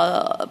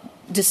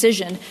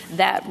decision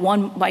that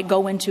one might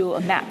go into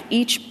a map.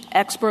 Each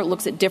expert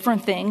looks at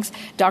different things.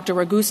 Dr.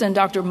 Ragusa and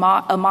Dr.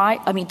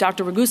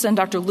 Ragusa and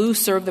Dr. Liu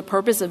served the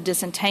purpose of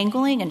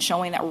disentangling and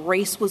showing that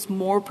race was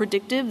more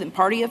predictive than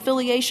party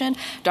affiliation.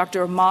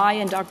 Dr.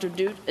 Imai and Dr.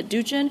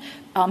 Duchin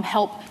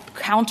helped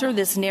counter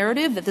this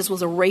narrative that this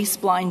was a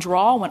race-blind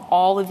draw when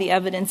all of the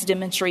evidence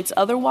demonstrates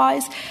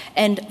otherwise.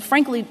 And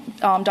frankly,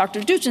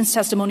 Dr. Duchin's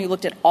testimony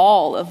looked at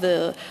all of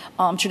the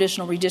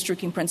traditional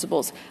redistricting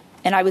principles.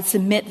 And I would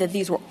submit that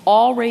these were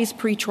all raised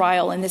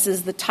pre-trial, and this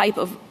is the type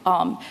of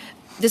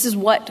this is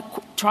what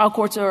trial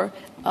courts are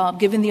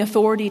given the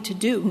authority to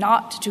do,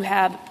 not to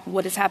have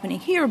what is happening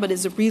here, but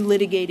is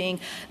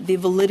relitigating the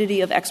validity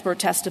of expert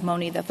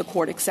testimony that the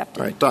court accepted.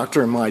 Right.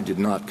 Dr. Imai did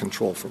not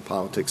control for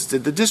politics.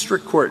 Did the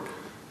district court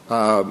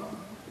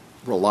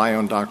rely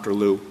on Dr.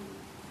 Liu?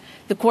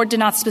 The court did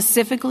not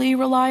specifically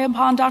rely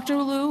upon Dr.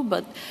 Liu,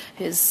 but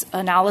his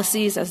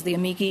analyses as the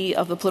amici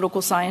of the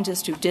political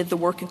scientist who did the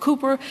work in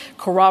Cooper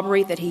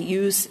corroborate that he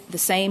used the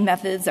same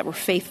methods that were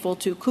faithful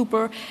to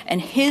Cooper,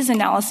 and his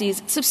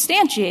analyses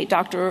substantiate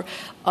Dr.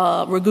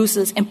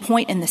 Ragusa's and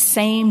point in the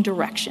same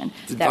direction,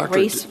 that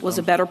race was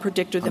a better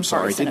predictor than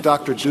partisan. Did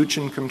Dr.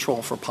 Duchin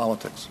control for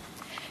politics?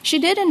 She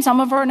did in some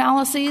of her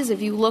analyses.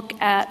 If you look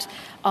at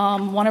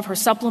one of her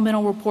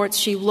supplemental reports,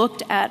 she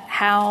looked at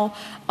how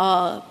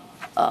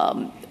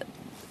the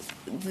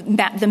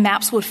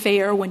maps would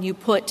fare when you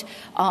put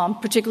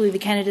particularly the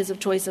candidates of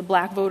choice of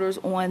black voters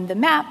on the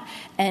map,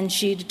 and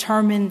she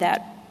determined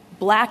that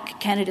black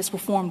candidates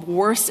performed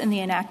worse in the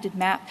enacted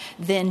map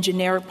than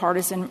generic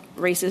partisan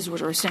races,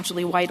 which are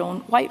essentially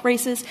white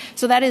races.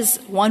 So that is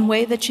one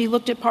way that she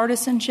looked at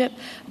partisanship,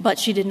 but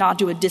she did not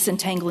do a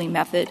disentangling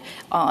method,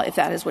 if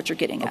that is what you're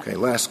getting at. Okay,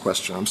 last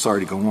question. I'm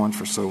sorry to go on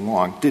for so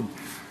long. Did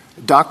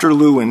Dr.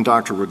 Liu and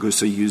Dr.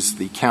 Ragusa use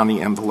the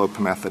county envelope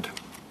method?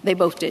 They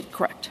both did,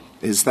 correct.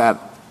 Is that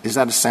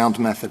a sound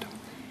method?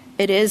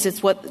 It is.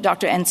 It's what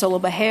Dr.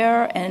 Ansolo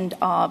Beher and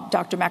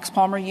Dr. Max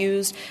Palmer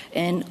used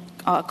in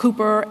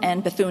Cooper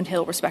and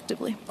Bethune-Hill,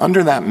 respectively.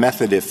 Under that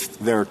method, if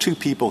there are two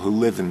people who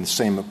live in the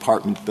same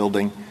apartment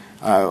building,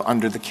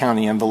 under the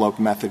county envelope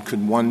method,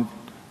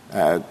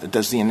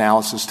 does the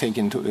analysis take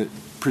into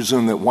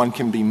presume that one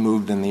can be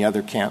moved and the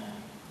other can't?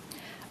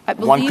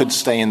 One could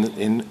stay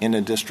in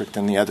a district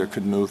and the other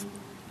could move?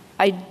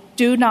 I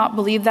do not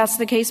believe that's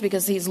the case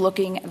because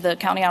the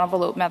county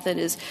envelope method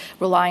is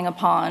relying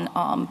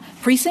upon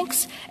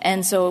precincts,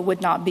 and so it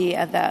would not be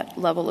at that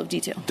level of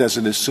detail. Does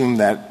it assume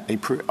that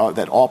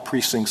that all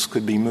precincts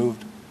could be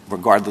moved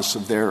regardless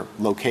of their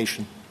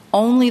location?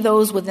 Only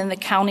those within the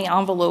county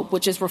envelope,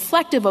 which is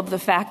reflective of the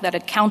fact that a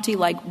county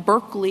like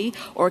Berkeley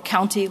or a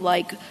county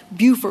like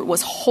Beaufort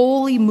was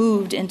wholly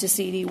moved into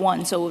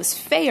CD1. So it was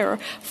fair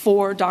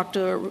for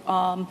Dr.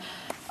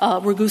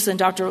 Ragusa and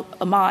Dr.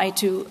 Amai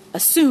to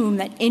assume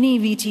that any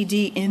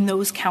VTD in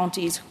those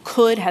counties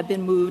could have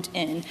been moved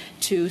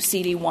into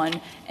CD1,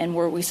 and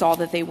where we saw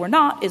that they were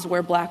not is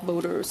where black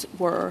voters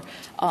were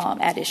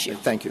at issue.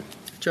 Thank you.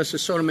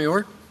 Justice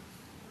Sotomayor?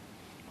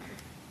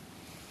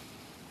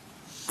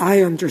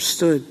 I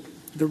understood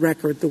the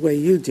record the way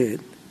you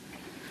did,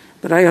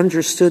 but I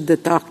understood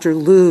that Dr.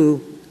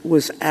 Liu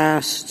was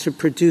asked to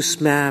produce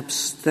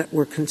maps that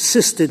were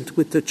consistent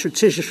with the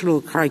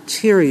traditional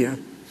criteria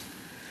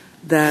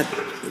that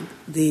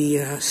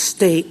the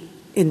state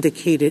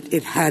indicated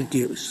it had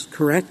used,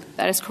 correct?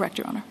 That is correct,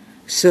 Your Honor.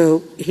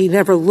 So he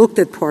never looked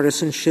at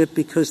partisanship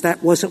because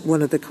that wasn't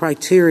one of the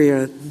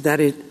criteria that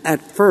it at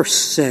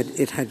first said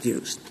it had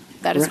used.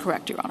 That is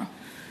correct, Your Honor.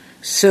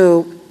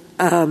 So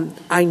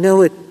I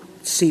know it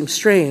seems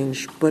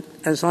strange, but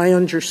as I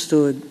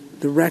understood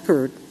the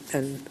record,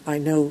 and I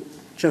know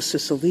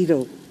Justice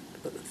Alito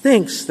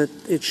thinks that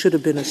it should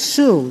have been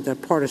assumed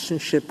that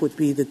partisanship would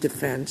be the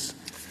defense.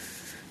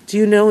 Do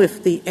you know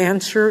if the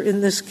answer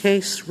in this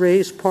case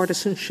raised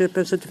partisanship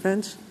as a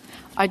defense?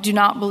 I do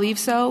not believe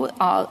so.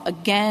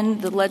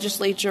 Again, the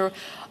legislature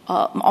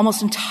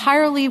almost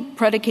entirely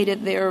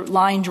predicated their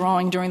line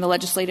drawing during the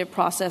legislative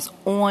process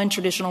on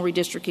traditional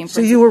redistricting principles.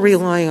 So you were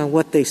relying on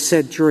what they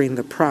said during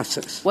the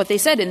process? What they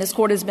said, and this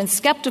court has been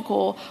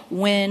skeptical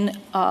when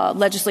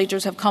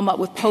legislatures have come up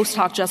with post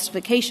hoc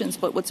justifications.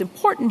 But what's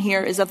important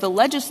here is that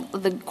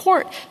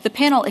the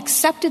panel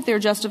accepted their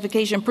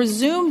justification,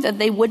 presumed that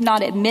they would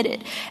not admit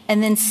it,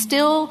 and then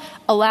still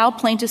allow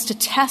plaintiffs to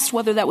test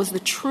whether that was the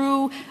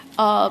true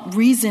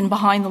reason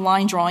behind the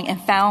line drawing,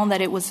 and found that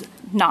it was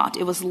not.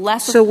 It was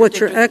less. So what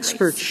your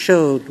experts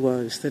showed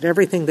was that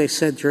everything they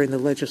said during the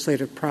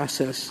legislative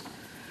process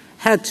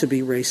had to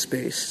be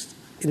race-based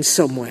in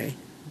some way,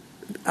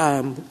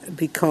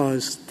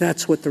 because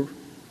that's what the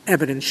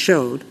evidence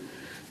showed.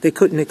 They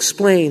couldn't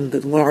explain the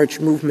large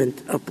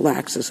movement of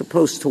blacks as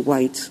opposed to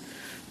whites,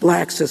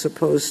 blacks as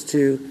opposed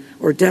to,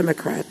 or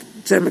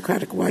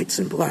democratic whites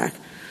and black.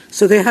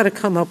 So they had to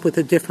come up with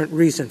a different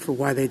reason for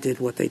why they did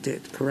what they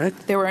did,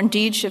 correct? There were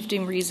indeed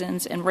shifting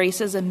reasons, and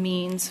race as a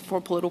means for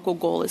a political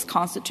goal is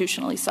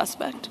constitutionally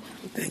suspect.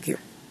 Thank you.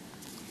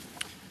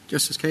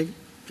 Justice Kagan?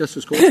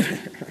 Justice Gorsuch?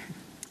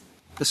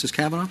 Justice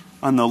Kavanaugh?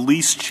 On the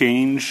least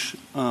change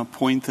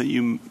point that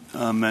you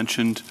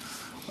mentioned,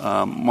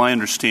 my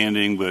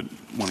understanding, but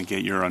I want to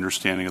get your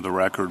understanding of the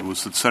record,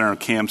 was that Senator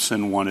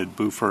Campson wanted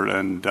Beaufort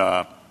and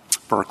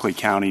Berkeley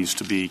counties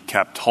to be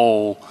kept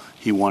whole.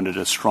 He wanted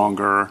a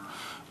stronger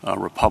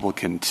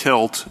Republican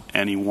tilt,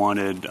 and he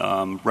wanted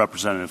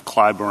Representative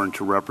Clyburn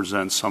to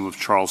represent some of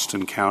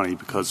Charleston County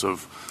because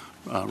of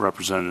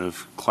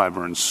Representative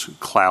Clyburn's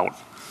clout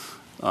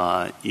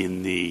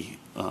in the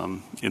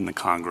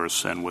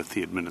Congress and with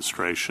the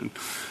administration.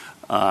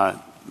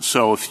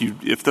 So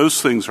if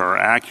those things are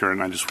accurate,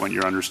 and I just want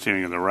your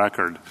understanding of the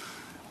record,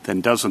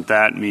 then doesn't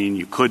that mean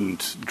you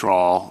couldn't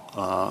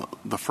draw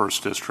the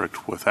first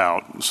district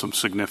without some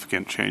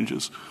significant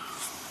changes?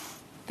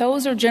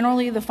 Those are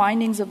generally the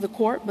findings of the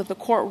court, but the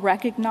court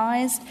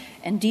recognized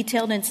and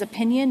detailed in its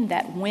opinion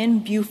that when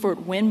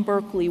Beaufort, when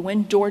Berkeley,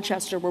 when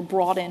Dorchester were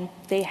brought in,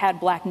 they had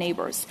black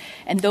neighbors.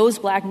 And those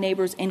black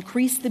neighbors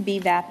increased the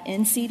BVAP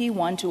in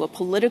CD1 to a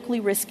politically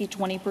risky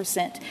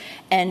 20%,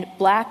 and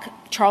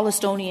black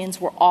Charlestonians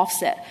were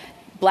offset.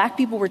 Black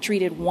people were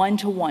treated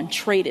one-to-one,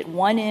 traded,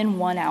 one in,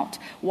 one out.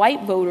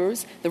 White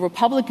voters, the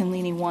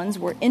Republican-leaning ones,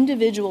 were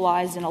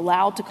individualized and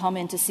allowed to come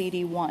into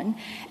CD1,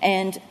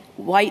 and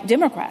white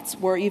Democrats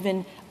were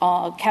even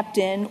kept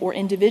in or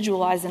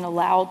individualized and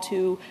allowed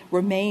to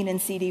remain in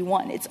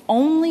CD1. It's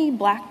only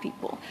black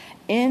people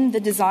in the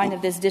design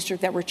of this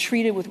district that were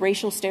treated with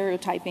racial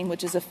stereotyping,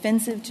 which is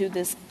offensive to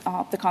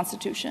the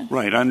Constitution.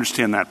 Right. I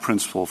understand that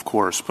principle, of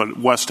course, but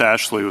West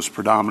Ashley was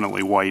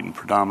predominantly white and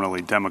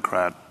predominantly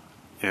Democratic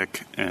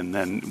and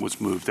then was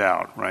moved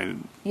out, right?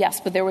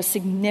 Yes, but there were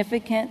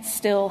significant,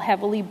 still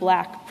heavily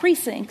black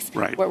precincts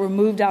that were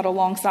moved out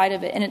alongside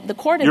of it. And the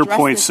court addressed your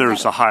point is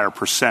there's a higher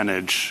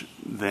percentage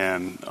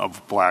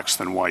of blacks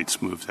than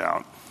whites moved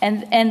out.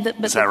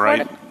 Is that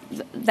right?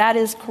 That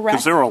is correct.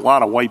 Because there were a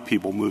lot of white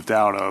people moved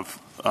out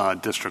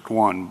of District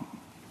 1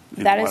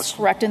 That is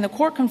correct. And the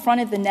court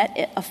confronted the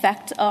net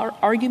effect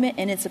argument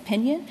in its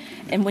opinion.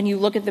 And when you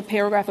look at the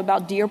paragraph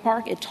about Deer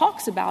Park, it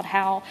talks about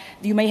how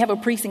you may have a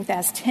precinct that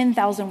has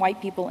 10,000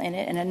 white people in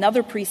it and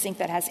another precinct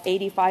that has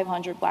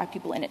 8,500 black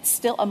people in it.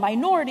 Still a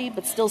minority,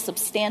 but still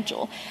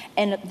substantial.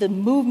 And the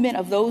movement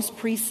of those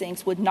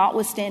precincts would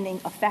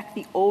notwithstanding affect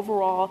the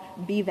overall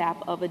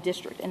BVAP of a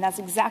district. And that's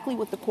exactly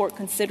what the court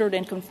considered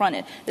and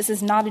confronted. This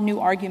is not a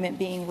new argument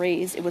being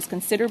raised. It was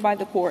considered by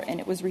the court and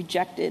it was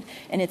rejected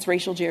in its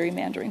racial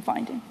gerrymandering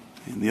finding.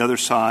 And the other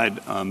side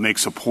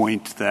makes a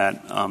point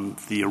that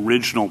the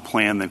original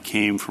plan that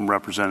came from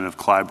Representative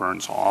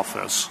Clyburn's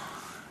office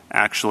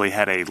actually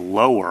had a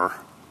lower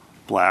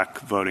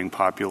black voting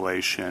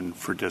population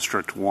for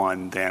District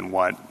 1 than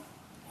what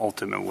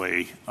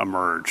ultimately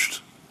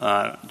emerged.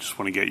 Just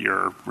want to get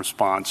your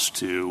response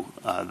to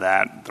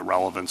that, the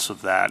relevance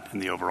of that in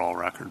the overall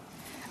record.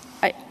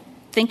 I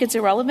think it's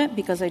irrelevant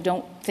because I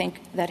don't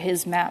think that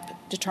his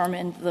map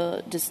determined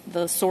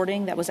the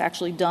sorting that was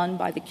actually done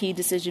by the key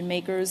decision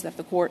makers that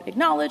the court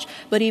acknowledged.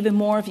 But even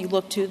more, if you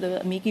look to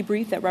the amici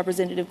brief that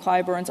Representative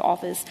Clyburn's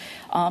office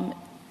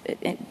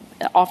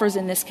offers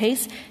in this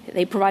case,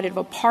 they provided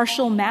a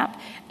partial map,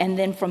 and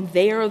then from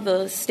there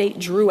the state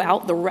drew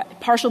out the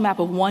partial map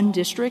of one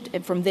district,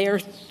 and from there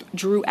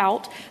drew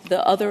out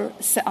the other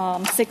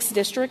 6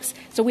 districts.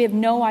 So we have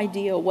no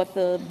idea what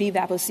the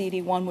BVAP of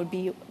CD1 would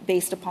be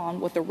based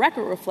upon what the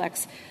record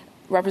reflects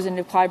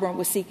Representative Clyburn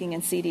was seeking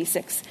in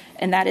CD6,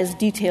 and that is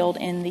detailed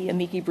in the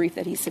amici brief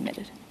that he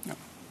submitted. Yeah.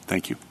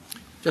 Thank you.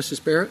 Justice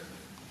Barrett?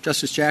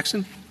 Justice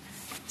Jackson?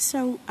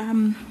 So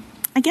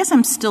I guess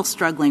I'm still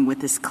struggling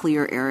with this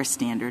clear error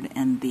standard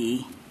and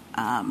the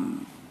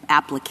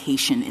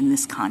application in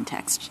this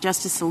context.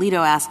 Justice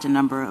Alito asked a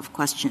number of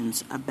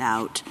questions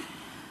about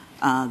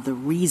the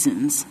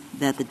reasons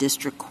that the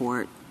district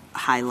court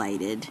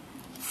highlighted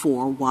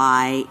for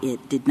why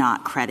it did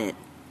not credit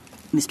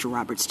Mr.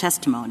 Roberts'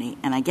 testimony.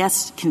 And I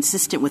guess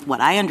consistent with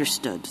what I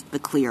understood the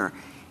clear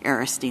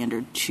error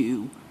standard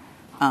to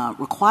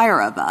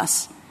require of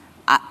us,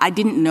 I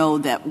didn't know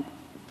that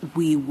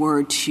we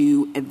were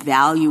to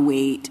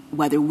evaluate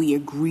whether we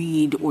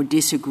agreed or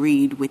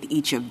disagreed with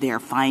each of their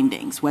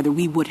findings, whether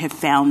we would have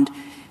found,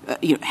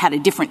 had a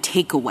different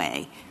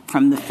takeaway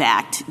from the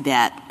fact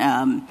that,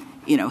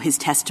 his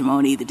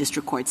testimony, the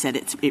district court said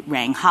it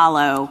rang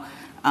hollow.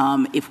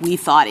 If we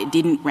thought it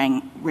didn't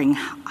ring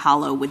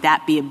hollow, would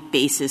that be a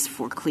basis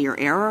for clear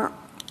error?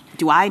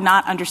 Do I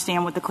not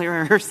understand what the clear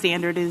error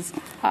standard is?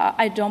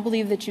 I don't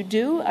believe that you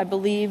do. I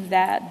believe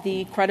that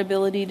the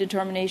credibility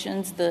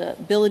determinations, the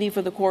ability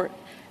for the court,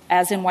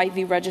 as in White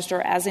v.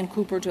 Register, as in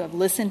Cooper, to have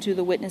listened to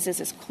the witnesses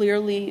is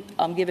clearly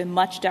given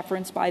much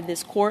deference by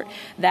this court,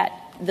 that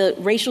the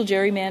racial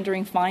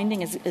gerrymandering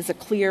finding is a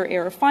clear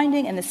error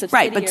finding, and the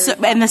subsidiary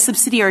and the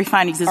subsidiary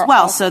findings as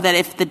well, so that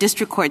if the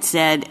district court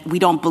said we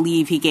don't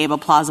believe he gave a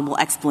plausible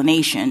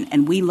explanation,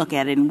 and we look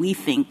at it and we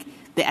think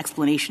the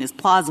explanation is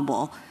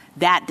plausible,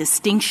 that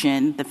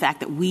distinction, the fact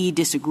that we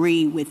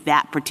disagree with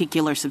that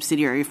particular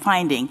subsidiary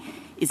finding,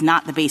 is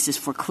not the basis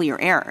for clear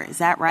error. Is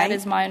that right? That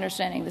is my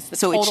understanding. This is the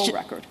total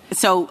record.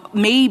 So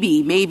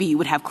maybe you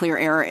would have clear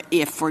error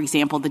if, for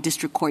example, the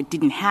district court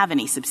didn't have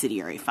any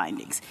subsidiary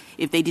findings.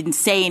 If they didn't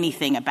say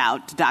anything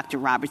about Dr.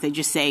 Roberts, they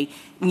just say,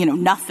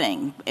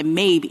 nothing,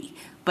 maybe.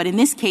 But in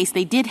this case,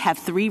 they did have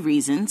 3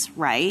 reasons,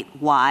 right,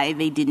 why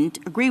they didn't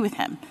agree with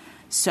him.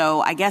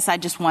 So I guess I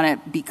just want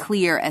to be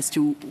clear as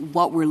to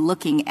what we're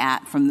looking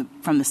at from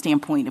the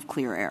standpoint of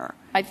clear error.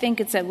 I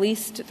think it's at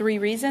least 3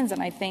 reasons,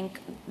 and I think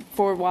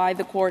for why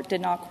the court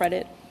did not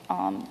credit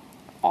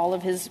all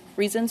of his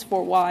reasons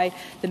for why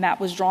the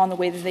map was drawn the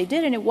way that they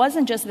did. And it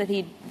wasn't just that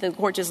the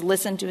court just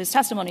listened to his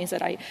testimony and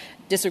said, I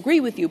disagree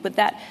with you, but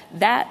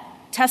that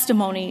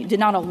testimony did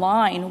not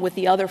align with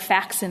the other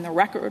facts in the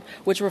record,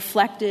 which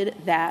reflected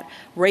that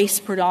race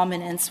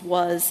predominance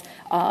was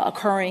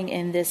occurring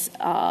in this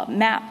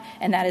map.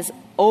 And that is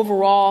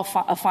overall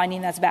a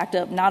finding that's backed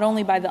up not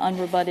only by the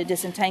unrebutted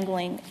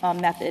disentangling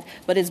method,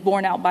 but is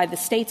borne out by the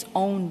state's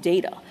own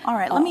data. All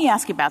right. Let me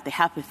ask you about the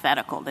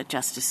hypothetical that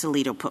Justice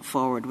Alito put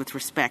forward with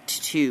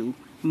respect to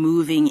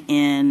moving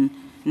in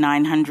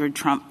 900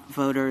 Trump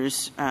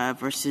voters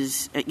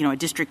versus, a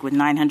district with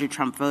 900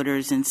 Trump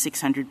voters and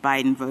 600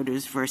 Biden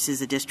voters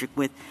versus a district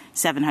with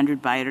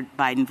 700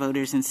 Biden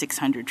voters and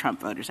 600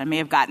 Trump voters. I may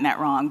have gotten that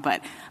wrong,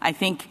 but I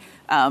think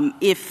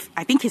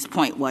his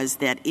point was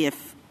that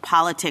if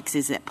politics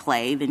is at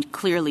play, then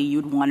clearly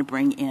you'd want to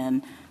bring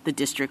in the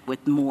district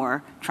with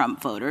more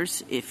Trump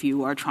voters if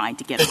you are trying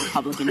to get a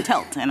Republican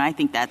tilt. And I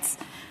think that's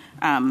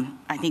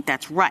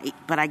right.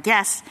 But I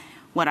guess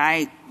what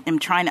I am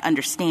trying to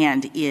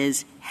understand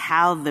is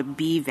how the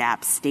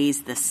BVAP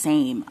stays the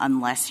same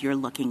unless you're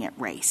looking at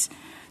race.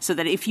 So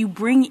that if you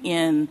bring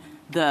in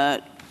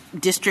the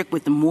district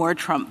with the more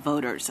Trump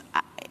voters,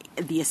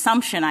 the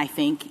assumption I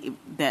think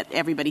that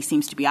everybody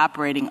seems to be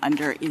operating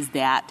under is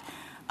that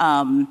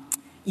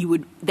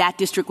that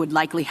district would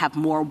likely have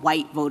more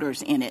white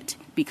voters in it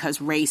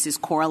because race is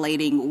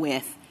correlating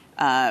with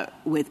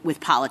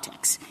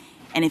politics.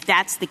 And if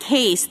that's the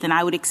case, then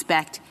I would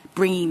expect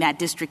bringing that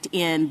district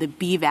in, the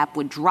BVAP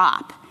would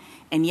drop.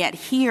 And yet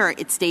here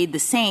it stayed the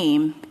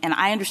same, and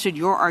I understood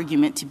your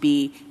argument to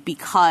be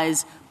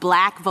because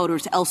black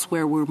voters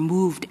elsewhere were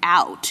moved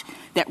out,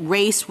 that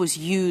race was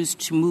used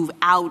to move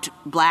out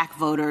black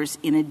voters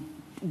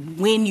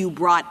when you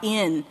brought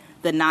in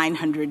the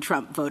 900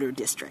 Trump voter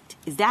district.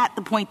 Is that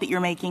the point that you're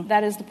making?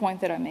 That is the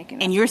point that I'm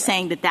making. And you're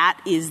saying that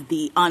is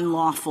the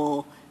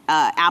unlawful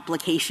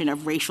application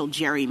of racial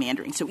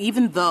gerrymandering. So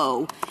even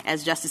though,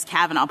 as Justice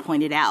Kavanaugh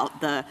pointed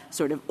out, the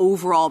sort of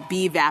overall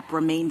BVAP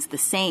remains the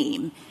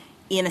same,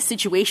 in a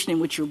situation in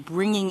which you're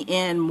bringing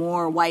in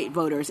more white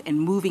voters and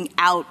moving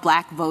out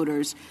black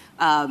voters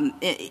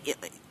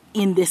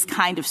in this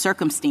kind of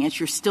circumstance,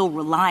 you're still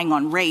relying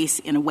on race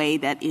in a way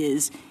that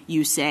is,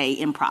 you say,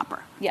 improper.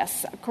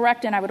 Yes,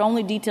 correct. And I would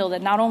only detail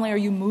that not only are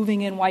you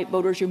moving in white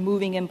voters, you're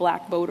moving in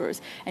black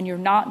voters. And you're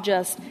not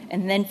just,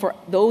 and then for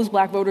those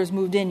black voters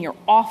moved in, you're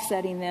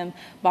offsetting them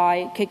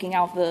by kicking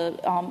out the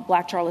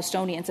black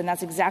Charlestonians. And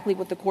that's exactly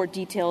what the court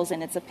details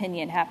in its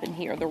opinion happened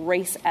here, the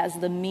race as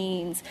the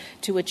means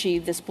to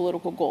achieve this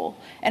political goal.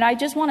 And I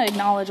just want to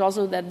acknowledge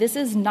also that this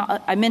is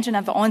not, I mentioned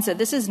at the onset,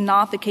 this is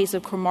not the case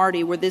of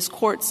Cromartie where this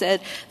court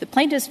said the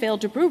plaintiffs failed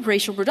to prove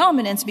racial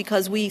predominance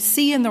because we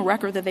see in the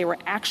record that they were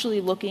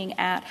actually looking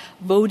at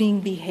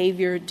voting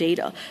behavior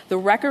data. The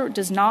record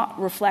does not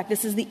reflect,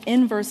 this is the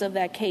inverse of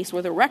that case,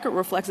 where the record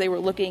reflects they were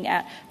looking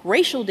at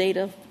racial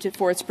data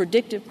for its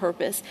predictive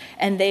purpose,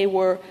 and they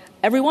were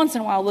every once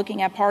in a while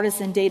looking at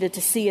partisan data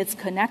to see its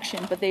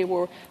connection, but they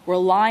were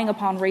relying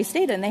upon race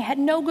data, and they had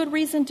no good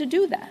reason to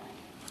do that.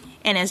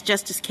 And as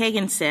Justice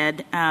Kagan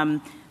said,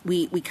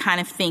 we kind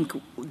of think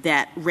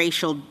that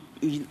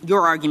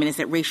your argument is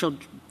that racial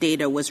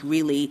data was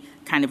really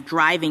kind of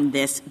driving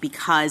this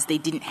because they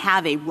didn't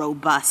have a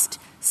robust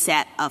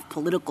set of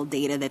political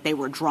data that they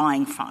were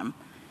drawing from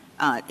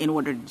in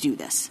order to do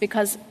this.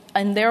 Because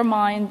in their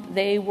mind,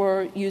 they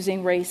were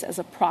using race as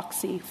a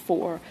proxy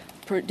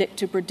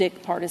to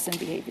predict partisan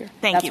behavior.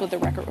 That's what the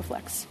record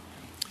reflects.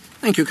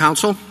 Thank you,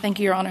 counsel. Thank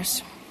you, Your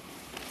Honors.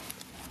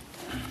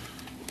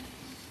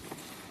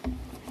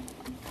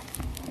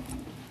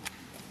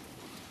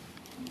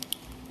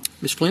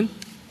 Ms. Flynn?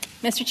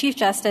 Mr. Chief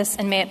Justice,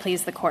 and may it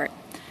please the Court.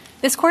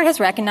 This Court has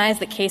recognized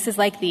that cases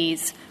like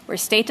these, where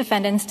state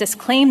defendants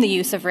disclaim the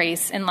use of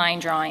race in line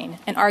drawing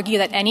and argue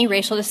that any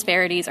racial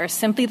disparities are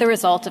simply the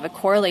result of a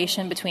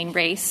correlation between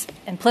race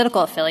and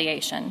political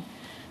affiliation,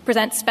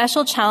 present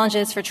special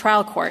challenges for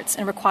trial courts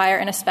and require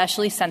an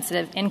especially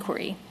sensitive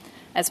inquiry.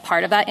 As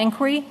part of that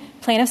inquiry,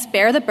 plaintiffs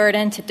bear the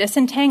burden to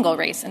disentangle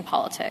race in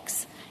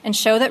politics and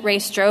show that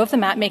race drove the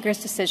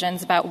mapmakers'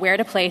 decisions about where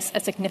to place a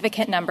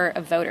significant number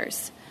of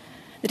voters.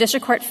 The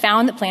district court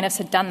found that plaintiffs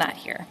had done that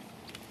here.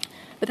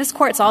 But this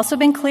court's also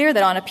been clear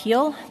that on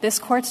appeal, this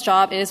court's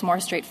job is more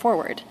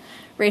straightforward.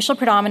 Racial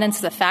predominance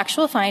is a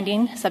factual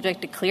finding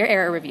subject to clear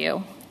error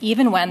review,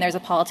 even when there's a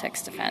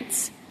politics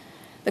defense.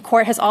 The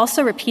court has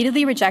also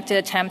repeatedly rejected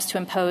attempts to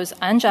impose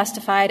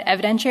unjustified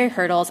evidentiary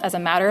hurdles as a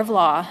matter of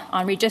law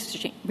on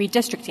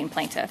redistricting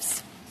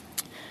plaintiffs.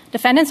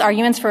 Defendants'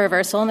 arguments for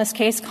reversal in this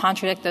case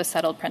contradict those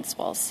settled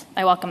principles.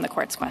 I welcome the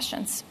court's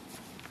questions.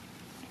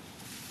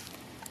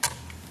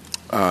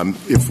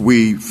 If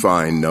we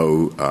find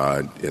no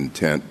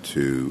intent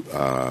to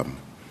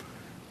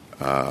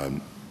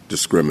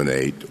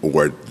discriminate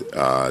or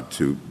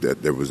that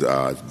there was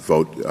a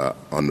vote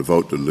on the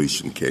vote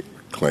dilution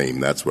claim,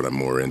 that's what I'm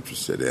more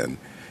interested in.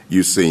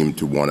 You seem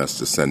to want us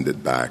to send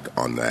it back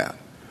on that.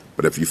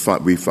 But if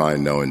we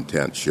find no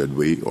intent, should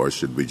we, or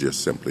should we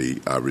just simply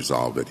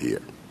resolve it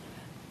here?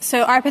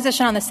 So our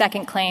position on the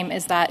second claim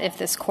is that if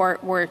this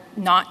court were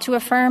not to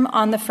affirm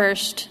on the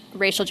first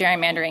racial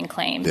gerrymandering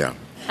claim,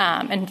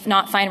 and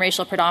not find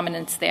racial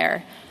predominance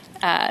there,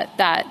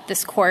 that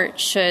this court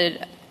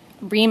should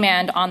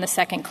remand on the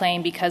second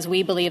claim because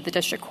we believe the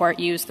district court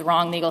used the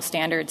wrong legal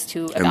standards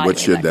to evaluate that claim. And what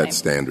should that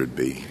standard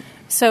be?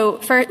 So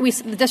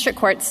the district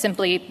court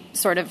simply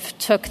sort of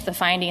took the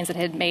findings it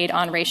had made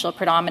on racial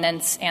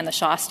predominance and the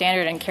Shaw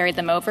standard and carried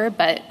them over,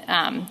 but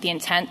the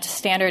intent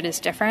standard is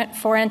different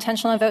for an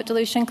intentional vote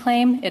dilution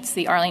claim. It's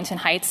the Arlington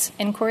Heights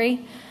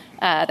inquiry.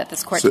 That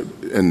this court.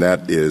 And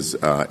that is,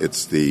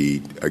 it's the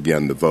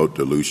vote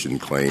dilution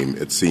claim.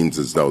 It seems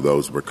as though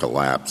those were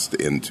collapsed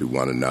into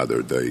one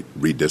another, the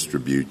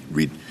redistricting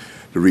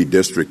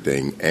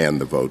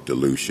and the vote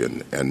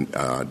dilution, and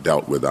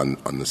dealt with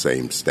on the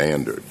same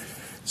standard.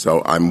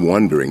 So I'm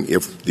wondering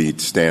if the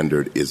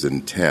standard is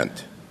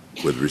intent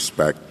with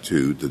respect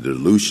to the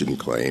dilution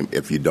claim.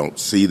 If you don't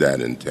see that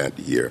intent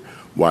here,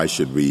 why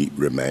should we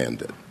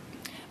remand it?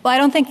 Well, I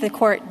don't think the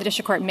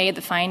district court made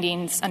the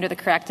findings under the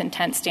correct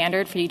intent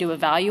standard for you to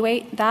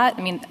evaluate that.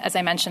 I mean, as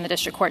I mentioned, the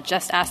district court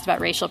just asked about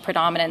racial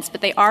predominance,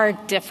 but they are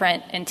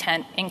different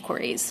intent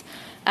inquiries.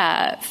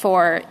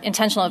 For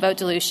intentional vote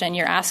dilution,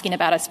 you're asking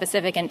about a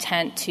specific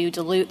intent to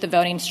dilute the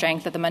voting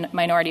strength of the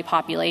minority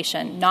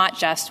population, not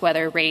just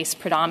whether race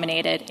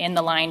predominated in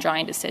the line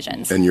drawing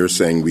decisions. And you're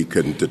saying we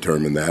couldn't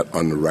determine that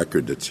on the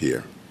record that's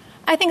here?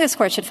 I think this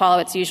court should follow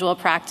its usual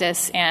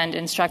practice and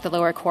instruct the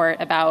lower court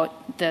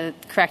about the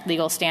correct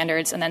legal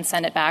standards and then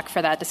send it back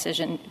for that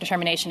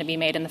determination to be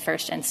made in the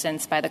first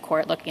instance by the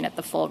court looking at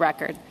the full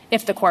record,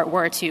 if the court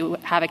were to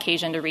have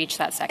occasion to reach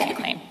that second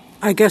claim.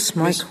 I guess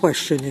my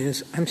question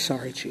is, I'm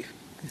sorry, Chief.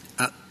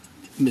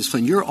 Ms.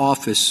 Flynn, your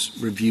office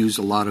reviews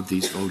a lot of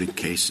these voting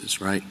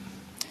cases, right?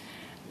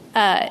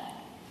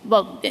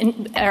 Well,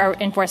 our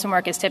enforcement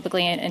work is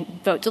typically in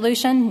vote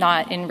dilution,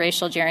 not in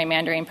racial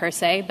gerrymandering per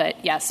se.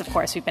 But, yes, of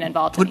course, we've been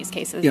involved in these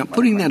cases. Yeah,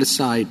 putting that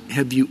aside,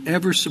 have you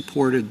ever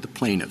supported the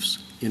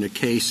plaintiffs in a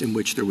case in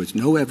which there was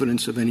no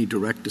evidence of any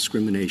direct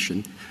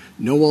discrimination,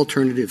 no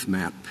alternative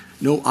map,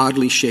 no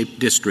oddly shaped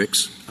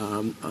districts,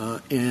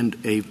 and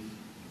a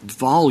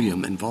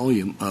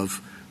volume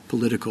of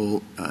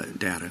political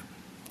data?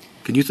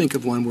 Can you think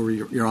of one where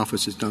your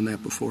office has done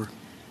that before?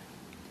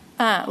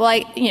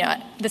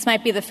 This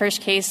might be the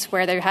first case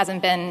where there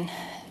hasn't been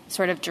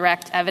sort of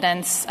direct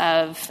evidence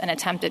of an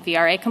attempt at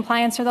VRA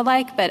compliance or the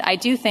like, but I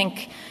do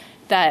think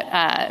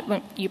that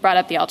when you brought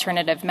up the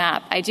alternative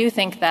map, I do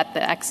think that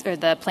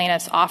the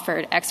plaintiffs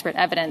offered expert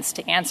evidence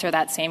to answer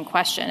that same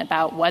question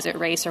about was it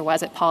race or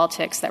was it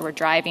politics that were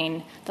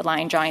driving the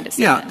line drawing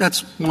decision. Yeah,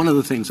 that's one of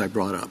the things I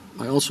brought up.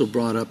 I also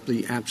brought up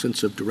the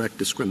absence of direct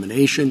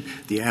discrimination,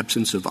 the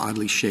absence of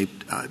oddly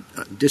shaped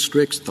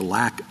districts, the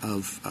lack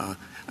of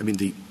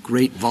the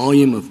great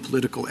volume of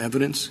political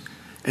evidence,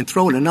 and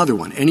throw in another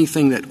one.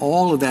 Anything that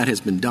all of that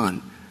has been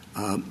done,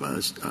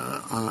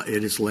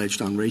 it is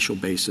alleged on racial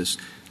basis,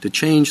 to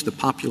change the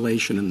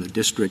population in the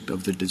district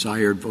of the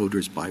desired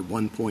voters by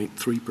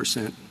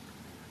 1.3%.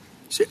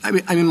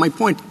 My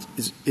point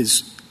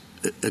is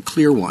a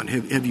clear one.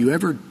 Have you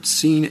ever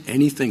seen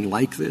anything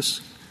like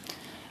this?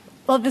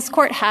 Well, this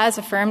court has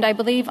affirmed, I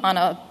believe, on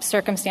a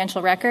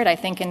circumstantial record. I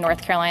think in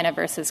North Carolina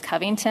versus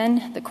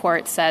Covington, the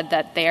court said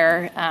that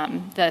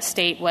the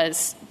state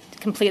was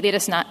completely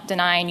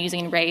denying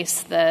using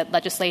race. The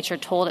legislature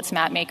told its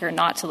mapmaker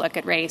not to look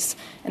at race,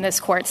 and this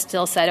court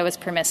still said it was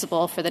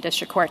permissible for the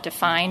district court to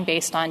find,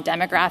 based on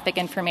demographic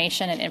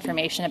information and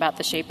information about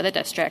the shape of the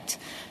district,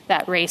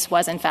 that race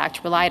was in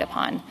fact relied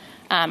upon.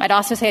 I'd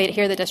also say that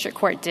here the district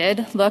court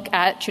did look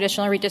at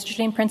traditional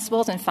redistricting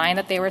principles and find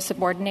that they were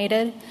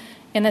subordinated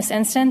in this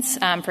instance.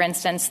 For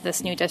instance,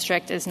 this new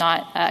district is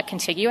not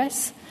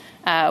contiguous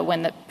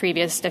when the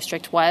previous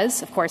district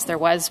was. Of course, there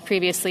was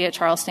previously a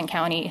Charleston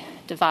County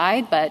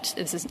divide, but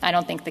this is, I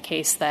don't think, the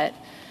case that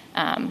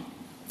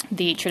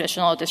the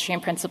traditional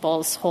districting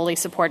principles wholly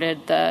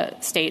supported the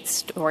state's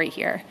story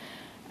here.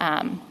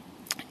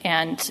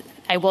 And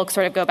I will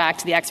sort of go back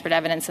to the expert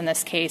evidence in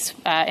this case.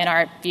 In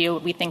our view,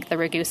 we think the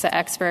Ragusa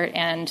expert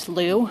and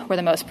Liu were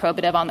the most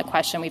probative on the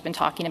question we've been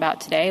talking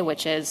about today,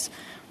 which is,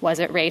 was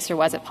it race or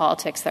was it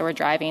politics that were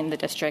driving the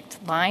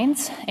district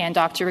lines? And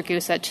Dr.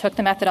 Ragusa took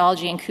the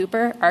methodology in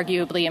Cooper,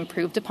 arguably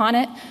improved upon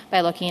it by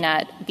looking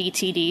at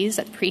BTDs,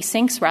 at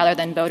precincts, rather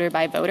than voter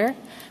by voter,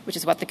 which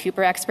is what the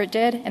Cooper expert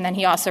did. And then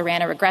he also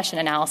ran a regression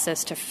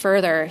analysis to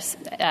further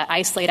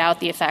isolate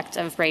out the effect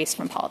of race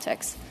from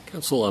politics.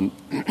 Counsel,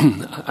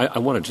 I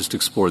want to just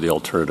explore the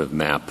alternative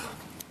map,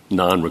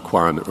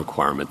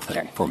 non-requirement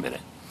thing for a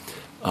minute.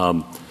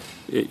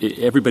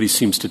 Everybody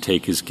seems to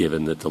take as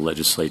given that the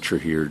legislature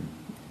here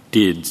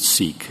did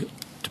seek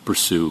to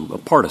pursue a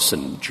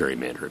partisan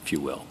gerrymander, if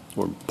you will,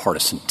 or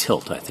partisan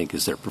tilt, I think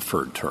is their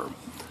preferred term,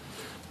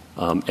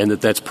 and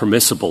that's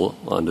permissible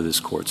under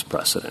this court's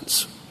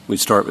precedents. We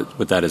start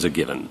with that as a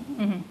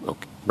given,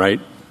 okay,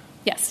 right?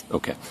 Yes.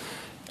 Okay.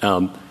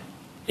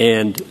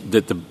 And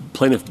that the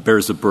plaintiff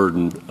bears the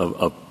burden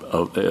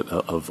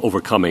of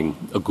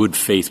overcoming a good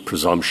faith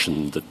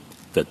presumption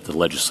that the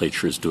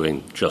legislature is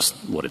doing just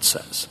what it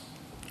says,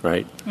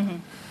 right? Mm-hmm.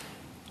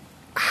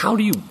 How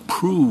do you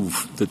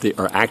prove that they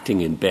are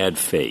acting in bad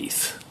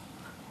faith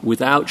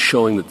without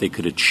showing that they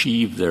could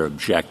achieve their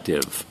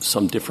objective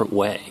some different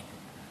way?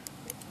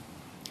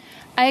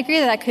 I agree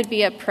that could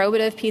be a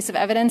probative piece of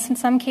evidence in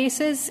some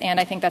cases, and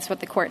I think that's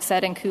what the court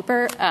said in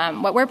Cooper.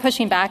 What we're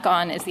pushing back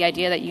on is the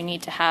idea that you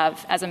need to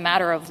have, as a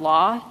matter of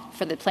law,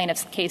 for the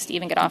plaintiff's case to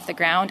even get off the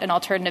ground, an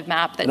alternative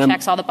map that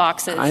checks all the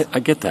boxes. I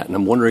get that, and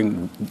I'm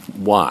wondering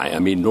why. I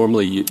mean,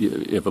 normally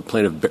if a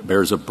plaintiff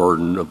bears a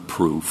burden of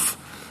proof,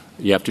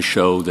 you have to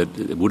show that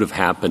it would have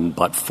happened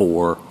but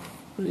for,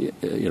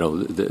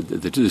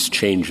 this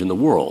change in the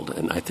world.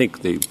 And I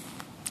think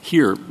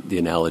here the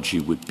analogy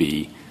would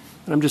be,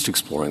 and I'm just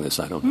exploring this,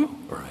 I don't know,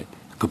 all right?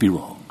 I could be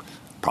wrong.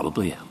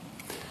 Probably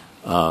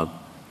am.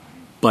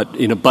 But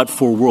in a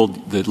but-for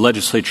world, the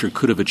legislature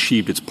could have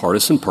achieved its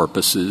partisan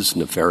purposes,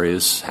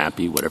 nefarious,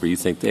 happy, whatever you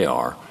think they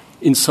are,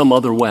 in some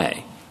other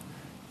way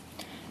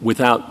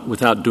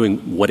without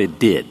doing what it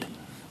did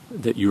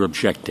that you're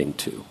objecting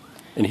to.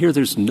 And here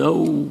there's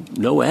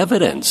no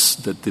evidence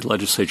that the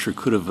legislature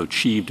could have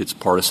achieved its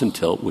partisan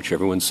tilt, which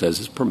everyone says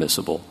is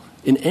permissible,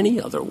 in any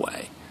other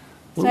way.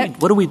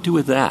 What do we do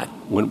with that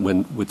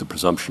with the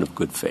presumption of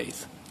good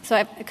faith? So I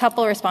have a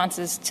couple of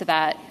responses to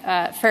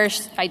that.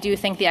 First, I do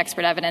think the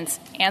expert evidence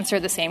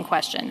answered the same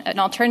question. An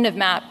alternative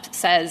map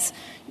says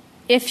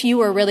if you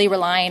were really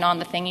relying on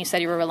the thing you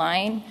said you were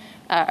relying,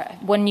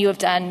 wouldn't you have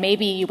done,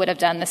 maybe you would have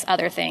done this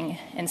other thing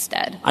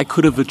instead. I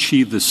could have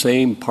achieved the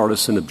same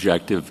partisan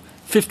objective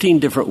 15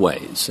 different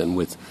ways. And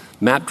with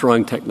map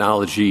drawing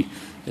technology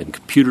and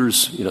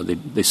computers,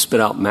 they spit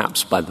out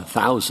maps by the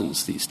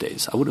thousands these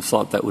days. I would have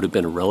thought that would have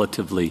been a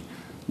relatively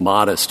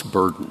modest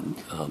burden.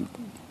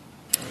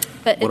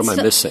 But what am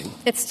I missing?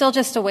 It's still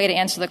just a way to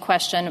answer the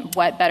question,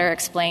 what better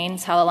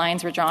explains how the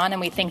lines were drawn, and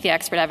we think the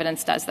expert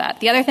evidence does that.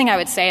 The other thing I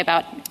would say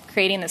about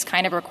creating this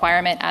kind of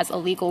requirement as a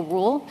legal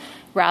rule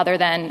rather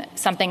than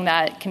something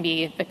that can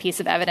be a piece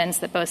of evidence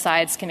that both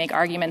sides can make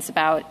arguments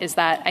about is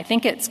that I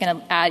think it's going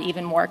to add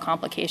even more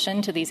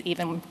complication to these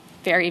even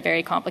very,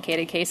 very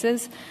complicated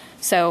cases.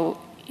 So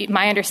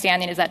my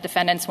understanding is that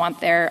defendants want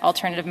their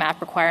alternative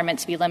map requirement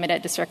to be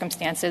limited to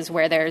circumstances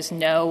where there's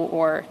no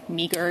or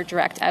meager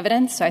direct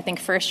evidence. So I think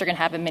first you're going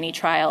to have a mini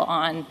trial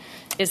on,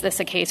 is this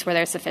a case where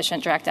there's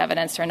sufficient direct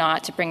evidence or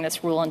not to bring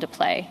this rule into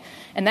play?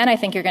 And then I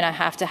think you're going to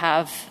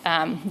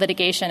have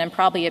litigation and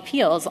probably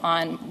appeals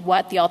on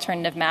what the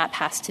alternative map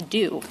has to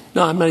do.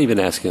 No, I'm not even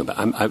asking about.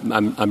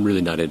 I'm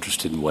really not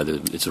interested in whether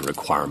it's a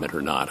requirement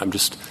or not. I'm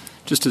just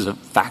as a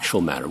factual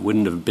matter,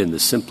 wouldn't have been the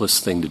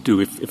simplest thing to do.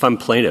 If I'm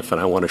plaintiff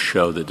and I want to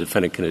show the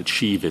defendant can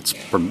achieve its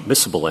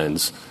permissible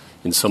ends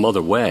in some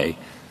other way,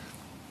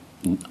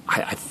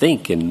 I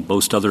think in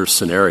most other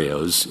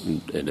scenarios,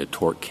 in a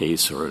tort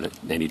case or an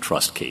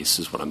antitrust case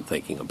is what I'm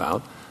thinking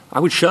about, I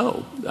would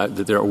show that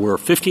there were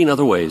 15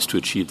 other ways to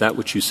achieve that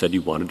which you said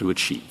you wanted to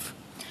achieve.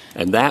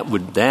 And that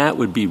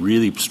would be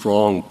really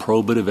strong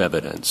probative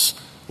evidence,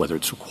 whether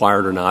it's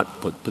required or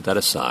not, put that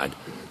aside,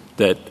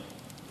 that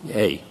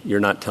hey,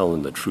 you're not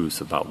telling the truth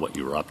about what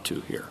you were up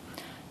to here.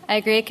 I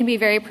agree. It can be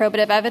very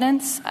probative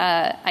evidence.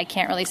 I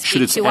can't really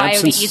speak to why it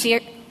would be easier.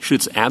 Should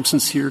its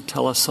absence here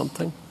tell us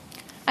something?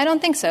 I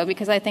don't think so,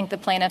 because I think the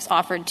plaintiffs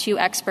offered two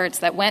experts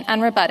that went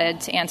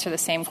unrebutted to answer the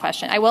same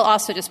question. I will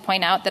also just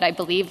point out that I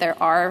believe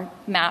there are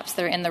maps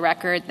that are in the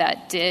record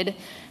that did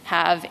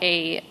have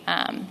a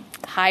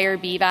higher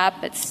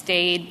BVAP that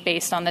stayed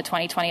based on the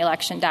 2020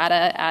 election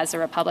data as a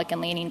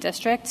Republican-leaning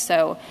district.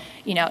 So,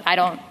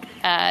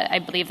 I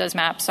believe those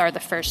maps are the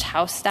first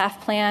House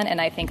staff plan, and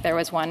I think there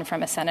was one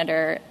from a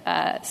Senator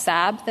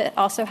Saab that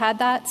also had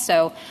that.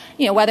 So,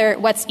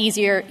 what's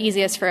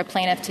easiest for a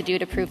plaintiff to do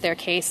to prove their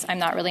case, I'm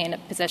not really in a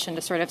position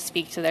to sort of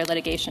speak to their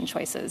litigation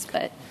choices.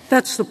 But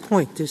that's the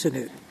point, isn't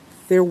it?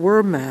 There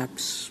were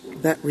maps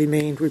that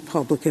remained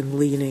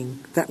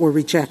Republican-leaning that were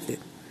rejected,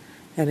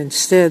 and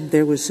instead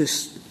there was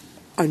this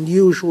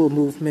unusual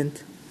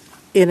movement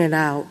in and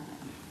out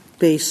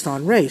based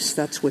on race.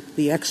 That's what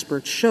the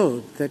experts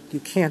showed, that you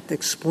can't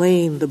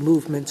explain the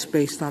movements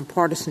based on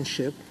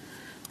partisanship,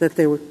 that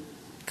they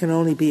can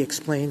only be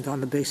explained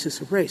on the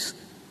basis of race.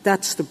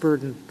 That's the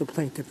burden the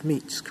plaintiff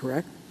meets,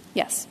 correct?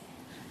 Yes.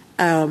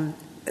 I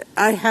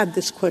had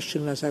this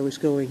question as I was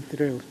going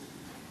through.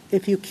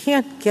 If you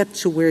can't get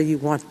to where you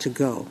want to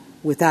go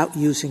without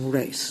using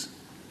race,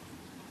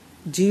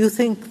 do you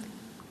think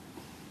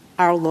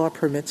our law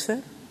permits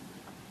that?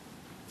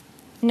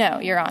 No,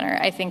 Your Honor.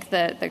 I think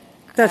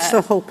that's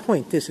the whole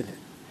point, isn't it?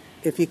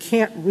 If you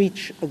can't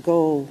reach a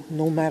goal,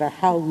 no matter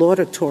how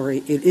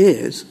laudatory it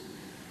is,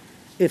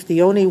 if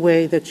the only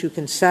way that you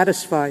can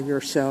satisfy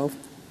yourself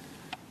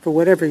for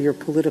whatever your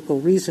political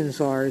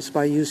reasons are is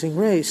by using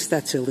race,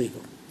 that's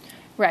illegal.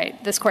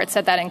 Right. This court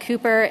said that in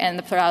Cooper, and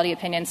the plurality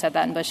opinion said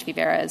that in Bush v.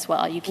 Vera as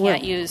well. You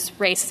can't use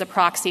race as a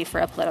proxy for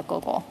a political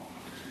goal.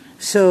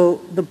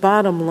 So the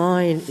bottom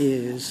line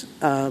is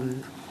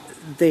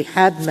they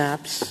had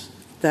maps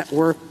that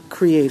were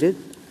created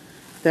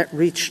that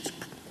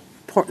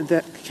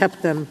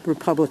kept them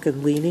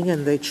Republican-leaning,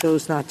 and they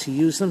chose not to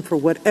use them for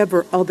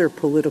whatever other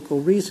political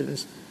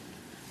reasons.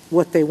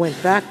 What they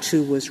went back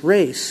to was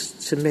race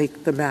to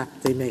make the map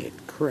they made,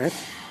 correct?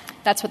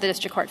 That's what the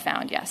district court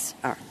found, yes.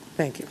 All right.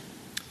 Thank you.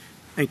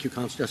 Thank you,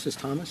 Justice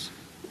Thomas.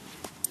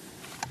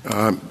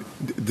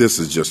 This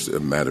is just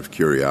a matter of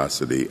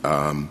curiosity.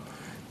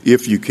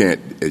 If you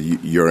can't,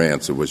 your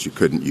answer was you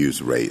couldn't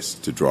use race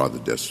to draw the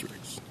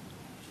districts,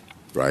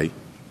 right?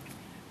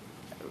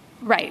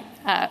 Right.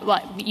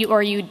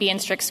 Or you'd be in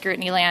strict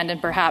scrutiny land, and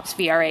perhaps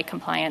VRA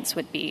compliance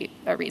would be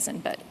a reason,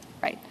 but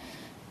right.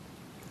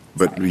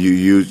 But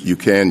you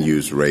can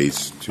use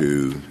race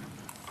to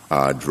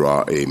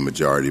draw a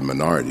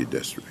majority-minority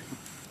district.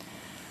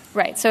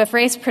 Right. So if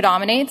race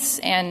predominates,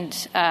 and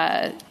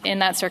in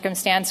that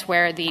circumstance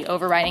where the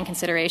overriding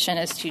consideration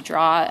is to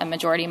draw a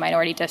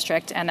majority-minority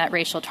district and that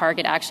racial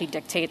target actually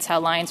dictates how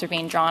lines are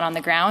being drawn on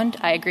the ground,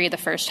 I agree the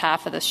first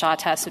half of the Shaw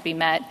test would be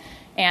met.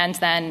 And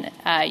then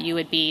you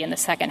would be in the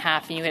second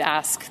half, and you would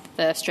ask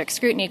the strict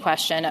scrutiny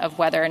question of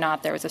whether or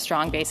not there was a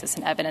strong basis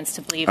in evidence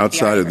to believe.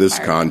 Outside of this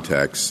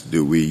context,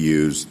 do we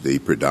use the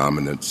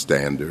predominant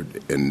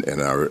standard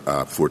in our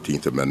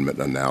 14th Amendment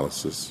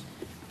analysis?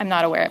 I'm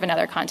not aware of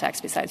another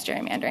context besides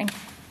gerrymandering.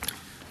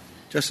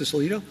 Justice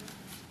Alito?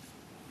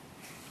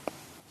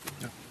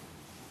 No.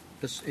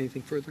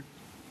 Anything further?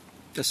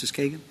 Justice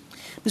Kagan?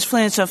 Ms.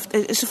 Flynn, it's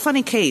a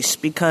funny case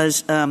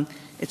because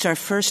it's our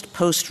first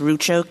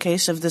post-Rucho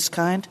case of this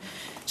kind.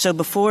 So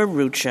before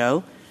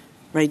Rucho,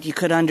 right? You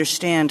could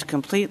understand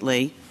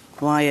completely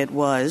why it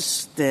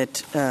was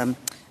that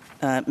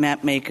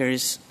map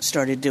makers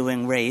started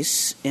doing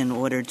race in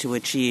order to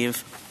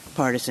achieve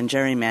partisan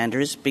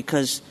gerrymanders,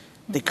 because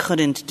they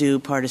couldn't do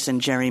partisan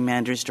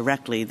gerrymanders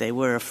directly. They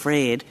were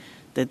afraid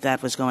that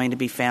that was going to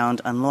be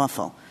found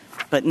unlawful.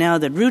 But now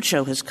that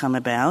Rucho has come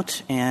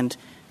about and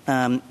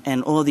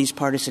all these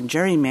partisan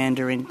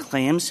gerrymandering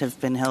claims have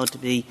been held to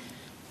be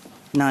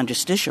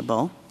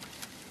non-justiciable,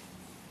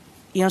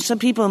 some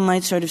people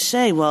might sort of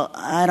say, well,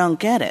 I don't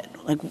get it.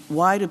 Like,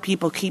 why do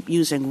people keep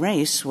using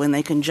race when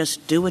they can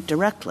just do it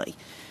directly?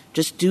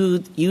 Just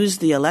use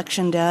the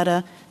election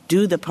data,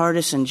 do the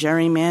partisan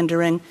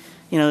gerrymandering.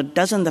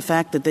 Doesn't the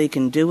fact that they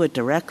can do it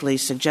directly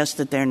suggest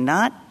that they're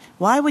not?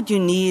 Why would you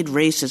need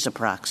race as a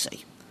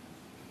proxy?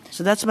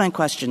 So that's my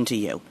question to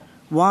you.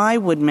 Why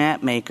would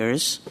map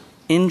makers,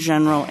 in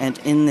general and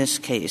in this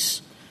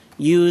case,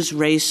 use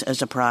race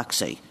as a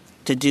proxy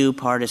to do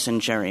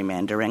partisan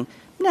gerrymandering,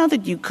 now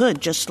that you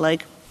could just,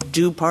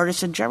 do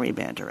partisan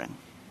gerrymandering?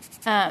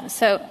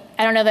 So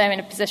I don't know that I'm in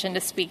a position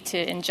to speak to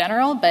in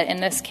general, but in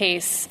this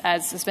case,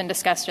 as has been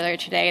discussed earlier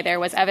today, there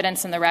was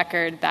evidence in the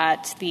record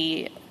that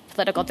the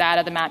political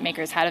data the map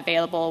makers had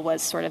available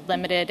was sort of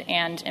limited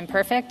and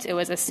imperfect. It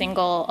was a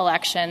single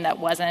election that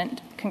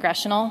wasn't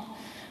congressional,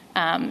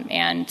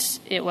 and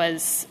it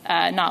was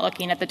not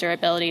looking at the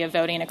durability of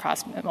voting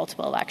across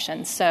multiple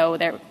elections. So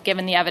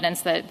given the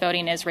evidence that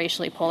voting is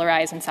racially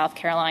polarized in South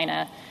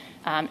Carolina,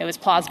 it was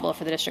plausible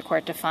for the district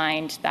court to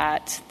find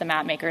that the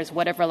map makers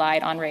would have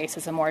relied on race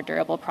as a more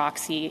durable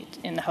proxy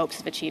in the hopes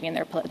of achieving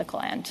their political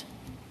end.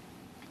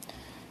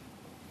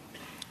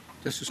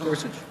 Justice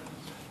Gorsuch?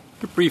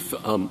 The brief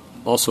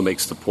also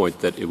makes the point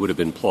that it would have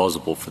been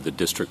plausible for the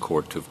district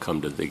court to have come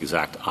to the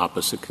exact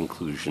opposite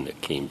conclusion it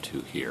came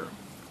to here,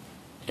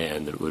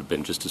 and that it would have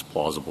been just as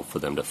plausible for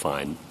them to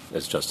find,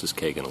 as Justice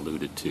Kagan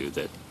alluded to,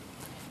 that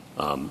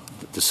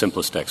the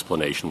simplest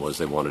explanation was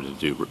they wanted to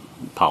do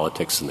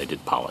politics and they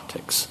did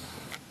politics.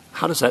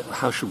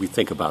 How should we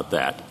think about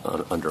that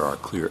under our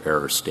clear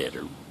error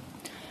standard?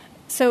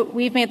 So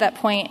we've made that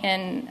point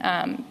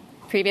in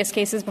previous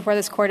cases before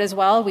this court as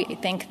well. We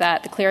think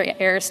that the clear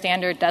error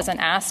standard doesn't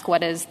ask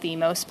what is the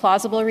most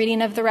plausible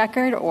reading of the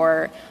record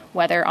or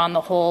whether on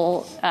the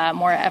whole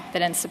more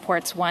evidence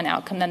supports one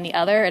outcome than the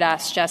other. It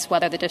asks just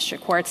whether the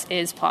district court's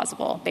is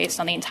plausible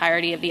based on the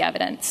entirety of the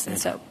evidence.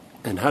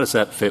 And how does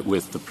that fit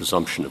with the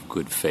presumption of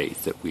good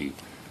faith that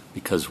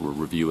because we're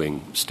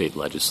reviewing state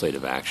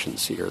legislative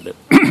actions here,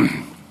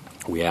 that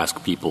we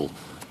ask people,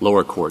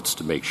 lower courts,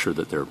 to make sure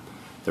that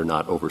they're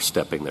not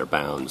overstepping their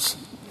bounds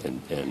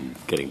and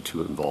getting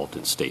too involved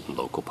in state and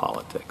local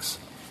politics?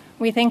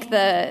 We think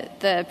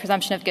the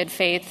presumption of good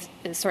faith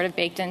is sort of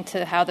baked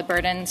into how the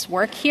burdens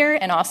work here,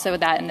 and also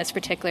that in this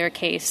particular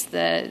case,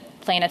 the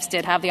plaintiffs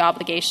did have the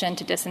obligation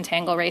to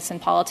disentangle race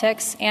and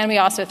politics. And we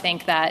also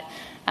think that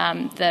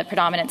the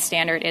predominant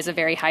standard is a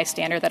very high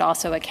standard that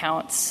also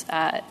accounts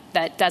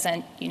that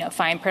doesn't,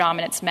 find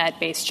predominance met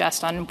based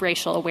just on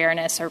racial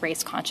awareness or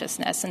race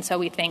consciousness. And so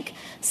we think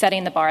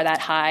setting the bar that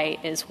high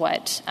is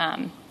what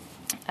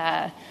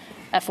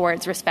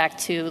affords respect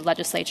to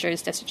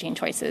legislatures' districting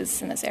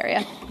choices in this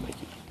area.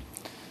 Thank you.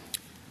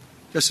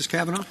 Justice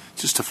Kavanaugh?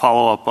 Just to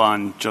follow up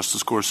on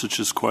Justice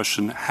Gorsuch's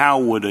question, how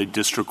would a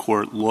district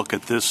court look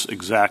at this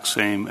exact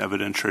same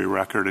evidentiary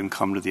record and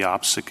come to the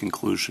opposite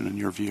conclusion in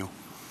your view?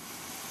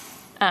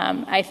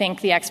 I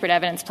think the expert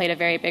evidence played a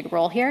very big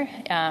role here.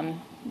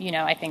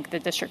 I think the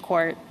district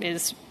court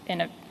is in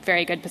a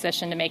very good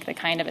position to make the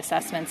kind of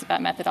assessments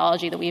about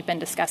methodology that we've been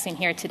discussing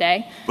here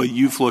today. But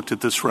you've looked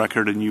at this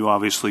record and you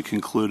obviously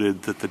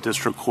concluded that the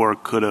district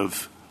court could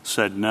have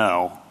said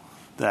no,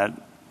 that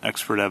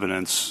expert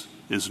evidence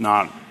is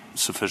not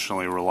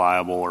sufficiently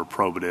reliable or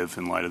probative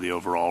in light of the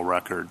overall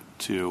record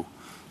to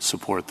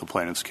support the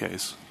plaintiff's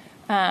case.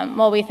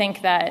 Well, we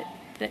think that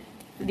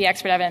the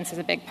expert evidence is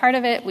a big part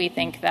of it. We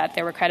think that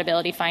there were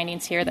credibility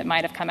findings here that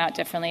might have come out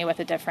differently with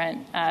a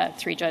different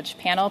three-judge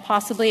panel,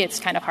 possibly. It's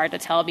kind of hard to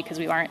tell because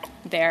we weren't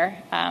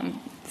there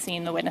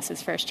seeing the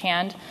witnesses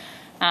firsthand.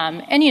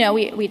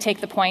 We take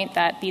the point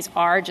that these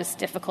are just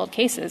difficult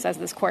cases, as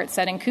this court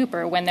said in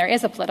Cooper, when there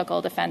is a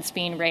political defense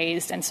being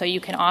raised, and so you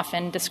can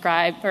often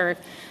describe or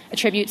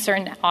attribute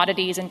certain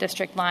oddities in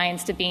district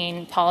lines to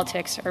being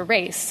politics or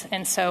race.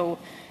 And so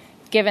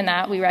given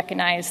that, we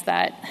recognize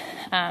that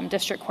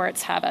district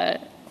courts have a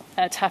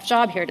tough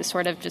job here to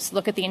sort of just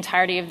look at the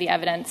entirety of the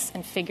evidence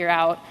and figure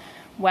out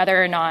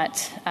whether or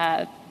not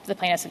the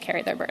plaintiffs have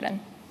carried their burden.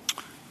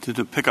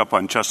 To pick up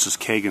on Justice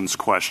Kagan's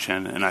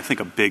question, and I think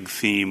a big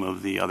theme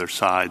of the other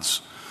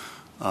side's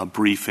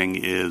briefing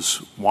is,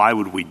 why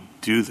would we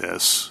do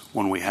this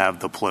when we have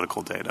the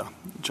political data?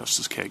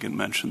 Justice Kagan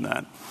mentioned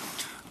that.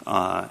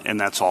 And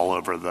that's all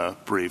over the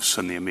briefs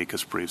and the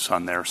amicus briefs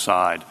on their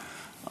side.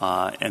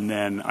 And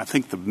then I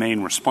think the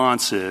main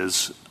response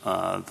is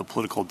the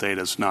political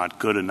data is not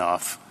good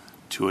enough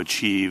to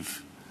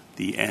achieve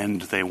the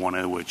end they want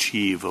to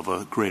achieve of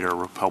a greater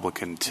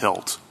Republican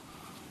tilt.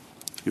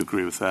 You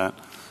agree with that?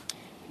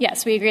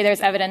 Yes, we agree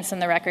there's evidence in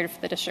the record for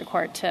the district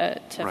court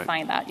to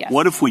find that, yes.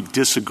 What if we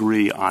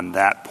disagree on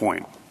that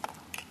point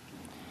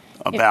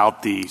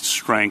about the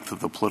strength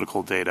of the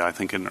political data? I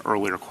think in an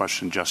earlier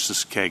question,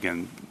 Justice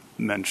Kagan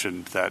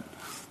mentioned that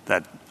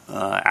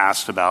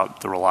asked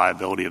about the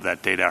reliability of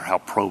that data or how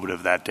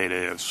probative that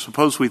data is.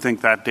 Suppose we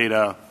think that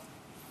data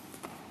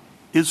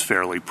is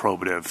fairly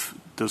probative.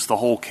 Does the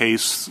whole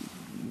case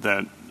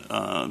that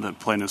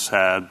plaintiffs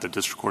had, the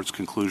district court's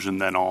conclusion,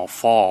 then all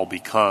fall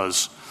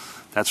because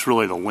that's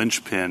really the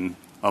linchpin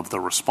of the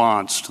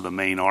response to the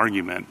main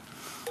argument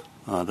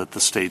that the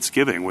state's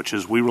giving, which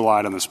is we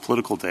relied on this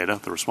political data.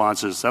 The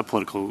response is that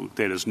political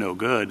data is no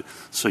good,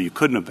 so you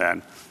couldn't have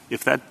been.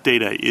 If that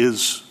data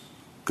is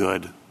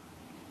good,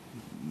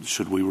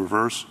 should we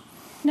reverse?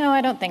 No,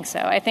 I don't think so.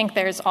 I think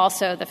there's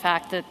also the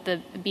fact that the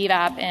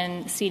BVAP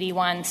in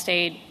CD1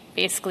 stayed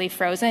basically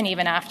frozen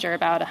even after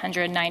about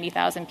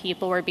 190,000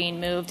 people were being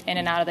moved in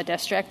and out of the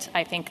district.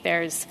 I think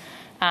there's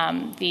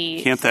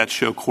Can't that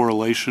show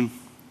correlation?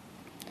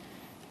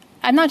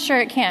 I'm not sure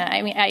it can.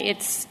 I mean,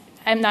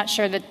 I'm not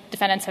sure that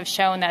defendants have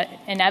shown that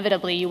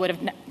inevitably you would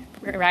have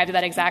arrived at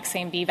that exact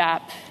same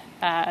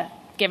BVAP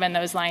given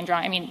those line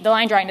drawing. I mean, the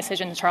line drawing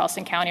decisions in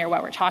Charleston County are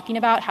what we're talking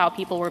about, how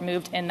people were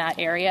moved in that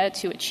area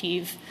to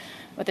achieve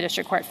what the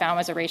district court found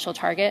was a racial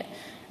target.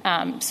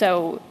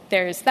 So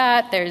there's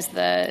that. There's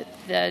the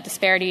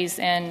disparities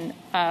in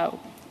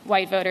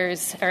white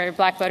voters or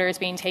black voters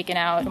being taken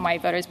out and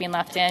white voters being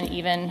left in,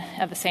 even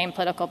of the same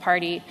political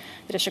party.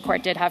 The district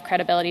court did have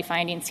credibility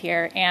findings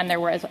here, and there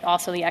was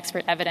also the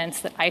expert evidence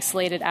that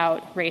isolated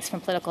out race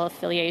from political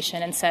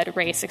affiliation and said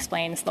race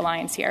explains the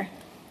lines here.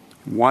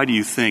 Why do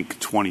you think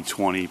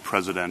 2020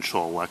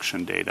 presidential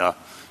election data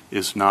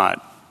is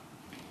not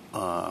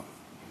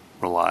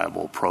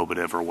reliable,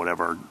 probative, or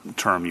whatever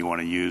term you want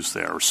to use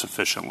there, or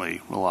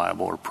sufficiently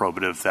reliable or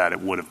probative that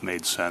it would have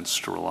made sense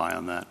to rely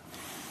on that?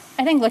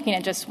 I think looking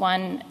at just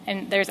one,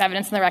 and there's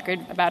evidence in the record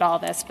about all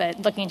this,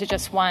 but looking to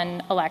just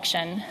one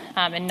election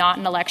and not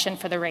an election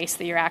for the race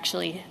that you're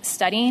actually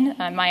studying,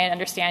 my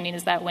understanding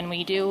is that when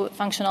we do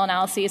functional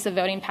analyses of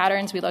voting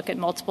patterns, we look at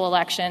multiple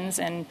elections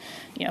and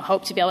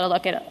hope to be able to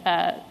look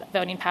at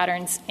voting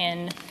patterns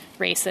in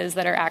races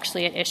that are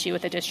actually at issue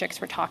with the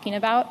districts we're talking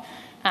about.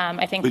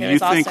 I think but there's you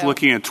think also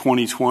looking at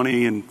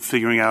 2020 and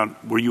figuring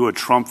out were you a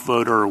Trump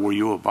voter or were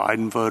you a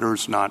Biden voter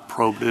is not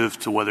probative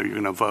to whether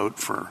you're going to vote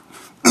for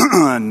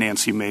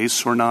Nancy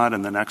Mace or not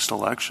in the next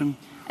election?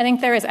 I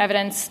think there is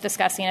evidence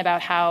discussing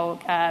about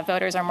how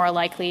voters are more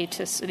likely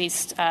to, at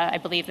least I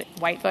believe that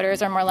white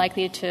voters are more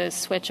likely to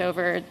switch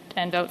over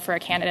and vote for a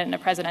candidate in a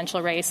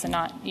presidential race and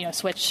not,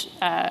 switch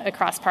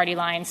across party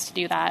lines to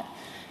do that.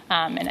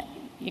 And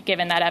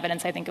given that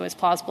evidence, I think it was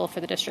plausible for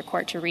the district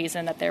court to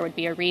reason that there would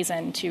be a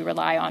reason to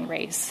rely on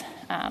race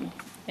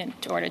in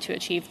order to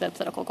achieve the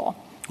political goal.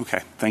 Okay.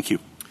 Thank you.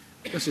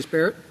 Justice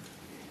Barrett?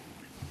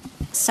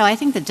 So I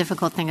think the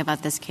difficult thing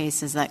about this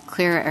case is that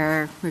clear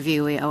error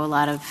review, we owe a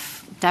lot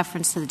of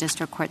deference to the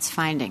district court's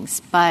findings.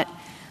 But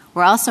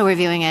we're also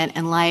reviewing it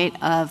in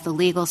light of the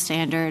legal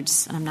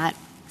standards. And I'm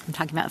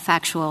talking about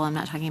factual. I'm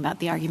not talking about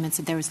the arguments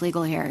that there was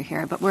legal error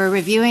here. But we're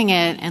reviewing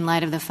it in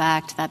light of the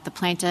fact that the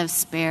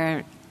plaintiffs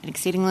bear an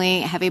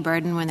exceedingly heavy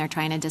burden when they're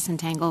trying to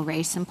disentangle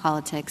race and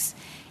politics,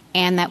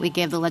 and that we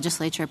give the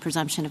legislature a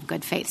presumption of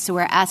good faith. So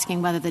we're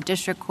asking whether the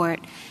district court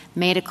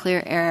made a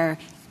clear error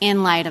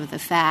in light of the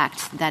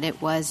fact that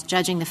it was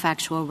judging the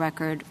factual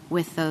record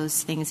with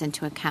those things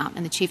into account.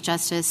 And the Chief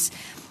Justice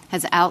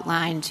has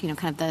outlined,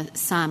 kind of the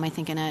sum, I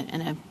think, in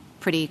a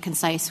pretty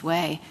concise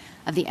way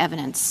of the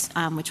evidence,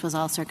 which was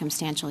all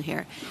circumstantial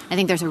here. I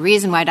think there's a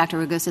reason why Dr.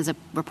 Ragusa's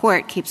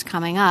report keeps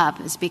coming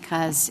up is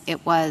because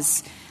it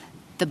was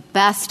the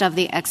best of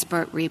the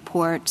expert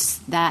reports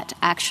that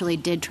actually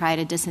did try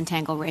to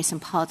disentangle race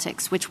and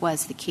politics, which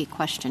was the key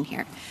question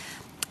here.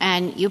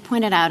 And you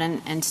pointed out,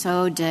 and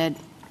so did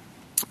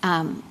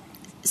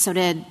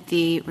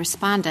the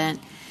respondent,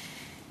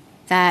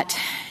 that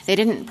they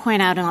didn't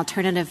point out an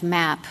alternative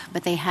map,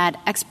 but they had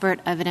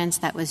expert evidence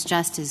that was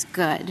just as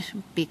good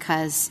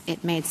because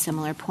it made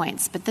similar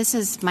points. But this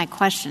is my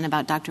question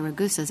about Dr.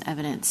 Ragusa's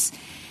evidence.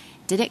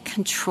 Did it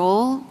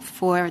control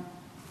for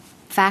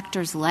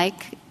factors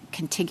like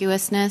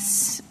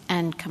contiguousness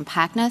and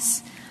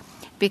compactness?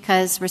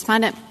 Because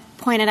respondent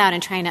pointed out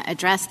in trying to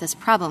address this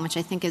problem, which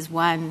I think is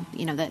one,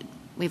 that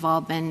we've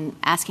all been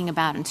asking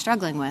about and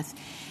struggling with,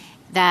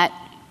 that,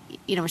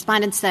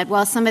 respondents said,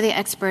 well, some of the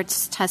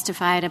experts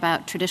testified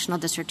about traditional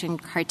districting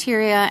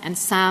criteria and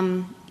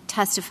some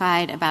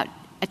testified about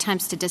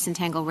attempts to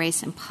disentangle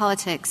race and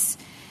politics,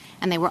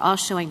 and they were all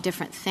showing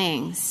different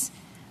things.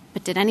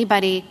 But did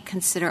anybody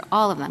consider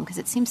all of them? Because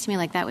it seems to me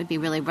like that would be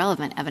really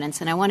relevant evidence,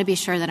 and I want to be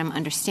sure that I'm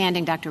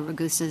understanding Dr.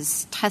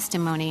 Ragusa's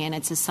testimony and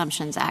its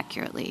assumptions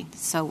accurately.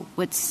 So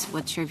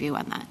what's your view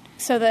on that?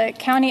 So the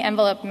county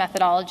envelope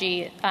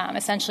methodology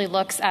essentially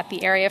looks at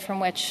the area from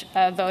which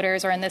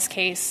voters, or in this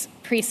case,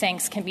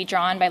 precincts, can be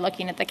drawn by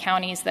looking at the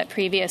counties that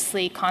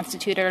previously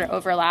constituted or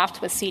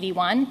overlapped with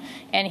CD1.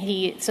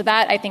 And so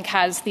that, I think,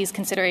 has these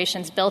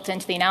considerations built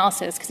into the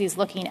analysis because he's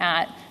looking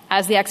at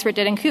as the expert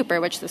did in Cooper,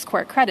 which this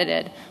court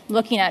credited,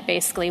 looking at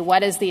basically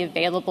what is the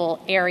available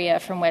area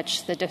from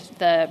which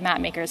the map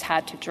makers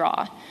had to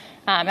draw.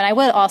 And I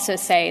would also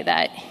say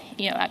that,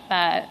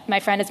 my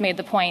friend has made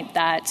the point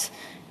that,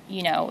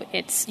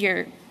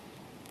 you're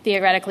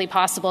theoretically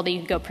possible that you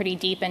could go pretty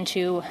deep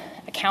into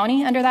a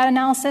county under that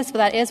analysis, but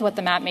that is what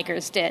the map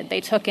makers did. They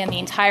took in the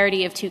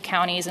entirety of 2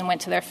 counties and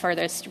went to their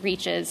furthest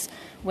reaches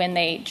when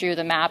they drew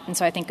the map. And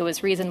so I think it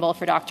was reasonable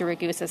for Dr.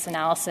 Ragusa's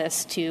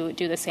analysis to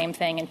do the same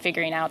thing in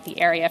figuring out the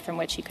area from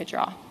which he could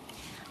draw.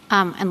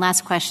 And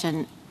last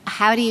question.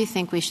 How do you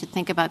think we should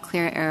think about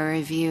clear error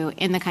review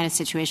in the kind of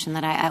situation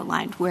that I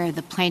outlined, where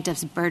the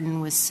plaintiff's burden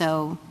was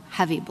so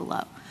heavy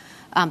below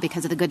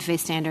because of the good faith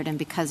standard and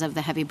because of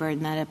the heavy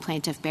burden that a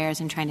plaintiff bears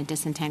in trying to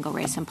disentangle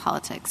race and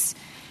politics?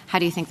 How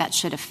do you think that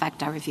should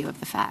affect our review of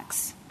the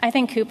facts? I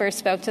think Cooper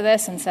spoke to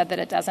this and said that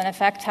it doesn't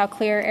affect how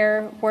clear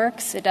error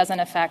works. It doesn't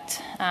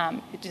affect,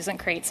 it doesn't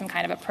create some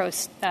kind of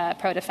a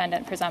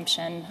pro-defendant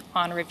presumption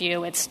on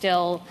review. It's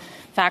still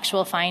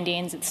factual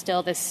findings. It's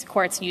still this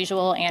court's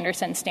usual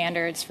Anderson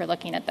standards for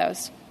looking at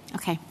those.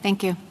 Okay,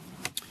 thank you.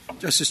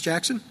 Justice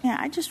Jackson? Yeah,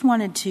 I just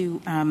wanted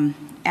to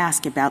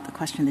ask about the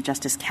question that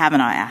Justice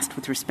Kavanaugh asked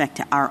with respect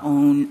to our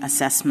own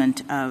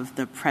assessment of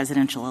the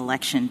presidential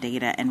election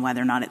data and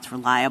whether or not it's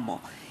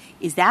reliable.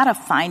 Is that a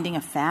finding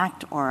of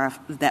fact, or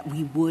that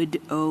we would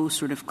owe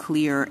sort of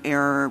clear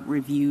error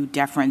review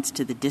deference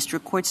to the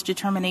district court's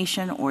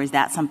determination, or is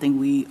that something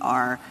we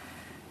are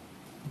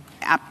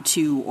apt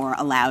to or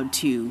allowed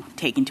to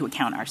take into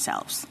account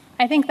ourselves?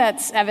 I think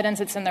that's evidence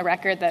that's in the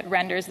record that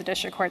renders the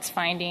district court's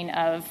finding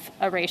of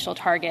a racial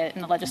target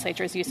and the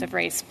legislature's use of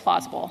race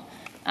plausible.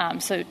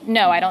 So,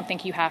 no, I don't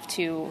think you have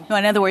to. No,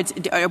 in other words,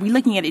 are we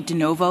looking at it de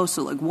novo?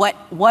 So, like,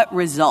 what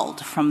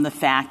result from the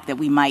fact that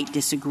we might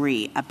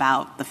disagree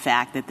about the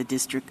fact that the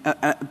district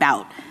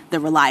about the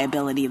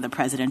reliability of the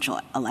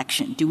presidential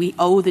election? Do we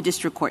owe the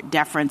district court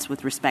deference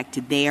with respect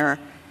to their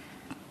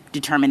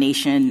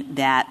determination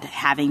that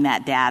having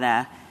that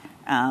data,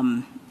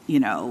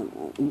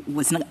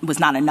 was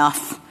not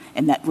enough,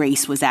 and that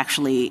race was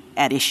actually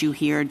at issue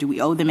here? Do we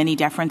owe them any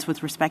deference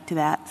with respect to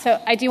that? So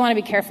I do want to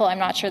be careful. I'm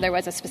not sure there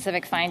was a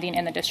specific finding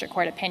in the district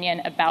court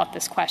opinion about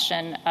this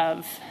question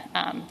of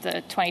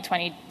the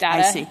 2020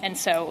 data. I see. And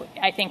so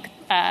I think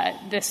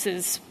this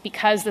is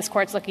because this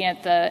court's looking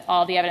at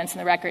all the evidence in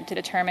the record to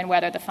determine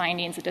whether the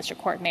findings the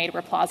district court made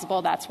were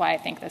plausible. That's why I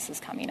think this is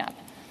coming up.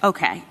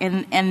 Okay.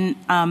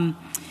 And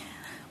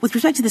with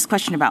respect to this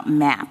question about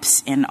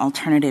maps and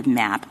alternative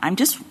map, I'm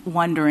just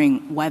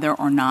wondering whether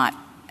or not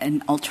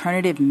an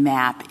alternative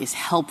map is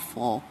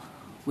helpful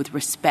with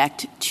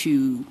respect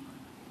to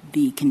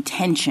the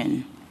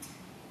contention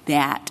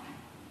that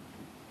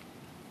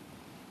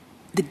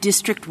the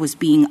district was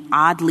being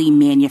oddly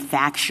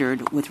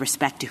manufactured with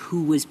respect to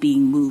who was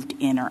being moved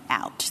in or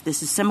out.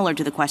 This is similar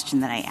to the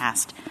question that I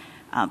asked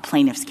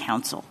plaintiff's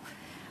counsel.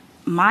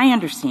 My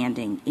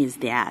understanding is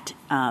that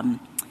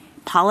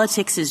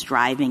politics is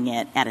driving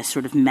it at a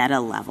sort of meta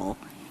level,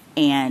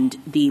 and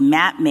the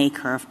map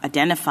maker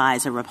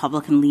identifies a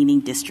Republican-leaning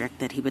district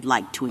that he would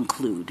like to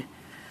include.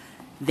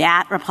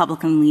 That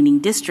Republican-leaning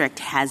district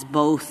has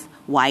both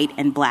white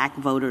and black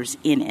voters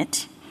in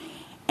it,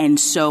 and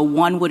so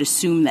one would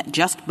assume that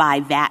just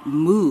by that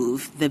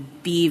move, the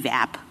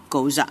BVAP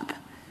goes up.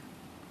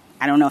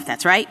 I don't know if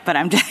that's right, but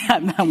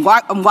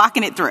I'm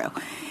walking it through.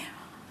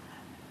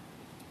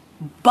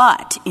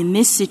 But in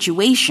this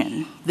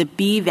situation, the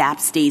BVAP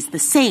stays the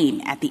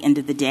same at the end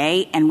of the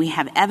day, and we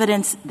have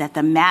evidence that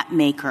the map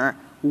maker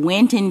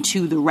went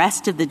into the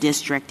rest of the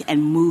district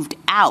and moved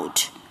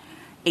out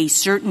a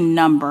certain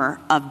number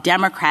of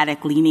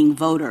Democratic-leaning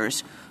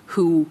voters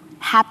who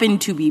happened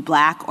to be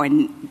black, or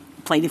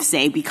plaintiffs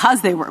say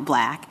because they were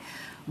black,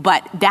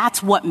 but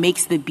that's what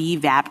makes the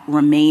BVAP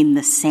remain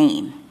the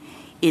same.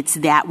 It's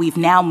that we've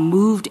now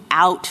moved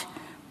out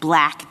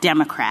black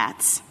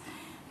Democrats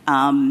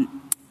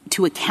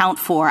to account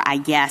for, I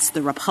guess,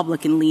 the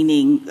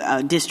Republican-leaning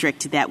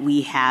district that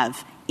we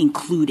have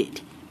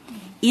included.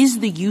 Is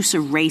the use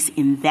of race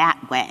in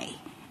that way?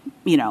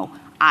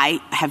 I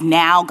have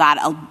now got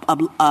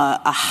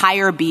a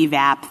higher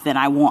BVAP than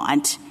I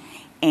want,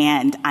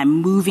 and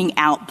I'm moving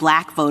out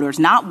black voters,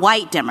 not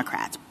white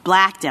Democrats,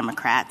 black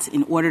Democrats,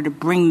 in order to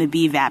bring the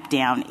BVAP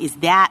down. Is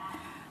that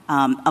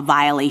a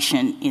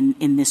violation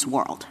in this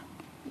world?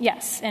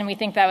 Yes, and we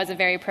think that was a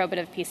very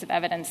probative piece of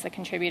evidence that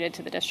contributed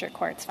to the district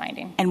court's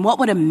finding. And what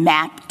would a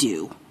map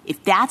do?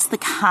 If that's the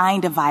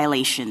kind of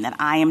violation that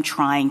I am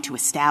trying to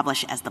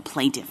establish as the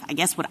plaintiff, I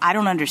guess what I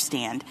don't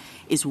understand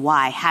is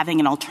why having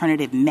an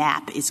alternative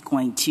map is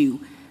going to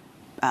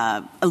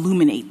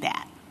illuminate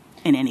that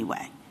in any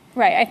way.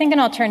 Right. I think an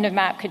alternative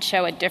map could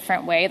show a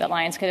different way that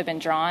lines could have been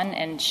drawn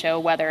and show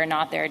whether or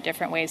not there are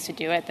different ways to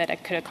do it, that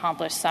it could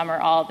accomplish some or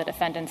all of the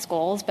defendant's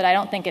goals. But I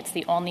don't think it's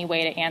the only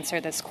way to answer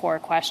this core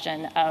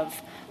question of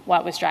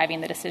what was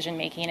driving the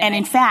decision-making. And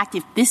in fact,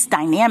 if this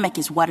dynamic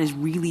is what is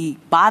really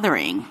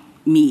bothering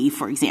me,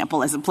 for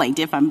example, as a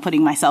plaintiff, I'm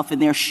putting myself in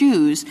their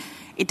shoes,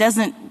 it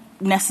doesn't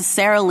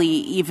necessarily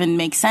even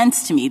make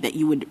sense to me that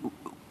you would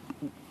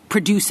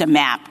produce a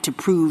map to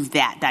prove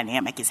that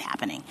dynamic is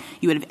happening.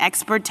 You would have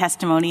expert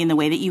testimony in the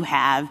way that you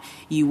have.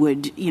 You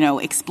would,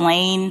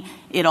 explain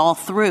it all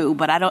through.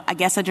 But I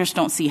guess I just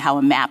don't see how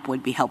a map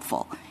would be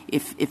helpful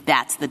if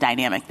that's the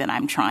dynamic that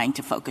I'm trying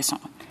to focus on.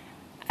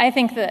 I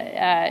think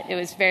that it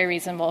was very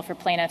reasonable for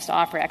plaintiffs to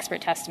offer expert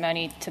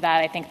testimony to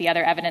that. I think the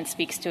other evidence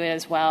speaks to it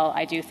as well.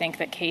 I do think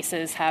that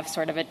cases have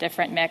sort of a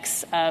different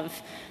mix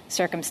of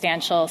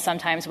circumstantial,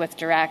 sometimes with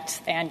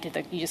direct, and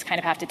you just kind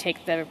of have to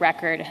take the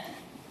record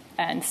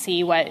and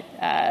see what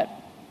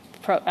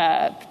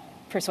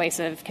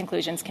persuasive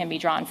conclusions can be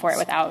drawn for it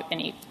without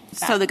any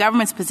fact. So the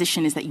government's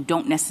position is that you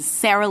don't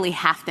necessarily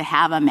have to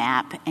have a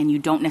map and you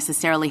don't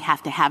necessarily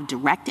have to have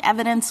direct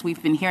evidence.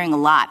 We've been hearing a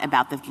lot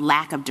about the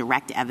lack of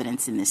direct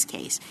evidence in this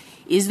case.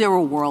 Is there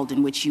a world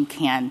in which you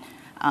can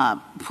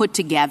put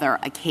together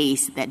a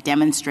case that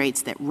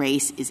demonstrates that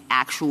race is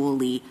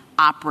actually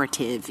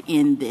operative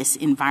in this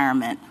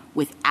environment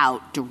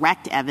without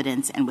direct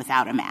evidence and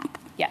without a map?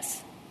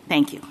 Yes.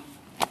 Thank you.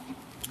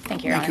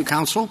 Thank you, Your Honor. Thank you,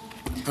 counsel.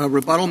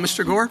 Rebuttal,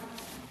 Mr. Gore?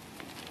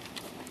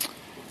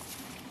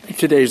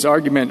 Today's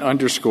argument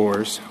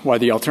underscores why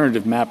the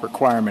alternative map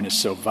requirement is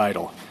so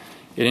vital.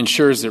 It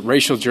ensures that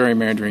racial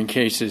gerrymandering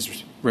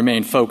cases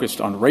remain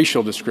focused on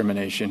racial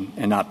discrimination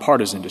and not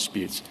partisan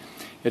disputes.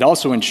 It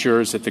also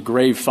ensures that the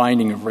grave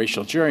finding of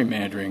racial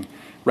gerrymandering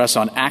rests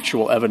on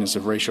actual evidence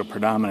of racial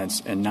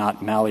predominance and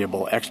not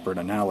malleable expert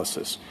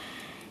analysis.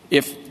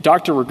 If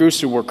Dr.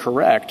 Ragusa were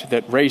correct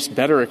that race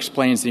better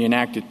explains the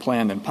enacted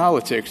plan than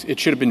politics,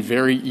 it should have been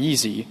very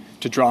easy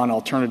to draw an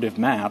alternative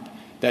map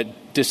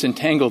that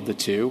disentangled the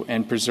two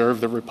and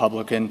preserved the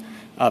Republican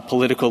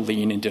political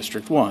lean in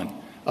District 1.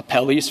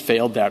 Appellees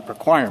failed that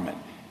requirement.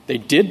 They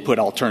did put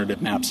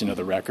alternative maps into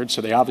the record, so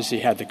they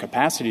obviously had the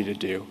capacity to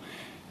do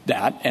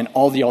that, and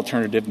all the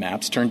alternative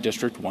maps turned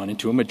District 1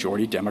 into a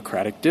majority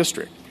Democratic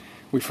district.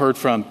 We've heard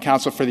from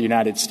Counsel for the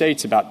United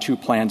States about two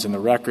plans in the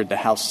record, the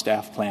House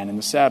Staff Plan and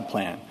the SAB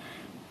Plan.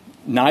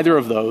 Neither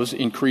of those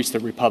increased the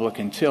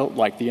Republican tilt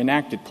like the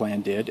enacted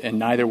plan did, and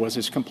neither was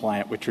as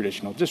compliant with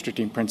traditional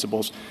districting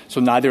principles, so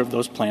neither of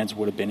those plans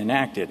would have been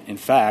enacted. In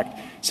fact,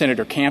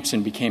 Senator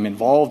Campson became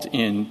involved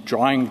in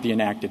drawing the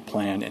enacted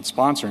plan and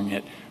sponsoring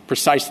it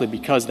precisely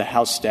because the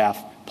House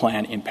Staff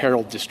Plan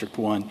imperiled District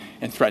 1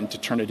 and threatened to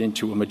turn it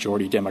into a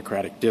majority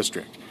Democratic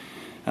district.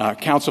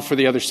 Counsel for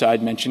the other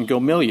side mentioned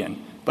Gomillion,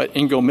 but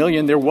in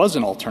Gomillion there was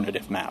an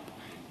alternative map,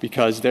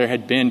 because there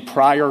had been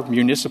prior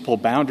municipal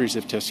boundaries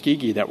of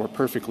Tuskegee that were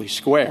perfectly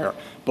square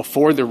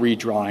before the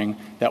redrawing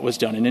that was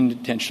done in an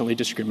intentionally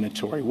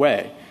discriminatory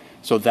way.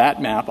 So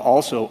that map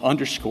also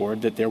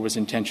underscored that there was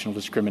intentional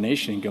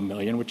discrimination in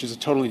Gomillion, which is a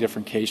totally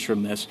different case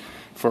from this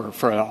for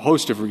a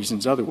host of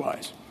reasons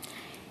otherwise.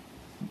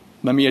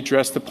 Let me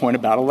address the point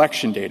about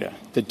election data.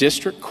 The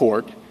district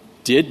court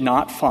did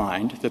not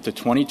find that the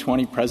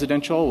 2020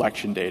 presidential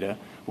election data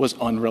was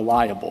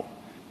unreliable.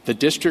 The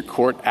district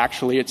court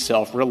actually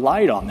itself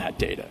relied on that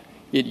data.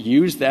 It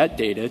used that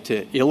data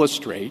to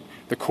illustrate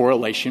the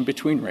correlation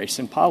between race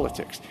and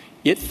politics.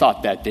 It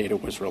thought that data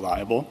was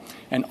reliable,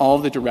 and all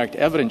the direct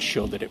evidence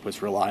showed that it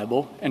was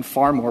reliable, and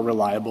far more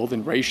reliable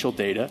than racial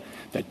data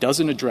that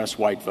doesn't address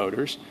white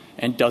voters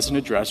and doesn't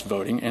address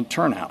voting and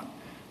turnout.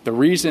 The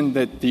reason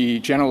that the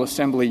General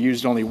Assembly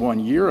used only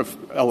 1 year of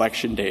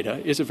election data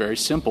is a very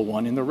simple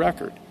one in the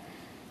record.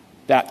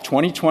 That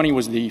 2020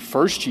 was the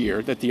first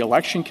year that the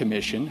Election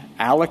Commission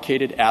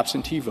allocated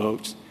absentee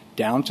votes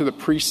down to the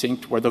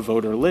precinct where the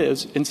voter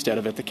lives instead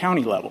of at the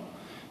county level.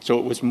 So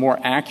it was more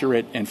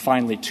accurate and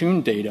finely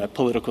tuned data,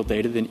 political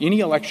data, than any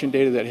election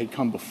data that had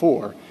come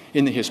before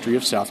in the history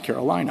of South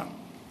Carolina.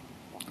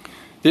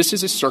 This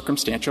is a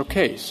circumstantial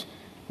case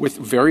with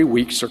very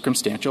weak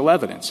circumstantial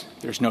evidence.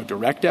 There's no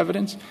direct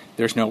evidence.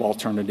 There's no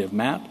alternative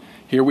map.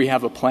 Here we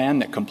have a plan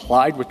that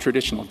complied with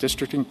traditional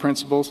districting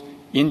principles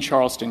in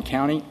Charleston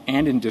County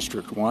and in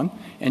District 1,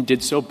 and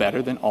did so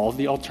better than all of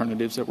the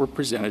alternatives that were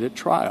presented at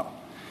trial.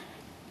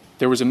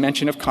 There was a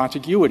mention of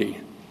contiguity.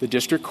 The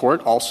district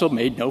court also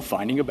made no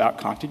finding about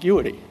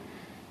contiguity.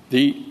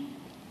 The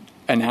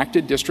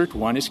enacted District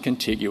 1 is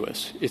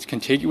contiguous. It's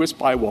contiguous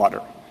by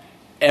water.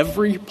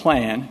 Every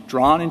plan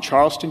drawn in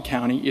Charleston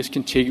County is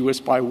contiguous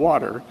by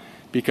water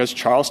because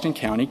Charleston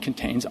County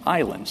contains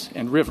islands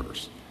and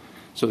rivers.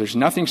 So there's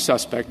nothing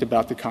suspect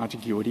about the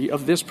contiguity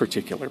of this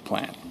particular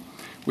plan.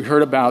 We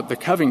heard about the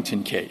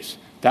Covington case.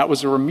 That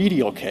was a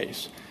remedial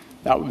case.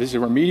 That was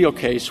a remedial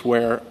case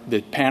where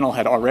the panel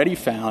had already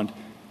found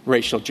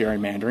racial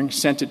gerrymandering,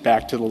 sent it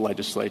back to the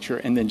legislature,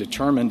 and then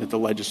determined that the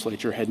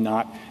legislature had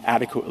not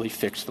adequately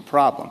fixed the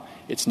problem.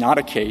 It's not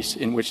a case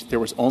in which there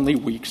was only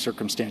weak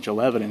circumstantial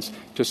evidence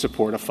to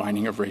support a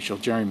finding of racial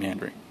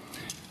gerrymandering.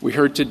 We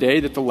heard today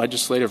that the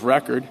legislative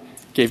record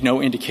gave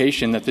no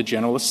indication that the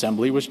General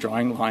Assembly was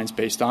drawing lines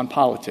based on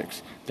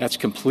politics. That's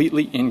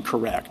completely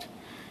incorrect.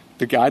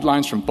 The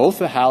guidelines from both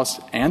the House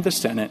and the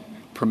Senate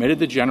permitted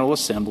the General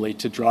Assembly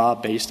to draw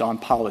based on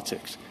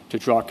politics, to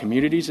draw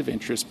communities of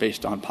interest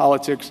based on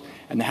politics,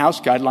 and the House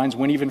guidelines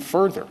went even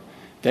further.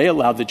 They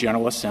allowed the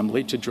General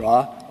Assembly to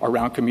draw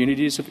around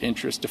communities of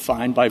interest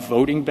defined by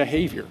voting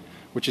behavior,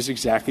 which is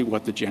exactly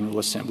what the General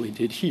Assembly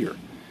did here.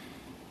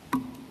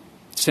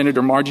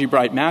 Senator Margie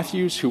Bright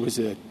Matthews, who was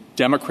a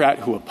Democrat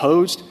who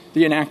opposed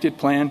the enacted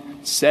plan,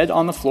 said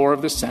on the floor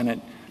of the Senate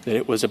that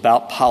it was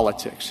about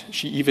politics.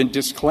 She even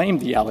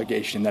disclaimed the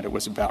allegation that it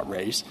was about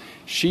race.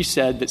 She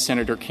said that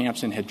Senator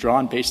Campson had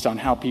drawn based on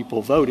how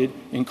people voted,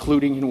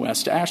 including in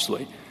West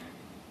Ashley.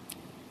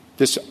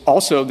 This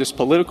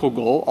political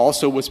goal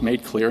also was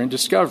made clear in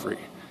discovery.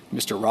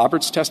 Mr.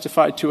 Roberts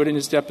testified to it in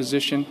his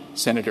deposition,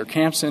 Senator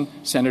Campson,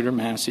 Senator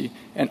Massey,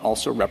 and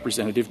also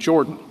Representative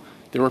Jordan.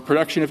 There were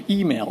production of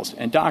emails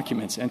and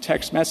documents and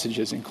text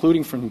messages,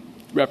 including from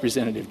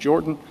Representative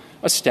Jordan,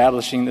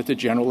 establishing that the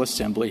General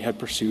Assembly had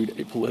pursued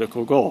a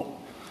political goal.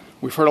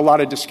 We've heard a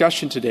lot of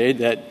discussion today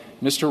that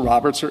Mr.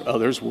 Roberts or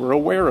others were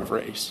aware of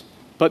race,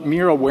 but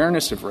mere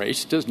awareness of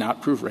race does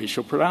not prove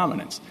racial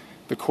predominance.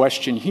 The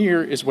question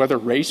here is whether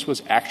race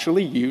was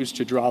actually used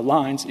to draw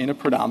lines in a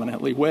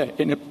predominant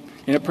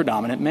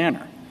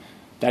manner.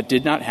 That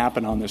did not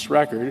happen on this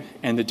record,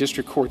 and the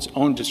district court's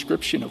own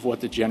description of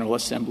what the General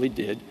Assembly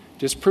did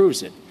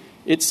disproves it.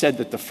 It said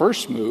that the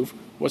first move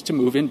was to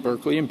move in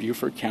Berkeley and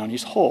Beaufort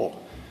counties whole.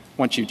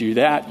 Once you do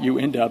that, you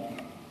end up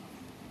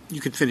 —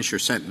 You could finish your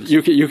sentence.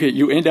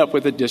 You end up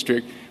with a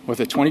district with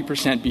a 20%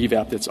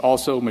 BVAP that's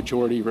also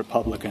majority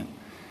Republican.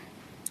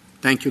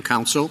 Thank you,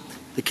 counsel.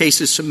 The case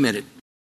is submitted.